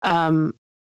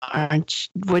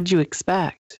 what'd you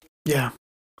expect? Yeah.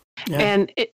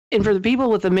 And for the people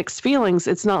with the mixed feelings,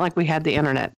 it's not like we had the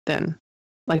internet then,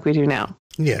 like we do now.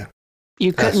 Yeah.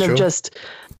 You couldn't have just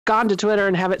gone to Twitter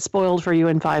and have it spoiled for you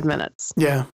in 5 minutes.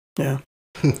 Yeah. Yeah.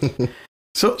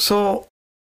 So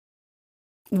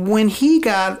when he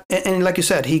got, and like you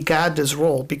said, he got this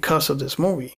role because of this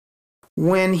movie.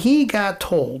 When he got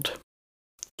told,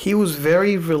 he was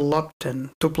very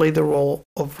reluctant to play the role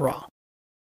of Ra.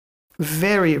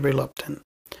 Very reluctant.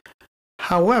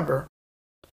 However,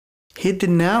 he did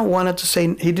not want to say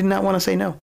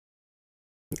no.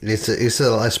 It's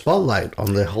a spotlight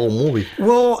on the whole movie.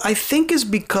 Well, I think it's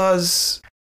because,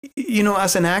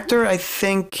 as an actor, I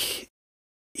think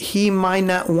he might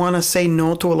not want to say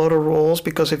no to a lot of roles,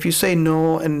 because if you say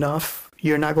no enough,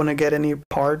 you're not going to get any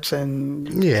parts. And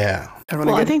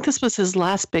I think this was his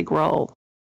last big role.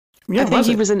 Yeah, I think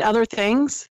he was in other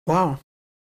things. Wow.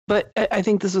 But I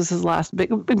think this was his last big.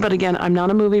 But again, I'm not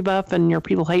a movie buff, and your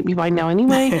people hate me by now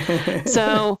anyway.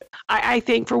 So I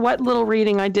think for what little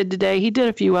reading I did today, he did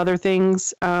a few other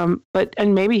things. And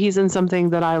maybe he's in something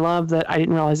that I love that I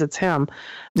didn't realize it's him.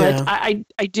 But I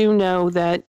do know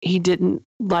that he didn't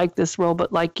like this role.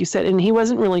 But like you said, and he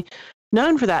wasn't really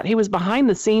known for that. He was behind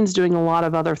the scenes doing a lot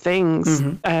of other things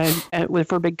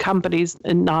for big companies,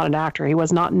 and not an actor. He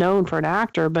was not known for an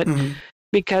actor, but.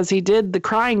 Because he did The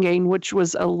Crying Game, which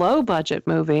was a low-budget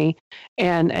movie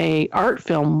and a art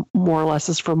film, more or less,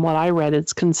 is from what I read,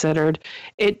 it's considered.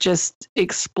 It just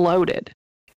exploded.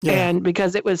 Yeah. And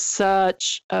because it was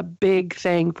such a big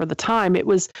thing for the time,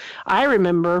 I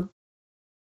remember,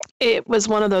 it was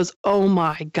one of those, oh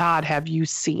my God, have you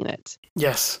seen it?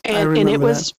 Yes, I remember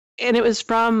that. And it was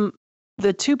from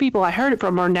the two people I heard it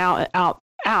from are now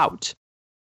out.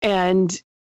 And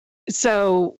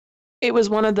so... it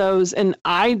was one of those, and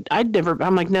I'm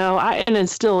like, no, and then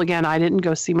still, again, I didn't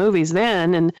go see movies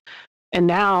then, and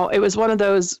now it was one of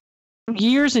those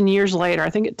years and years later. I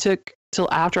think it took till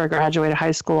after I graduated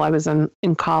high school. I was in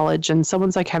college, and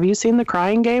someone's like, have you seen The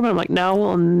Crying Game? And I'm like,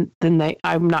 no, and then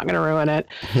I'm not going to ruin it.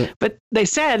 But they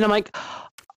said, and I'm like,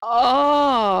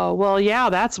 oh, well, yeah,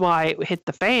 that's why it hit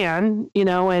the fan,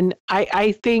 and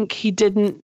I think he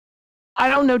didn't, I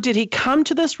don't know, did he come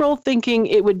to this role thinking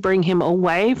it would bring him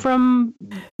away from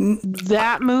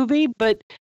that movie? But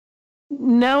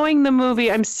knowing the movie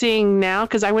I'm seeing now,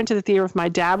 because I went to the theater with my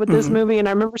dad with this movie, and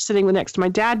I remember sitting next to my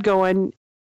dad going,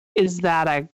 is that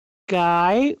a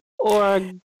guy or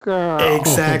a girl?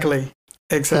 Exactly.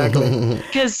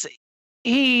 Because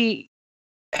he's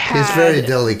very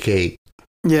delicate.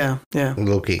 Yeah.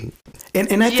 Looking.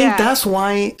 And I think that's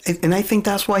why,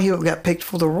 he got picked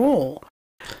for the role.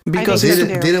 Because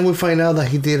didn't we find out that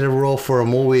he did a role for a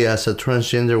movie as a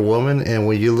transgender woman, and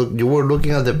when you were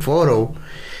looking at the photo,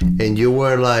 and you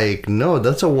were like, no,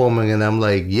 that's a woman, and I'm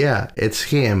like, yeah, it's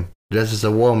him dressed as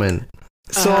a woman,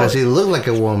 because he looked like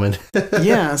a woman.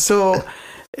 Yeah, so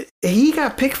he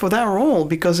got picked for that role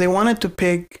because they wanted to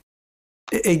pick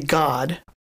a god.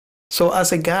 So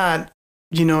as a god,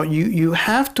 you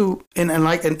have to, and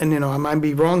I might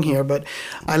be wrong here, but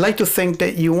I like to think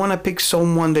that you want to pick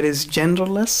someone that is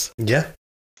genderless. Yeah.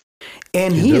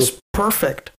 And he is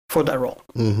perfect for that role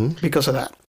because of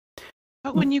that.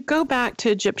 But when you go back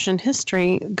to Egyptian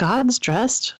history, gods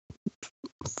dressed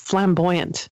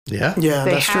flamboyant. Yeah. Yeah,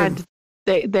 they that's had true.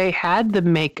 They had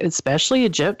the especially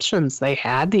Egyptians. They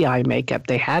had the eye makeup.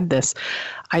 They had this.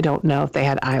 I don't know if they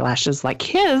had eyelashes like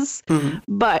his,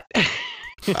 but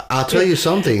I'll tell you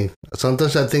something.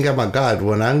 Sometimes I think, oh my God,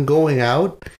 when I'm going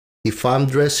out, if I'm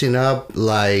dressing up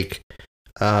like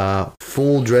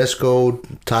full dress code,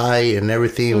 tie, and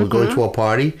everything, we're going to a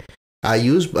party, I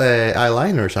use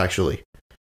eyeliners actually.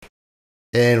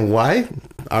 And why?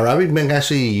 Arabic men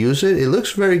actually use it. It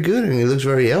looks very good and it looks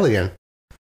very elegant.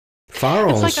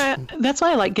 Pharaohs. That's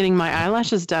why I like getting my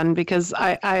eyelashes done, because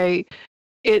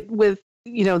with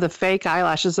the fake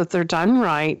eyelashes, if they're done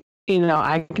right,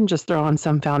 I can just throw on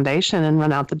some foundation and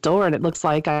run out the door, and it looks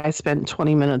like I spent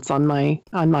 20 minutes on my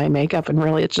makeup, and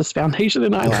really it's just foundation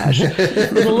and eyelash with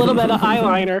a little bit of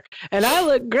eyeliner, and I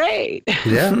look great.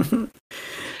 Yeah.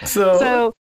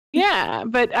 So yeah,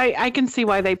 but I can see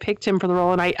why they picked him for the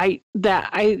role, and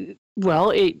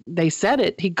they said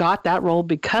it. He got that role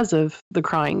because of The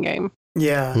Crying Game.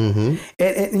 Yeah.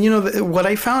 And what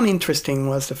I found interesting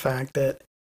was the fact that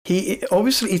he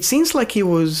obviously, it seems like he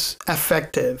was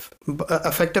affected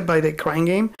by The Crying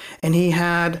Game, and he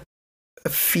had a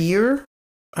fear,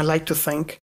 I like to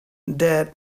think,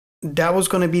 that was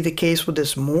going to be the case with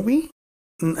this movie.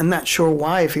 I'm not sure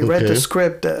why. If he read the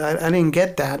script, I didn't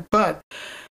get that. But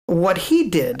what he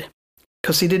did,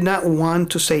 because he did not want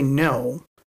to say no,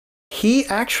 he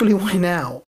actually went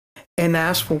out and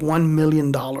asked for $1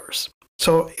 million.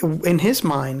 So in his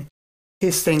mind,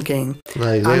 he's thinking,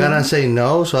 like, they're going to say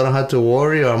no, so I don't have to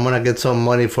worry, or I'm going to get some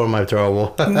money for my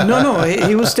trouble. No.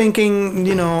 He was thinking,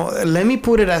 let me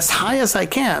put it as high as I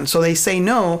can. So they say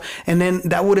no, and then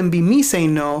that wouldn't be me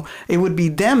saying no. It would be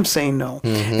them saying no.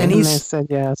 And they said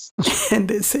yes. And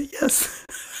they said yes.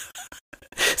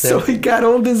 So he got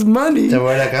all this money. They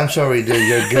were like, I'm sorry, dude,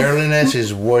 your girliness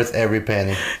is worth every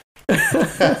penny.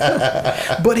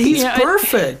 But he's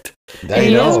perfect.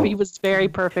 He was very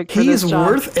perfect for this job.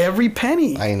 He is worth every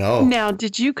penny. I know. Now,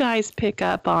 did you guys pick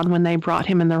up on when they brought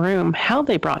him in the room, how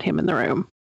they brought him in the room?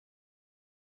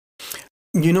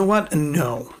 You know what?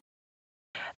 No.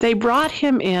 They brought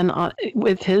him in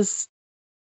with his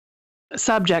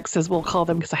subjects, as we'll call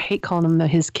them, because I hate calling them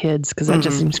his kids, because that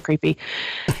just seems creepy.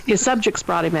 His subjects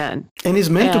brought him in. And he's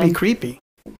meant to be creepy.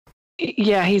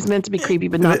 Yeah, he's meant to be creepy,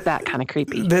 but not that kind of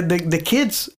creepy. The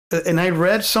kids, and I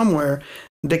read somewhere,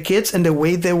 the kids and the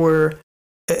way they were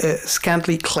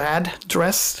scantily clad,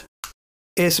 dressed,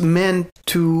 is meant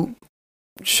to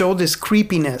show this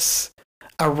creepiness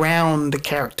around the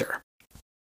character.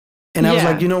 And I was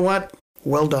like, you know what?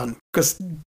 Well done. Because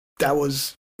that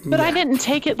was... But I didn't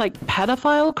take it like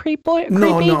pedophile creepy.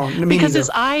 No, because his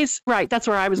eyes, right, that's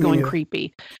where I was going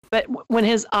creepy. But when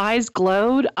his eyes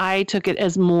glowed, I took it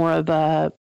as more of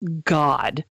a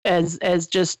god, as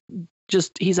just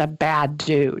he's a bad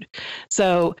dude.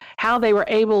 So how they were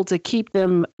able to keep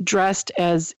them dressed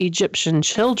as Egyptian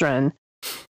children,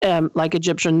 like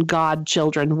Egyptian god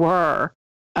children were,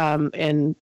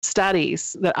 in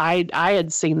studies that I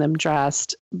had seen them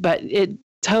dressed, but it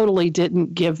totally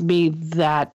didn't give me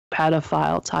that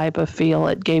pedophile type of feel.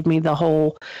 It gave me the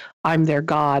whole, I'm their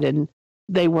god and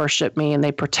they worship me and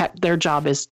they protect. Their job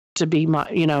is to be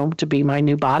my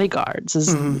new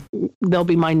bodyguards. They'll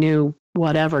be my new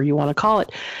whatever you want to call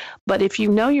it. But if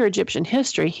you know your Egyptian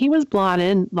history, he was brought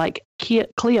in like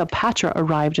Cleopatra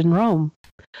arrived in Rome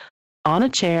on a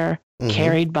chair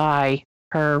carried by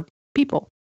her people.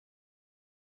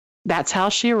 That's how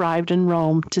she arrived in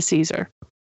Rome to Caesar.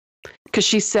 Because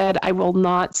she said, I will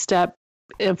not step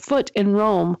a foot in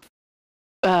Rome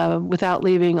without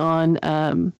leaving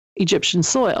on Egyptian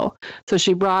soil. So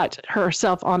she brought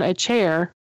herself on a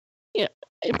chair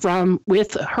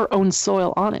with her own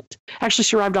soil on it. Actually,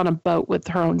 she arrived on a boat with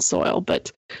her own soil,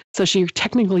 but so she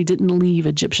technically didn't leave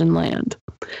Egyptian land.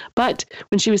 But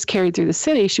when she was carried through the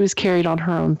city, she was carried on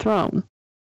her own throne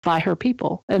by her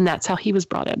people, and that's how he was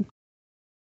brought in.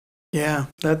 Yeah,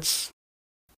 that's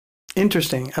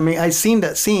interesting. I mean, I seen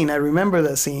that scene. I remember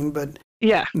that scene, but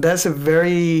yeah, that's a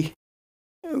very,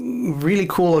 really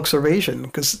cool observation.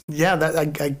 Because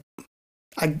that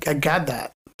I got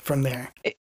that from there.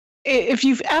 If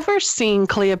you've ever seen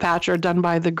Cleopatra done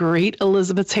by the great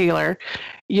Elizabeth Taylor,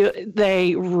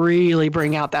 they really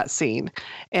bring out that scene.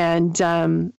 And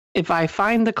if I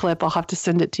find the clip, I'll have to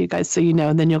send it to you guys so you know,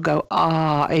 and then you'll go,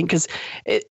 because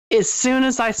as soon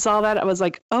as I saw that, I was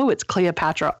like, oh, it's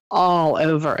Cleopatra all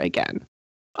over again.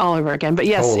 But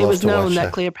yes, it was known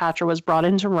that Cleopatra was brought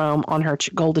into Rome on her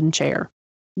golden chair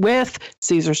with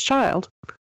Caesar's child.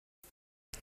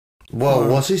 Well,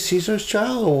 was it Caesar's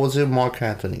child or was it Mark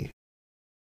Antony?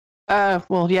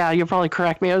 Well, yeah, you'll probably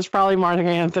correct me. It was probably Mark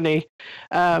Antony.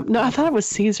 No, I thought it was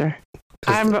Caesar.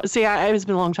 It's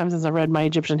been a long time since I read my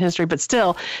Egyptian history, but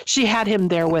still, she had him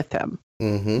there with him,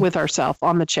 with herself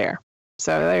on the chair.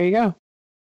 So there you go.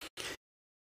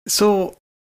 So,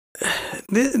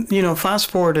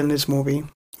 fast forward in this movie,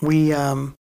 we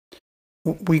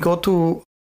go to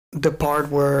the part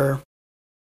where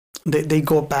they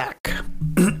go back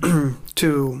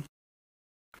to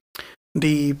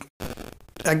the.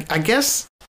 I guess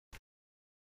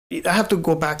I have to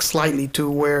go back slightly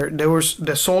to where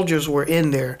the soldiers were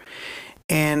in there,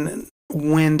 and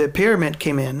when the pyramid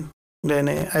came in,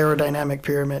 the aerodynamic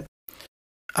pyramid,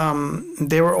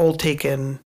 they were all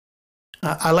taken.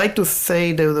 I like to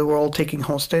say that they were all taken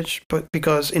hostage, but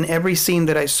because in every scene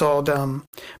that I saw them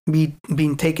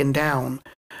being taken down,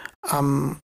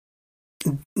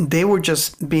 they were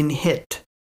just being hit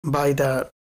by the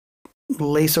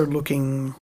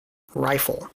laser-looking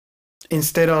rifle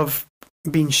instead of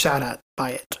being shot at by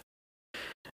it.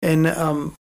 And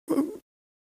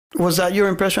was that your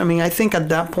impression? I mean, I think at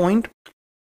that point,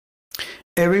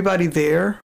 everybody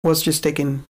there was just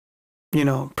taken,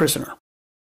 prisoner.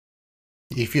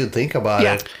 If you think about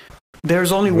it.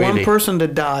 There's only one person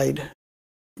that died,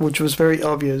 which was very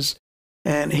obvious,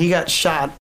 and he got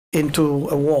shot into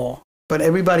a wall, but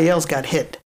everybody else got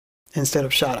hit instead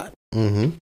of shot at.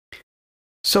 Mm-hmm.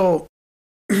 So,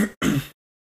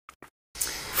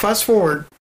 fast forward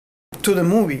to the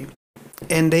movie,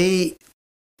 and they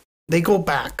go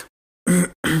back.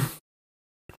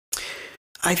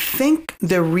 I think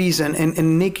the reason,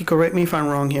 and Nikki, correct me if I'm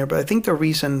wrong here, but I think the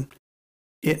reason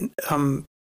at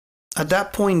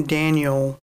that point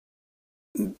Daniel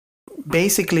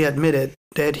basically admitted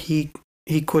that he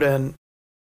couldn't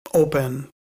open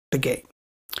the gate.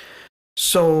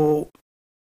 So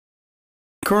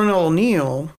Colonel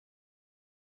O'Neill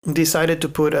decided to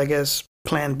put, I guess,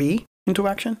 Plan B into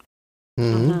action.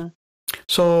 Mm-hmm.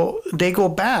 So they go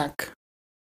back,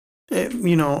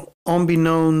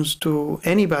 unbeknownst to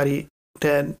anybody,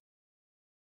 that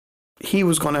he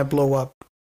was going to blow up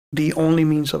the only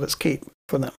means of escape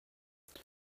for them.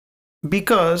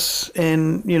 Because,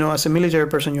 and, as a military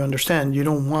person, you understand, you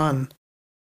don't want,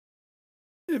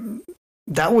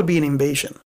 that would be an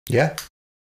invasion. Yeah.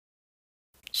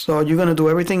 So you're going to do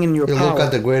everything in your power. Look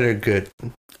at the greater good.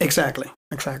 Exactly.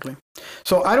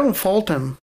 So I don't fault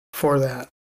him for that.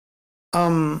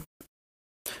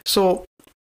 So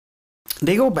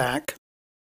they go back,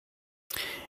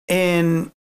 and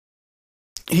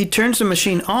he turns the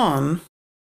machine on.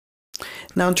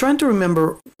 Now I'm trying to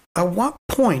remember at what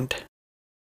point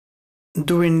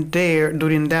during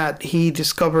that he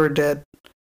discovered that.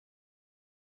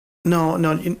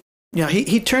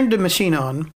 He turned the machine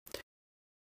on.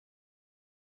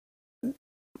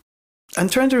 I'm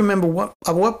trying to remember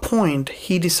at what point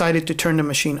he decided to turn the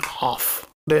machine off,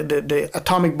 the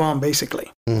atomic bomb, basically,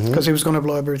 because he was going to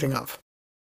blow everything up.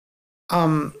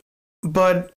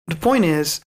 But the point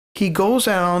is, he goes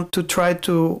out to try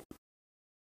to,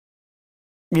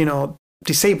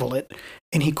 disable it,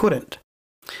 and he couldn't.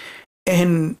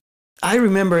 And I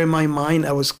remember in my mind,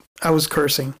 I was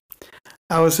cursing.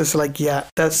 I was just like, yeah,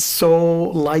 that's so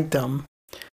like them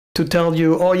to tell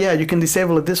you, oh yeah, you can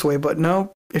disable it this way, but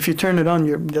no, if you turn it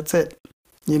on, that's it.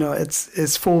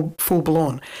 It's full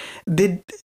blown. Did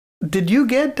you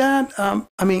get that?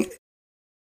 I mean,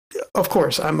 of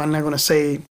course, I'm not going to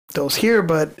say those here,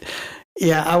 but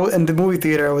yeah, in the movie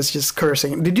theater, I was just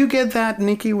cursing. Did you get that,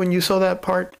 Nikki, when you saw that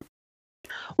part?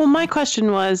 Well, my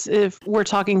question was, if we're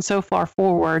talking so far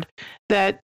forward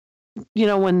that,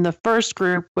 when the first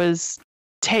group was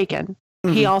taken,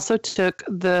 he also took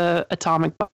the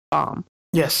atomic bomb.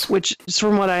 Yes. Which is,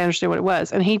 from what I understand, what it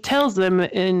was. And he tells them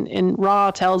in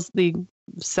Ra, tells the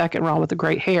second Ra with the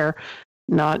great hair,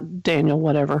 not Daniel,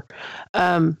 whatever,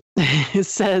 it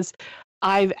says,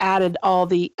 I've added all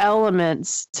the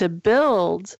elements to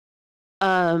build,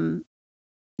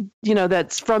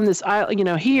 that's from this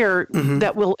island, here,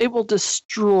 that it will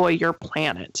destroy your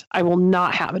planet. I will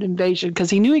not have an invasion, because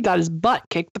he knew he got his butt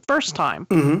kicked the first time.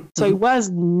 So he was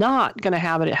not going to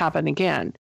have it happen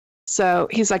again. So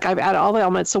he's like, I've added all the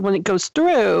elements. So when it goes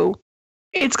through,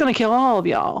 it's going to kill all of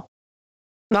y'all,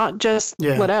 not just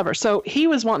whatever. So he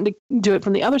was wanting to do it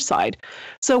from the other side.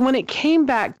 So when it came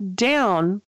back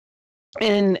down,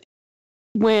 and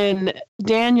when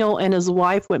Daniel and his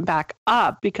wife went back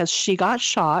up because she got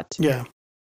shot,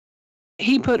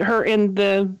 he put her in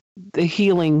the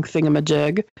healing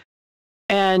thingamajig,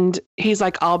 and he's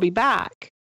like, I'll be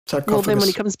back. Well, then when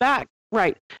he comes back,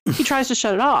 right, he tries to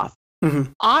shut it off.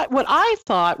 What I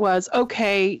thought was,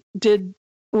 okay,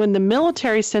 when the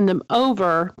military send them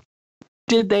over,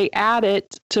 did they add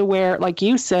it to where, like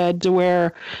you said, to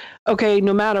where, okay,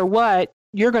 no matter what,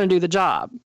 you're going to do the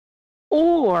job?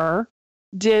 Or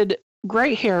did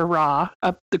gray hair Ra,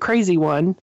 the crazy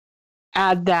one,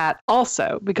 add that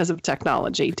also because of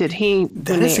technology? Did he,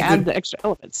 when they add the extra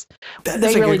elements,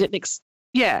 they really didn't,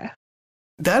 yeah.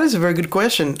 That is a very good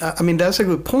question. I mean, that's a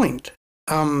good point.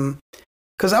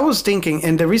 Because I was thinking,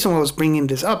 and the reason why I was bringing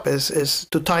this up is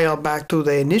to tie up back to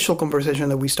the initial conversation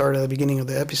that we started at the beginning of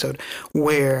the episode,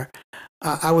 where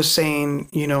I was saying,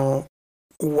 you know,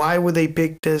 why would they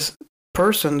pick this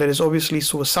person that is obviously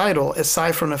suicidal,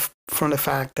 aside from the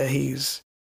fact that he's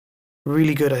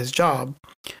really good at his job,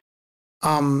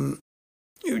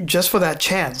 just for that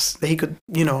chance that he could,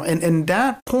 you know, and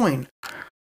that point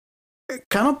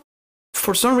kind of,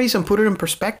 for some reason, put it in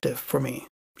perspective for me.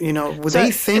 You know, would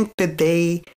they think that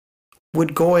they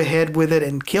would go ahead with it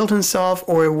and killed himself,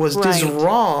 or was this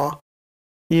Ra?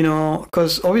 You know,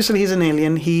 because obviously he's an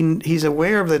alien. He's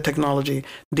aware of the technology.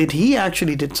 Did he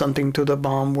actually did something to the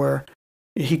bomb where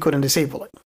he couldn't disable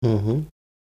it? Mm-hmm.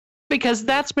 Because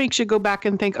that makes you go back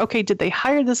and think, okay, did they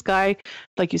hire this guy,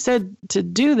 like you said, to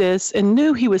do this and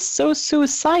knew he was so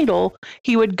suicidal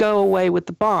he would go away with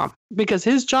the bomb because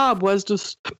his job was to,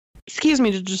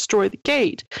 to destroy the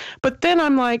gate. But then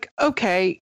I'm like,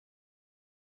 okay,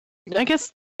 I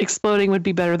guess exploding would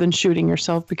be better than shooting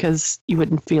yourself because you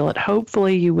wouldn't feel it.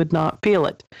 Hopefully you would not feel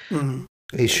it. Mm-hmm.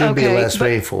 It should be less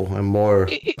painful and more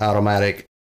automatic.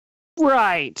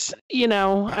 Right. You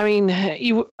know, I mean,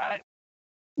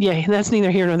 yeah, that's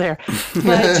neither here nor there.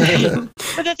 But,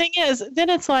 but the thing is, then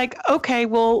it's like, okay,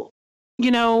 well,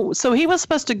 you know, so he was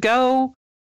supposed to go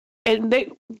and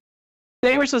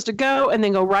they were supposed to go and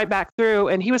then go right back through,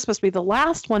 and he was supposed to be the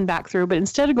last one back through, but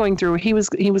instead of going through, he was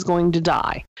going to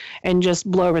die and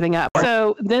just blow everything up.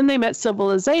 So then they met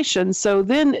civilization. So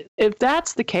then if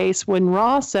that's the case, when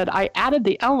Ra said, I added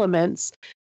the elements,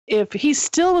 if he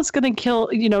still was going to kill,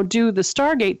 you know, do the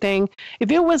Stargate thing, if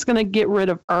it was going to get rid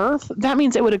of Earth, that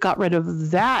means it would have got rid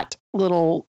of that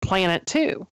little planet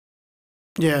too.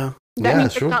 Yeah. That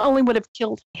means it not only would have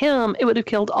killed him, it would have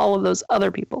killed all of those other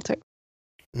people too.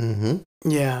 Mm-hmm.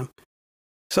 Yeah.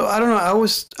 So I don't know. I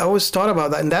always thought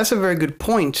about that, and that's a very good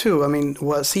point too. I mean,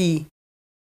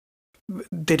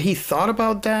 did he thought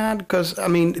about that? Because I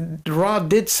mean, Ra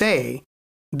did say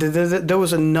that there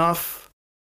was enough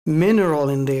mineral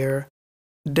in there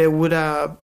that would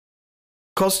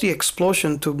cause the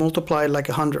explosion to multiply like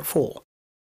 100-fold.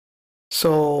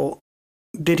 So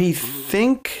did he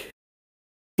think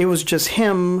it was just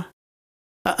him?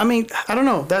 I mean, I don't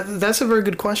know. That's a very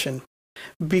good question.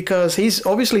 Because he's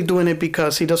obviously doing it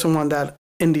because he doesn't want that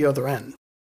in the other end.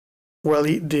 Well,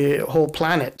 the whole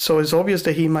planet. So it's obvious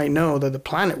that he might know that the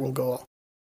planet will go.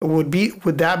 Would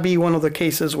that be one of the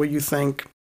cases where you think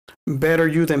better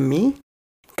you than me,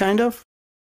 kind of?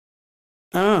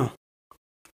 I don't know.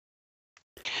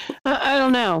 I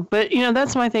don't know, but you know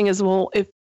that's my thing. Is well,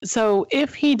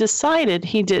 if he decided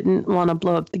he didn't want to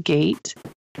blow up the gate,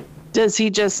 does he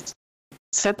just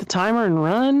set the timer and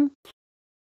run?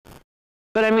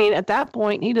 But I mean, at that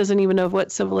point, he doesn't even know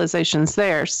what civilization's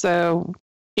there. So,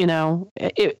 you know,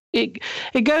 it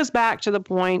goes back to the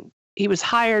point he was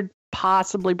hired,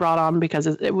 possibly brought on because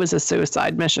it was a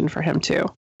suicide mission for him too.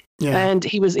 Yeah. And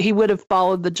he would have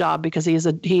followed the job because he is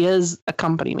a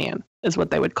company man, is what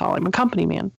they would call him, a company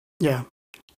man. Yeah,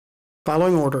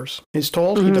 following orders. He's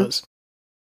told, he does.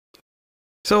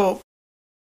 So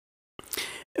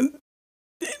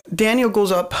Daniel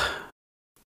goes up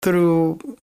through,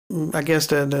 I guess,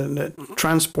 the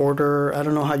transporter. I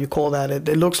don't know how you call that.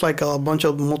 It looks like a bunch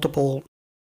of multiple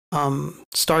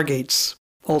stargates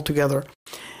all together.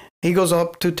 He goes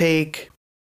up to take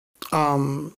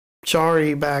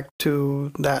Chari back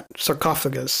to that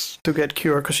sarcophagus to get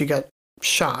cured because she got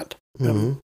shot,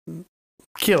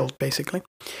 killed, basically.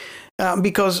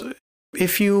 Because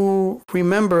if you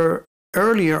remember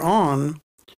earlier on,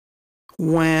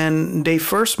 when they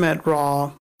first met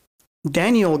Ra,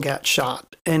 Daniel got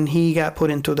shot and he got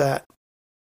put into that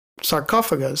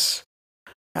sarcophagus,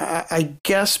 I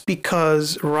guess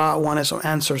because Ra wanted some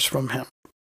answers from him.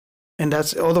 And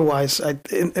that's otherwise, and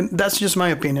that's just my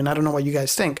opinion. I don't know what you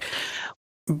guys think.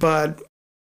 But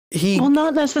well,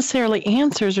 not necessarily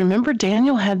answers. Remember,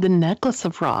 Daniel had the necklace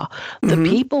of Ra. The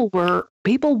people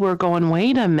were going,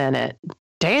 wait a minute.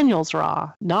 Daniel's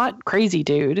Ra, not crazy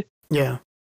dude. Yeah.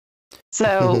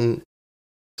 So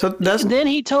then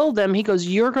he told them, he goes,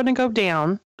 you're going to go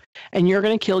down and you're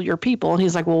going to kill your people. And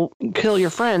he's like, well, kill your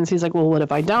friends. He's like, well, what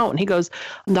if I don't? And he goes,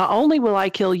 not only will I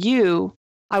kill you,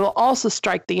 I will also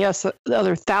strike the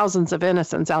other thousands of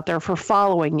innocents out there for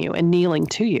following you and kneeling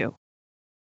to you.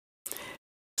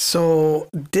 So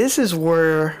this is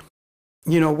where,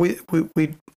 you know, we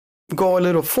go a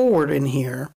little forward in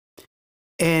here,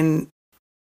 and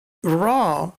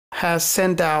Ra has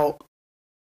sent out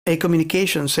a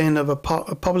communication saying of a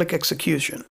public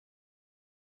execution.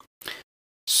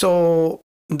 So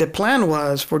the plan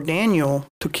was for Daniel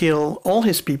to kill all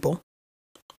his people,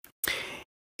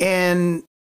 and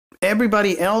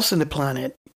everybody else in the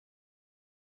planet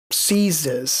sees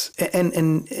this and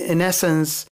in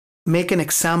essence make an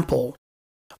example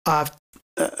of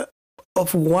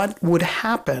what would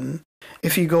happen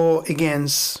if you go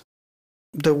against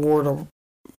the word of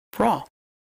Ra,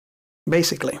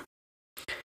 basically.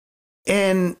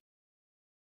 And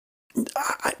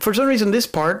for some reason, this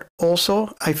part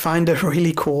also I find it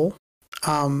really cool,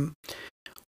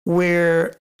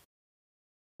 where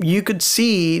you could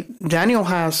see Daniel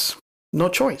has no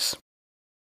choice.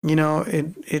 You know,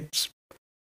 it's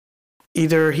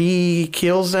either he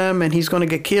kills them and he's going to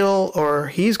get killed, or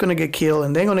he's going to get killed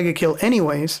and they're going to get killed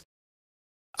anyways.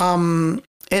 And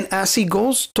as he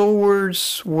goes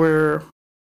towards where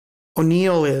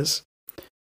O'Neill is,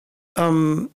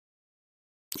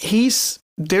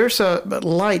 there's a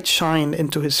light shined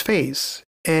into his face,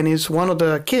 and it's one of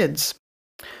the kids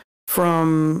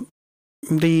from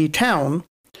the town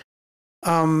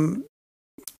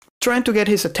trying to get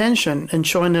his attention and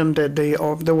showing him that they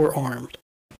were armed.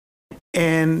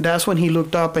 And that's when he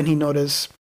looked up and he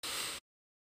noticed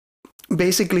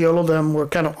basically all of them were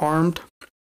kind of armed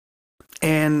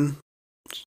and,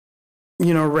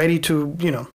 you know, ready to, you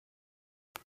know,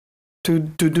 to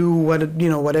do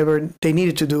whatever they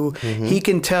needed to do. Mm-hmm. He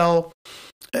can tell,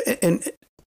 and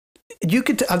you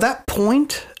could, at that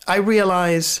point, I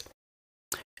realized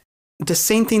the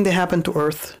same thing that happened to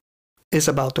Earth is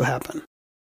about to happen.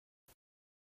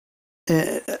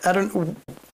 I don't.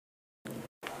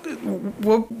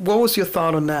 What was your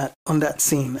thought on that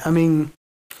scene? I mean,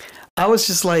 I was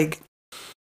just like,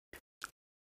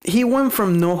 he went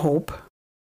from no hope,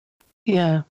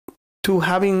 yeah, to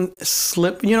having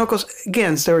slipped. You know, because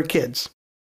again, they were kids.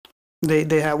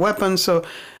 They had weapons, so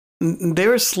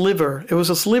they're a sliver. It was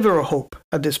a sliver of hope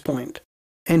at this point,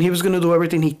 and he was going to do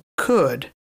everything he could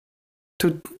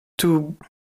to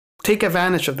take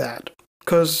advantage of that.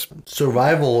 Because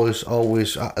survival is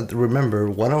always, remember,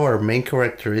 one of our main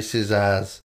characteristics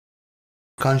as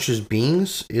conscious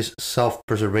beings is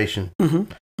self-preservation.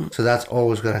 Mm-hmm. So that's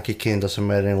always going to kick in, doesn't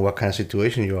matter in what kind of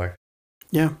situation you are.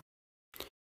 Yeah.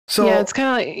 So yeah, it's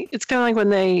kind of like when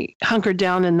they hunkered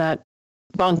down in that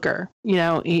bunker. You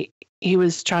know, he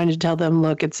was trying to tell them,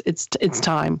 look, it's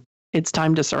time. It's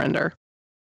time to surrender.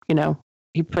 You know,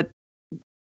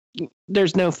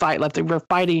 there's no fight left. We're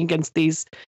fighting against these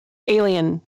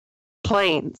alien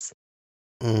planes.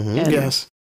 Mm-hmm. Yes.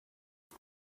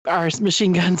 Our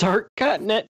machine guns aren't cutting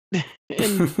it.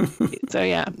 And so,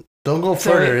 yeah. Don't go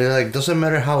further. It doesn't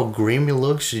matter how grim it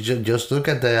looks. You just look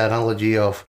at the analogy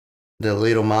of the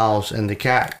little mouse and the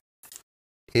cat.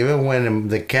 Even when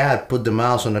the cat put the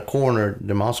mouse on the corner,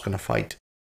 the mouse is going to fight.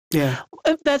 Yeah.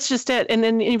 That's just it. And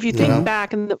then if you think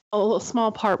back, and the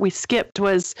small part we skipped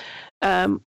was,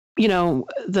 you know,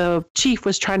 the chief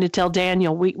was trying to tell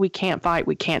Daniel, we can't fight.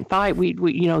 We can't fight. We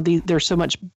you know, they're so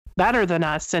much better than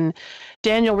us. And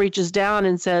Daniel reaches down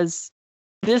and says,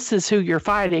 this is who you're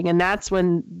fighting. And that's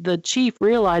when the chief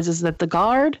realizes that the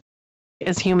guard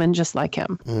is human just like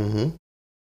him. Mm-hmm.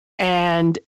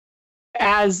 And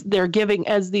as they're giving,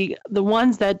 as the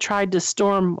ones that tried to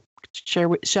storm,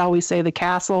 shall we say, the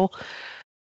castle,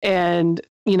 and,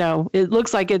 you know, it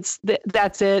looks like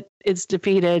that's it. It's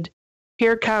defeated.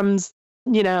 Here comes,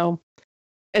 you know,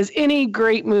 as any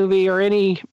great movie or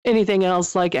anything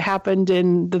else, like it happened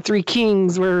in The Three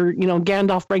Kings, where, you know,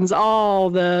 Gandalf brings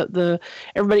all the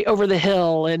everybody over the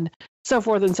hill and so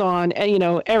forth and so on, and, you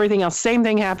know, everything else. Same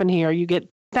thing happened here. You get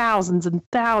thousands and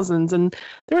thousands, and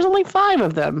there's only 5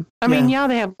 of them. I mean, yeah,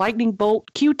 they have lightning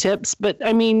bolt Q-tips, but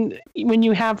I mean, when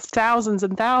you have thousands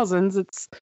and thousands, it's,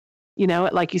 you know,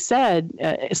 like you said,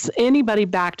 anybody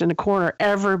backed in a corner,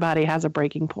 everybody has a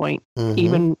breaking point. Mm-hmm.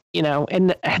 Even, you know,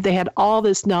 and they had all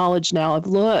this knowledge now of,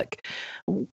 look,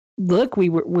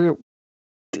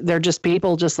 they're just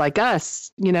people just like us,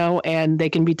 you know, and they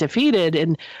can be defeated.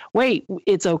 And wait,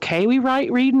 it's okay. We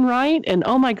read and write. And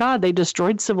oh my God, they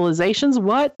destroyed civilizations.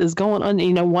 What is going on?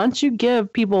 You know, once you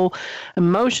give people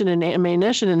emotion and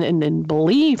ammunition and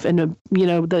belief, and, you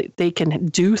know, that they can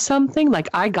do something like,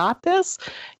 I got this.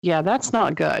 Yeah, that's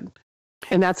not good.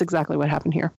 And that's exactly what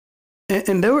happened here.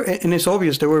 And it's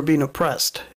obvious they were being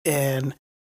oppressed. And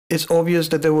it's obvious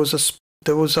that there was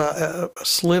a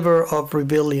sliver of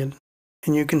rebellion.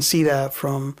 And you can see that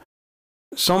from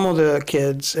some of the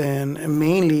kids, and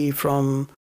mainly from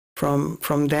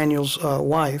Daniel's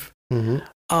wife.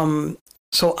 Mm-hmm.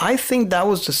 So I think that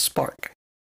was the spark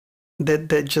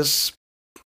that just,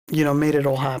 made it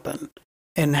all happen.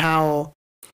 And how,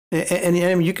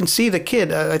 and you can see the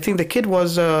kid. I think the kid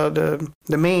was the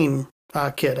main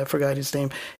kid. I forgot his name.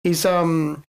 He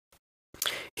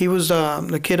was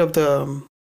the kid of the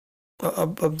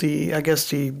I guess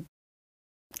the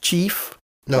chief.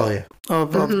 Oh yeah.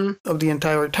 Of the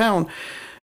entire town,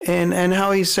 and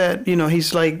how he said,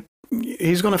 he's like,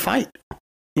 he's gonna fight.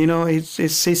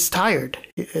 He's tired.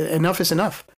 Enough is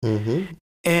enough. Mm-hmm.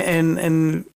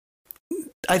 And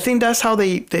I think that's how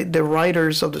the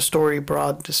writers of the story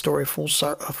brought the story full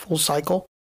cycle,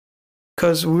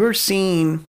 because we were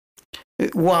seeing,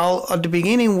 while at the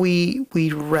beginning we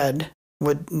read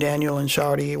with Daniel and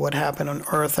Shari what happened on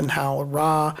Earth and how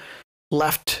Ra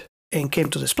left and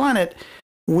came to this planet,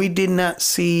 we did not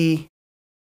see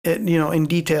it, in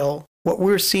detail what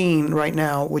we're seeing right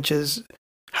now, which is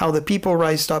how the people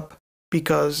rised up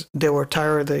because they were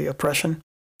tired of the oppression,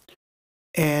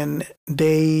 and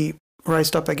they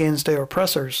rised up against their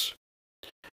oppressors.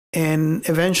 And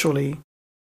eventually,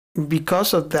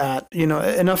 because of that,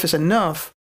 enough is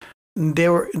enough, they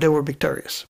were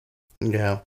victorious.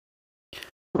 Yeah.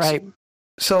 Right.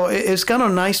 So it's kind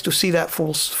of nice to see that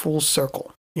full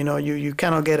circle. You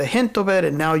kind of get a hint of it,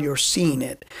 and now you're seeing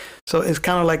it. So it's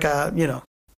kind of like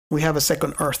we have a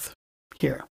second Earth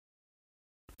here.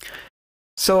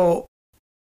 So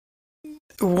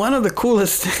one of the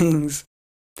coolest things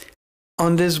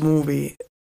on this movie,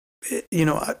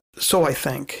 so I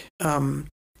think,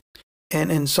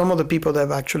 and some of the people that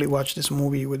have actually watched this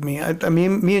movie with me, I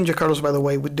mean, me and Giancarlos, by the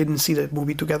way, we didn't see that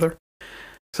movie together.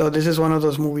 So this is one of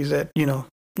those movies that,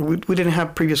 we didn't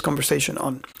have previous conversation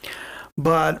on.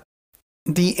 But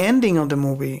the ending of the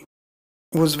movie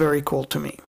was very cool to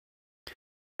me.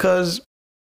 Because,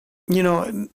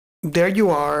 there you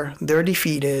are, they're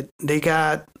defeated. They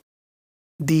got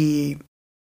the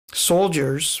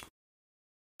soldiers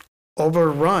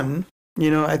overrun.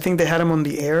 I think they had them on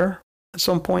the air at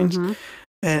some point. Mm-hmm.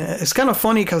 And it's kind of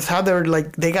funny because how they're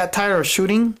like, they got tired of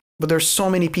shooting, but there's so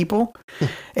many people.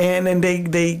 And then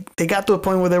they got to a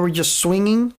point where they were just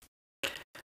swinging.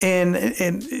 And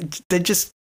they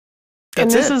just,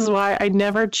 that's and this it. is why I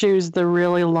never choose the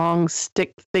really long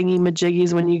stick thingy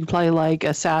majiggies when you play like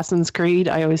Assassin's Creed.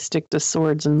 I always stick to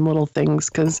swords and little things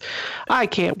because I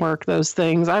can't work those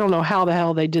things. I don't know how the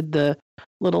hell they did the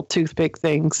little toothpick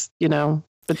things,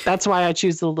 but that's why I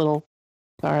choose the little.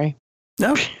 Sorry.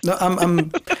 No, I'm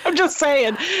I'm just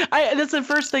saying. That's the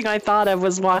first thing I thought of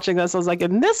was watching this. I was like,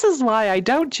 and this is why I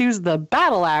don't choose the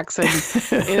battle axe in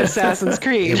Assassin's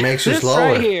Creed. It makes you this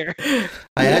slower. right here.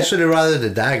 I actually rather the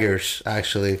daggers,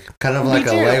 actually. Kind of like a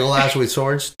too. Legolas with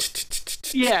swords.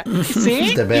 Yeah. See?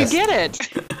 It's the best. You get it.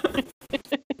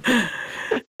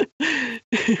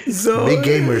 so Big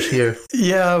gamers here.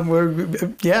 Yeah, we're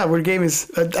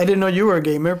gamers. I didn't know you were a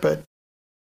gamer, but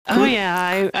Oh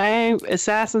yeah, I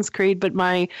Assassin's Creed, but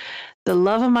the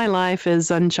love of my life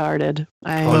is Uncharted.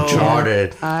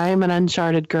 Uncharted. I'm an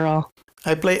Uncharted girl.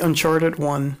 I played Uncharted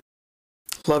 1.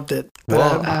 Loved it. But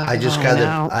Well, I just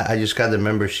got the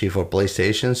membership for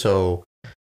PlayStation, so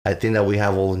I think that we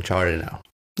have all Uncharted now.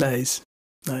 Nice.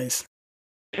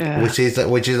 Yeah. Which is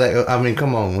like, I mean,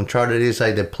 come on, Uncharted is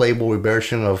like the Playboy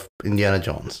version of Indiana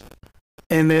Jones.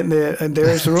 And then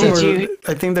there's rumor.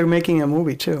 I think they're making a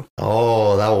movie too.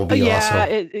 Oh, that will be awesome.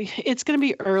 Yeah, it's going to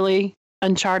be early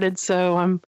Uncharted,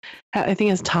 so I think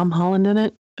it has Tom Holland in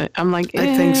it. I'm like,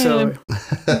 I think so.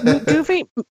 Goofy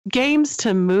games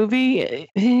to movie.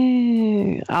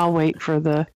 I'll wait for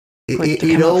the.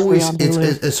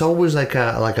 It's always like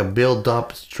a build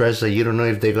up stress that you don't know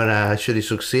if they're gonna actually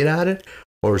succeed at it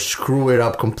or screw it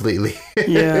up completely.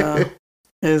 Yeah.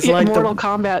 It's like Mortal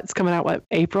Kombat's coming out,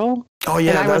 April? Oh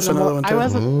yeah, that's another one too.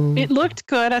 It looked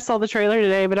good. I saw the trailer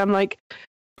today, but I'm like,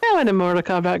 I'm a Mortal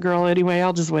Kombat girl anyway.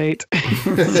 I'll just wait. I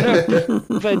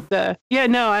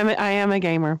am a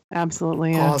gamer.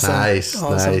 Absolutely. Yeah. Awesome.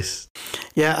 Nice.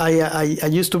 Yeah, I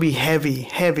used to be heavy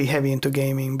into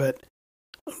gaming, but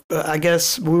I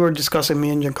guess we were discussing,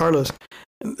 me and Giancarlos.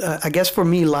 I guess for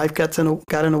me, life got in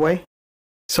the way,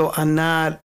 so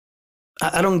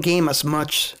I don't game as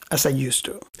much as I used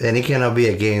to. And it cannot be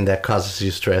a game that causes you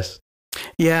stress.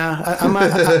 Yeah, I'm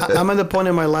at the point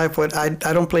in my life where I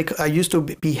don't play. I used to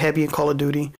be heavy in Call of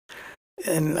Duty,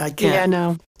 and I can't. Yeah,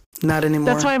 no, not anymore.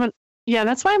 That's why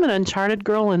I'm an Uncharted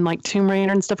girl and like Tomb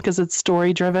Raider and stuff because it's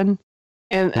story driven,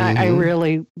 and I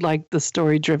really like the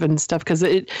story driven stuff because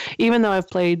even though I've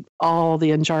played all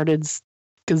the Uncharted's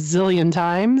gazillion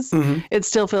times, it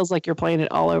still feels like you're playing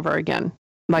it all over again.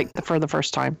 like for the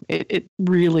first time. It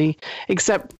really,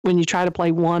 except when you try to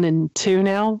play 1 and 2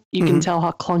 now, you can tell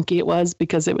how clunky it was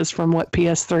because it was from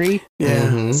PS3.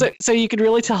 Yeah. So you could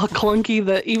really tell how clunky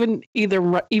even the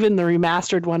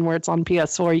remastered one where it's on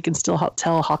PS4, you can still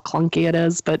tell how clunky it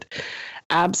is. But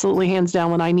absolutely, hands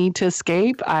down, when I need to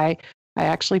escape, I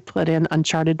actually put in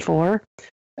Uncharted 4,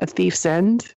 A Thief's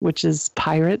End, which is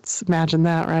pirates. Imagine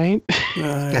that, right?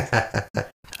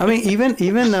 I mean, even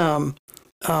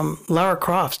Lara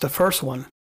Croft's the first one.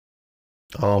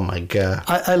 Oh my god!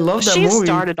 I love that movie. She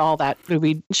started all that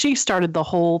movie. She started the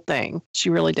whole thing. She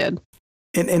really did.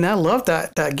 And I love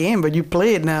that game, but you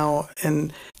play it now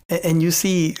and you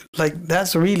see like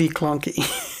that's really clunky.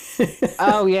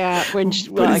 Oh yeah, when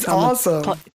but it's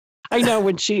awesome. I know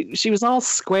when she was all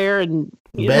square and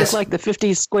it looked like the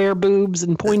 50s square boobs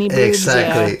and pointy boobs.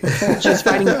 Exactly. Yeah. She was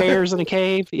fighting bears in a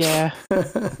cave. Yeah.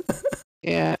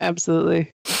 Yeah,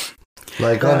 absolutely.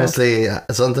 Like, honestly,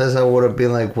 sometimes I would have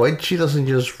been like, why she doesn't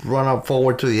just run up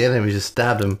forward to the enemy, just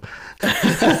stab him?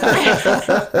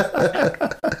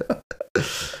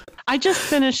 I just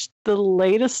finished the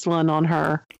latest one on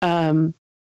her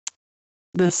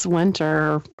this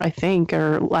winter, I think,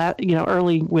 or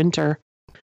early winter,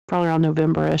 probably around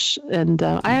November-ish. And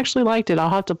I actually liked it. I'll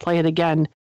have to play it again.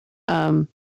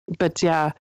 But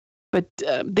yeah,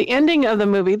 the ending of the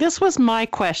movie, this was my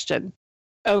question.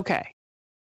 Okay.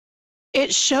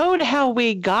 It showed how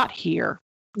we got here.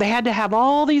 They had to have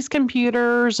all these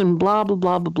computers and blah, blah,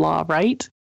 blah, blah, blah, right?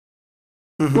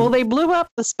 Mm-hmm. Well, they blew up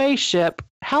the spaceship.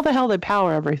 How the hell did they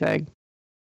power everything?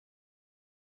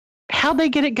 How'd they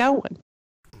get it going?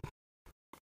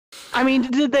 I mean,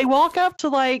 did they walk up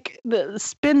to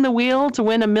spin the wheel to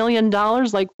win $1 million,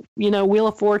 like, Wheel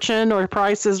of Fortune or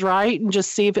Price is Right, and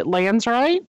just see if it lands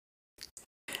right?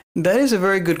 That is a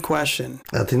very good question.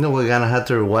 I think that we're gonna have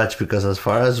to rewatch because as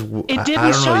far as I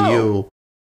don't know you,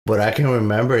 but I can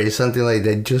remember it's something like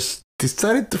they just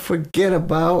decided to forget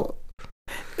about.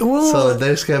 Well, so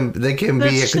there can be a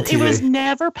continuation. It was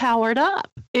never powered up.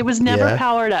 It was never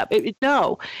powered up. It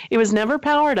was never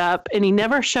powered up, and he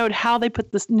never showed how they put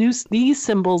these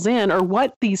symbols in or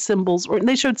what these symbols were.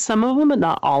 They showed some of them, but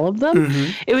not all of them.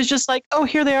 Mm-hmm. It was just like, oh,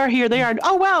 here they are.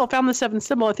 Oh, wow, found the 7th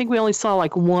symbol. I think we only saw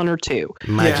like 1 or 2.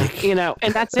 Magic.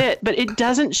 And that's it. But it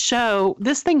doesn't show.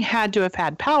 This thing had to have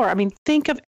had power. I mean, think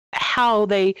of how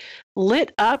they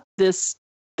lit up this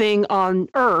thing on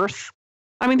Earth.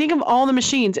 I mean, think of all the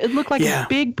machines. It looked like a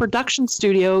big production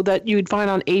studio that you'd find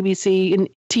on ABC and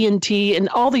TNT and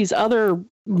all these other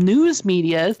news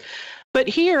medias. But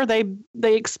here they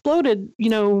exploded,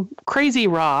 Crazy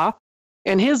Raw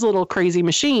and his little crazy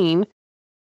machine.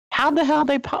 How the hell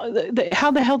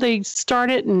they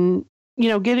start it and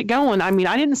get it going? I mean,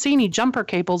 I didn't see any jumper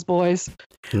cables, boys.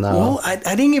 No. Well,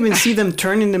 I didn't even see them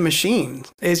turning the machine.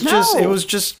 It was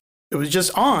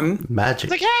just on.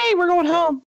 Magic. It's like, hey, we're going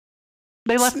home.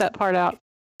 They left that part out.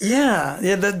 Yeah,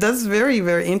 that's very,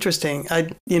 very interesting.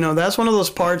 That's one of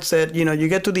those parts that, you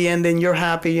get to the end and you're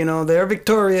happy, they're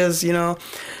victorious,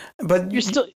 but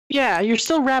you're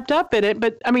still wrapped up in it.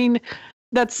 But I mean,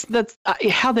 that's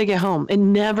how they get home. It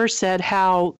never said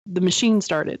how the machine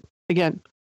started again.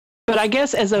 But I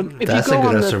guess if you go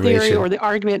on the theory or the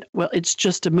argument, well, it's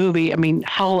just a movie. I mean,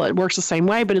 how it works the same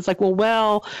way, but it's like,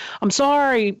 well, I'm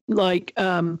sorry, like,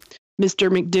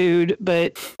 Mr. McDude,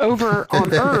 but over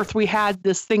on Earth, we had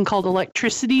this thing called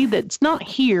electricity that's not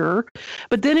here.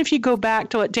 But then if you go back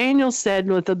to what Daniel said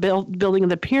with the building of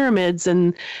the pyramids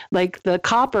and like the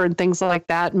copper and things like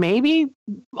that, maybe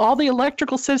all the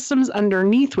electrical systems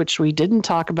underneath, which we didn't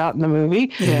talk about in the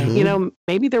movie,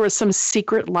 maybe there was some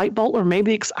secret light bulb or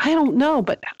maybe, I don't know,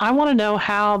 but I want to know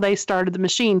how they started the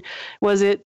machine. Was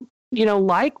it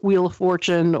like Wheel of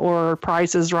Fortune or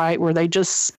Price is Right, where they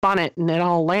just spun it and it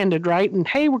all landed right, and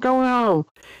hey, we're going home.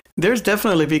 There's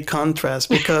definitely a big contrast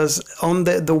because on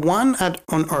the one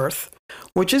on Earth,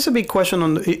 which is a big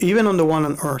question even on the one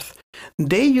on Earth,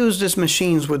 they use these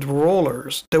machines with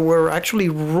rollers that were actually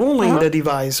rolling the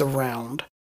device around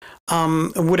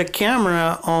with a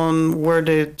camera on where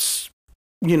it's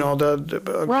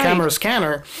the camera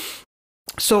scanner.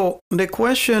 So the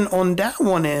question on that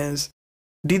one is,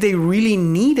 did they really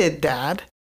needed that,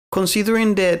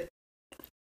 considering that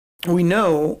we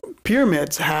know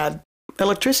pyramids had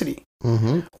electricity?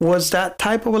 Mm-hmm. Was that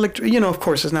type of electricity, of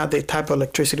course, it's not the type of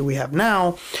electricity we have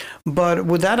now, but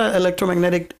would that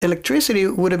electromagnetic electricity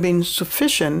would have been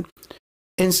sufficient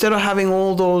instead of having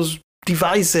all those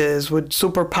devices with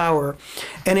superpower?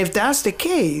 And if that's the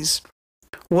case,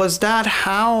 was that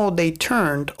how they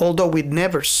turned, although we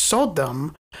never saw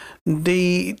them,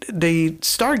 the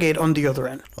Stargate on the other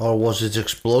end? Or was it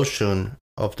explosion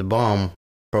of the bomb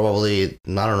probably,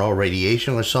 I don't know,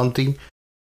 radiation or something,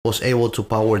 was able to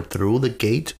power through the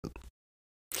gate.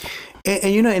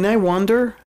 And and I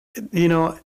wonder,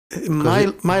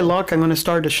 my luck, I'm going to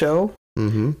start the show,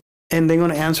 and they're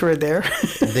going to answer it there.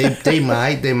 they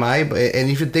might, and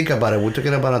if you think about it, we're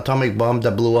talking about an atomic bomb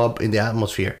that blew up in the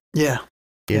atmosphere. Yeah,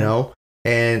 you know,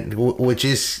 and which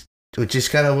is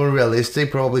kind of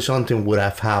unrealistic. Probably something would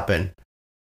have happened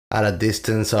at a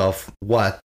distance of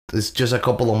what? It's just a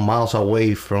couple of miles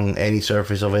away from any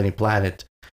surface of any planet.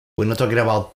 We're not talking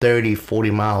about 30,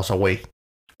 40 miles away.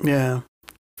 Yeah.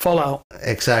 Fallout.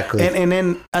 Exactly. And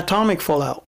then atomic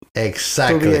fallout.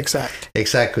 Exactly. To be exact.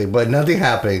 Exactly. But nothing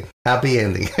happened. Happy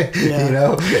ending.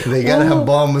 Yeah. They got a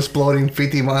bomb exploding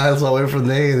 50 miles away from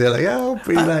there. And they're like, oh,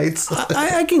 pretty nice.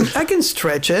 I can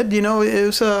stretch it.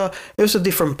 It was a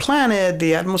different planet.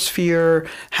 The atmosphere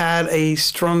had a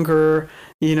stronger,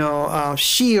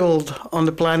 shield on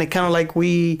the planet, kind of like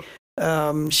we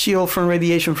shield from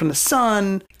radiation from the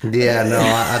sun. Yeah, no,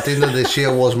 I think that the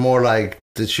shield was more like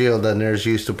the shield that nerds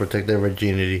used to protect their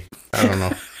virginity. I don't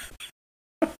know.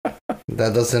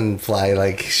 That doesn't fly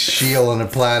like shield on a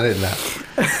planet now.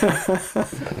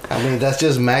 I mean, that's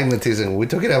just magnetism. We're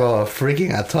talking about a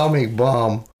freaking atomic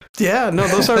bomb. Yeah, no,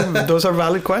 those are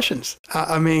valid questions.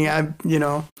 I mean,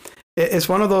 it's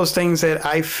one of those things that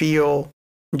I feel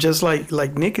just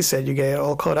like Nikki said, you get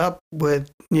all caught up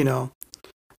with,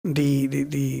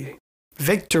 the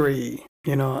victory,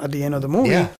 at the end of the movie.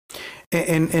 Yeah.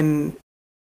 And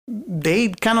they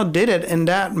kind of did it in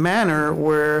that manner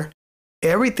where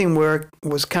everything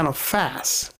was kind of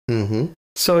fast. Mm-hmm.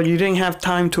 So you didn't have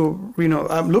time to,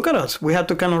 look at us. We had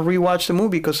to kind of rewatch the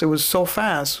movie because it was so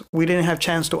fast. We didn't have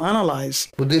chance to analyze.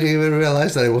 We didn't even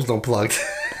realize that it was not plugged.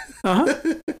 Uh-huh.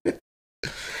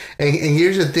 And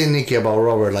here's the thing, Nikki, about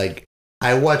Robert. Like,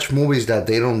 I watch movies that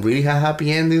they don't really have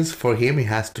happy endings. For him, it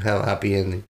has to have a happy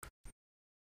ending.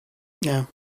 Yeah.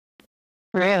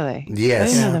 Really?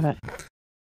 Yes. Yeah.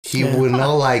 He would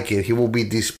not like it. He will be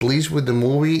displeased with the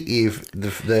movie if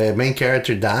the main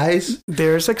character dies.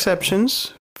 There's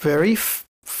exceptions, very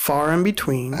far in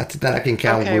between. I think that I can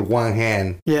count with one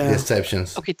hand. Yeah. The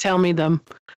exceptions. Okay, tell me them.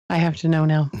 I have to know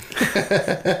now.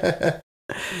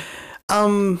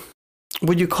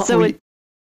 Would you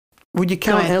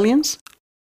count Aliens?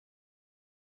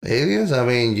 Aliens? I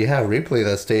mean, you have Ripley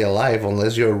that stay alive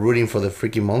unless you're rooting for the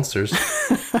freaking monsters.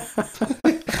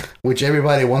 Which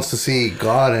everybody wants to see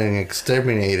gone and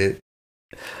exterminated.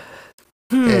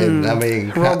 And I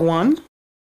mean, Rogue One?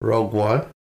 Rogue One?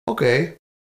 Okay.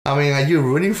 I mean, are you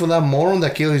rooting for that moron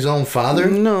that killed his own father?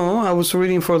 No, I was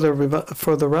rooting for the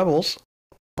rebels.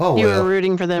 Oh, you were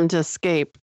rooting for them to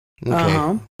escape.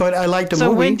 Okay. But I liked the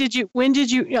movie. So when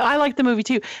did you? I liked the movie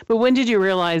too. But when did you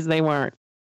realize they weren't?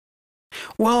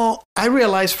 Well, I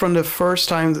realized from the first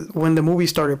time when the movie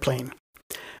started playing,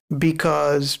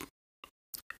 because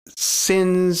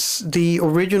since the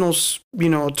original,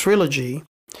 trilogy,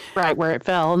 right where it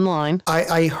fell in line,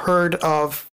 I heard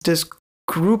of this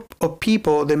group of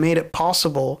people that made it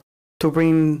possible to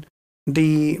bring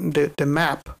the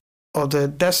map of the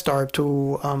Death Star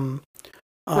to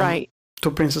right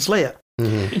to Princess Leia.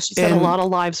 Mm-hmm. And she said a lot of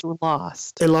lives were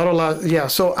lost. Yeah.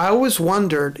 So I always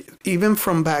wondered, even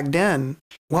from back then,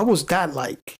 what was that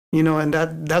like? And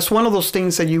that's one of those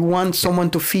things that you want someone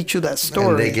to feed you that story.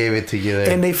 And they gave it to you there.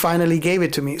 And they finally gave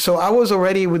it to me. So I was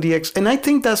already with and I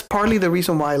think that's partly the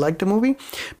reason why I liked the movie,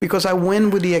 because I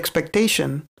went with the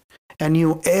expectation and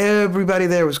knew everybody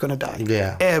there was going to die.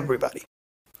 Yeah. Everybody.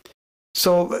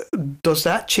 So does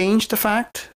that change the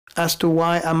fact as to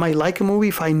why I might like a movie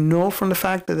if I know from the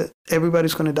fact that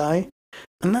everybody's going to die?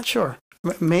 I'm not sure.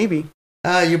 Maybe.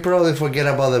 You probably forget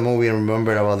about the movie and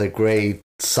remember about the great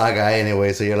saga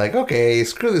anyway. So you're like, okay,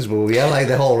 screw this movie. I like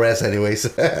the whole rest anyways.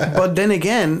 But then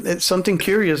again, it's something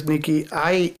curious, Nikki.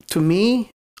 To me,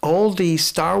 all the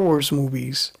Star Wars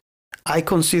movies, I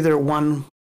consider one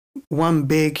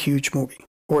big, huge movie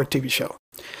or a TV show.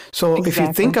 So If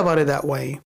you think about it that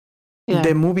way,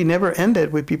 the movie never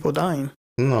ended with people dying.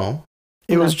 No.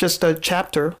 It was just a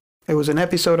chapter. It was an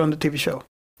episode on the TV show.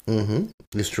 Mm-hmm.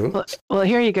 It's true. Well,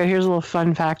 here you go. Here's a little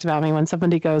fun fact about me. When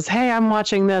somebody goes, hey, I'm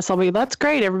watching this, I'll be, that's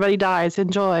great. Everybody dies.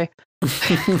 Enjoy.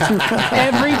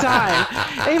 Every time.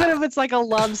 Even if it's like a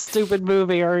love stupid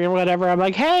movie or whatever, I'm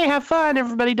like, hey, have fun.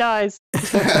 Everybody dies.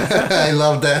 I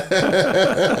love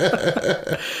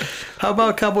that. How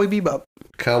about Cowboy Bebop?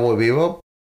 Cowboy Bebop?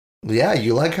 Yeah,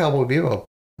 you like Cowboy Bebop.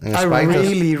 I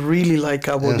really like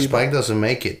Cowboy Bebop. Spike doesn't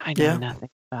make it. I know nothing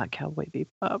about Cowboy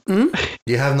Bebop.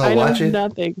 You have not watched it?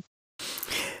 Nothing.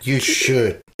 You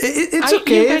should. It's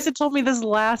okay. You guys had told me this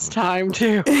last time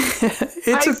too.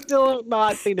 I still have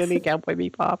not seen any Cowboy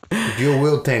Bebop. You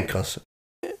will thank us.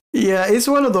 Yeah, it's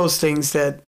one of those things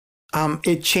that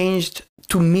it changed,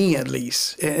 to me at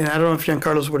least, and I don't know if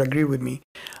Giancarlos would agree with me.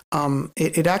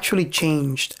 It actually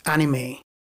changed anime.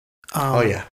 Oh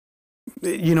yeah.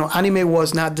 You know, anime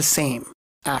was not the same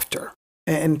after.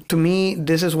 And to me,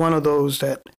 this is one of those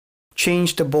that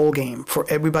changed the ball game for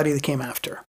everybody that came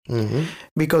after. Mm-hmm.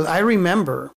 Because I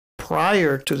remember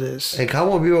prior to this... And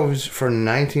Cowboy Bebop was for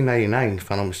 1999,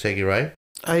 if I'm not mistaken, right?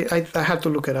 I had to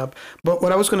look it up. But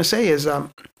what I was going to say is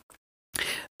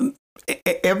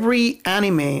every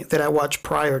anime that I watched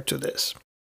prior to this,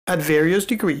 at various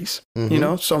degrees, you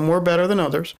know, some were better than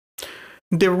others.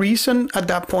 The reason at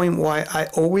that point why I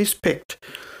always picked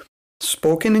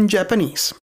spoken in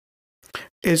Japanese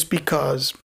is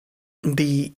because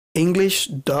the English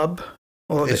dub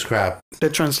or It's crap. the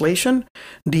translation,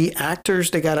 the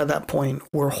actors they got at that point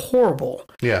were horrible.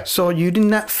 Yeah. So you did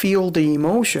not feel the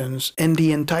emotions and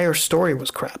the entire story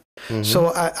was crap.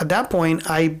 So at that point,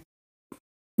 I,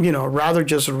 you know, rather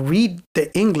just read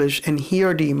the English and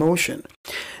hear the emotion.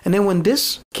 And then when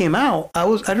this came out,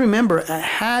 I remember I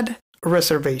had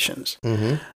reservations.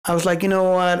 I was like, you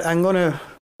know what,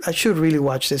 I should really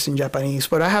watch this in Japanese,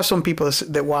 but I have some people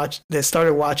that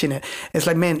started watching it. It's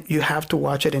like, man, you have to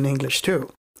watch it in English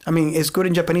too. I mean, it's good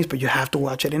in Japanese, but you have to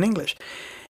watch it in English.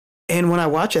 And when I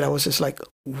watched it, I was just like,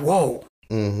 whoa.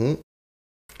 Even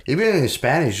in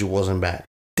Spanish, it wasn't bad.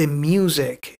 The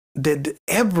music,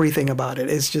 everything about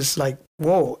it is just like,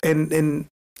 whoa. And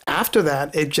after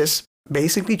that, it just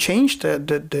basically changed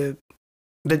the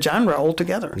genre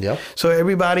altogether. Yep. So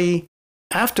everybody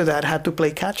after that had to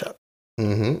play catch up.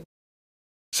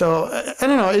 So I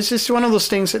don't know. It's just one of those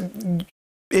things that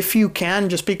if you can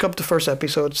just pick up the first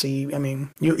episode, see. I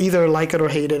mean, you either like it or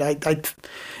hate it.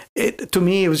 To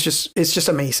me, it's just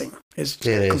amazing. It's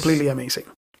completely amazing.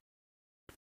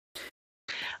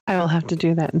 I will have to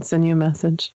do that and send you a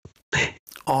message.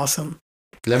 Awesome.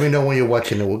 Let me know when you're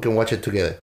watching it. We can watch it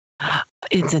together.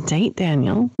 It's a date,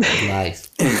 Daniel. Nice.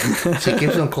 She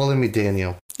keeps on calling me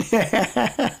Daniel.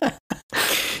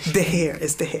 The hair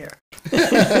is the hair.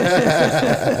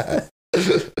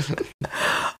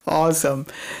 Awesome.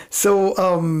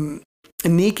 So,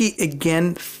 Nikki,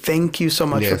 again, thank you so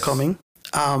much for coming.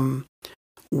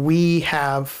 We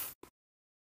have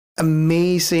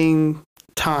amazing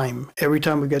time every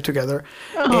time we get together.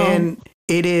 And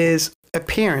it is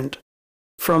apparent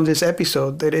from this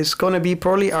episode that it's going to be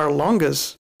probably our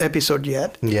longest episode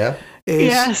yet. Yeah.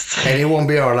 Yes. And it won't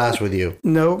be our last with you.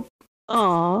 No.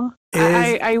 Aw.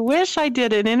 I wish I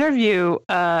did an interview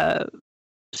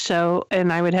show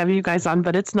and I would have you guys on,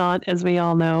 but it's not, as we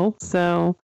all know.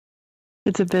 So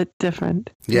it's a bit different.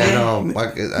 Yeah, no.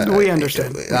 We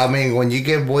understand. I mean, when you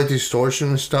get voice distortion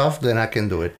and stuff, then I can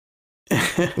do it.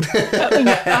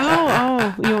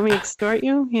 Oh, you want me to extort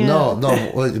you? Yeah. No,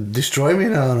 destroy me?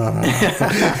 No.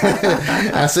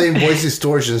 I say voice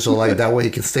distortion, so like that way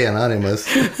you can stay anonymous.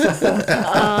 So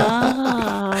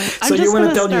you want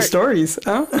to tell your stories,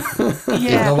 huh?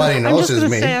 Yeah. Nobody knows it's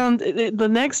me. The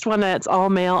next one that's all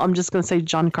male, I'm just going to say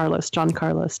John Carlos, and sign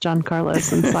off John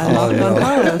Carlos.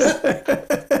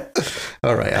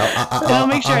 All right, I'll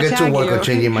make sure I'll get to work you. on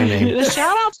changing my name.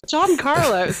 Shout out to John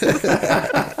Carlos.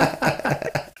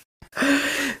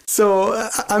 So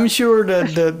I'm sure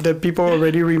that the people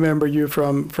already remember you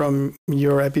from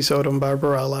your episode on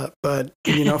Barbarella, but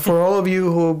you know, for all of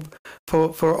you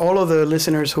for all of the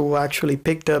listeners who actually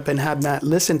picked up and have not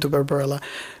listened to Barbarella,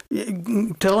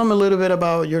 tell them a little bit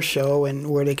about your show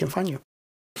and where they can find you.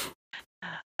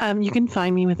 You can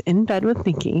find me with In Bed with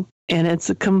Nikki, and it's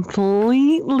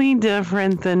completely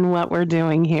different than what we're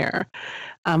doing here.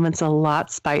 It's a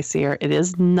lot spicier. It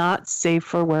is not safe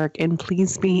for work, and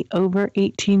please be over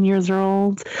 18 years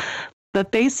old.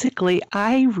 But basically,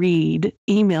 I read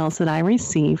emails that I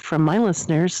receive from my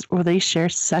listeners where they share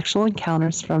sexual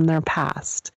encounters from their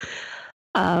past.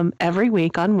 Every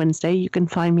week on Wednesday, you can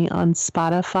find me on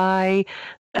Spotify,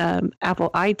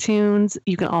 Apple iTunes.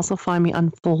 You can also find me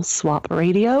on Full Swap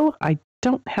Radio. I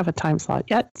don't have a time slot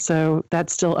yet, so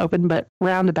that's still open, but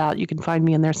roundabout, you can find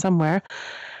me in there somewhere.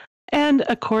 And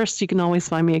of course, you can always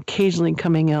find me occasionally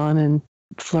coming on and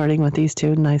flirting with these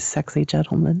two nice, sexy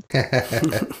gentlemen.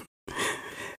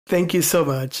 Thank you so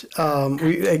much.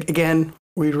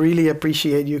 We really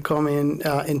appreciate you coming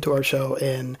into our show,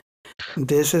 and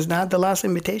this is not the last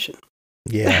invitation.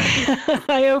 Yeah.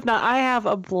 I hope not. I have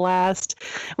a blast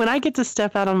when I get to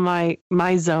step out of my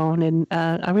zone, and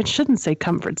I shouldn't say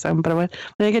comfort zone, but when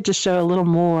I get to show a little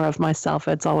more of myself,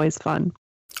 it's always fun.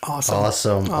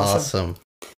 Awesome.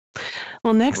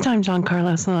 Well, next time John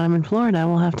Carlos and I'm in Florida,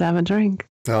 we'll have to have a drink.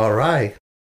 All right.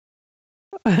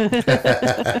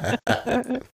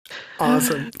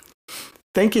 Awesome.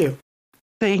 Thank you.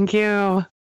 Thank you.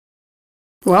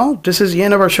 Well, this is the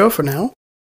end of our show for now.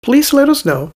 Please let us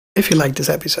know if you like this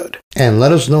episode. And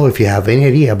let us know if you have any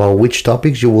idea about which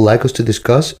topics you would like us to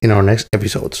discuss in our next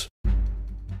episodes.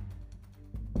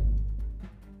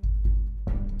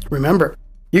 Remember,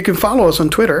 you can follow us on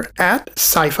Twitter at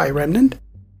Sci-Fi Remnant.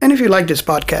 And if you like this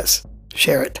podcast,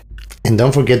 share it. And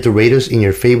don't forget to rate us in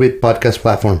your favorite podcast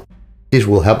platform. This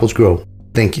will help us grow.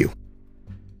 Thank you.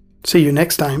 See you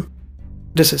next time.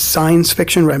 This is Science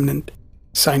Fiction Remnant,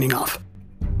 signing off.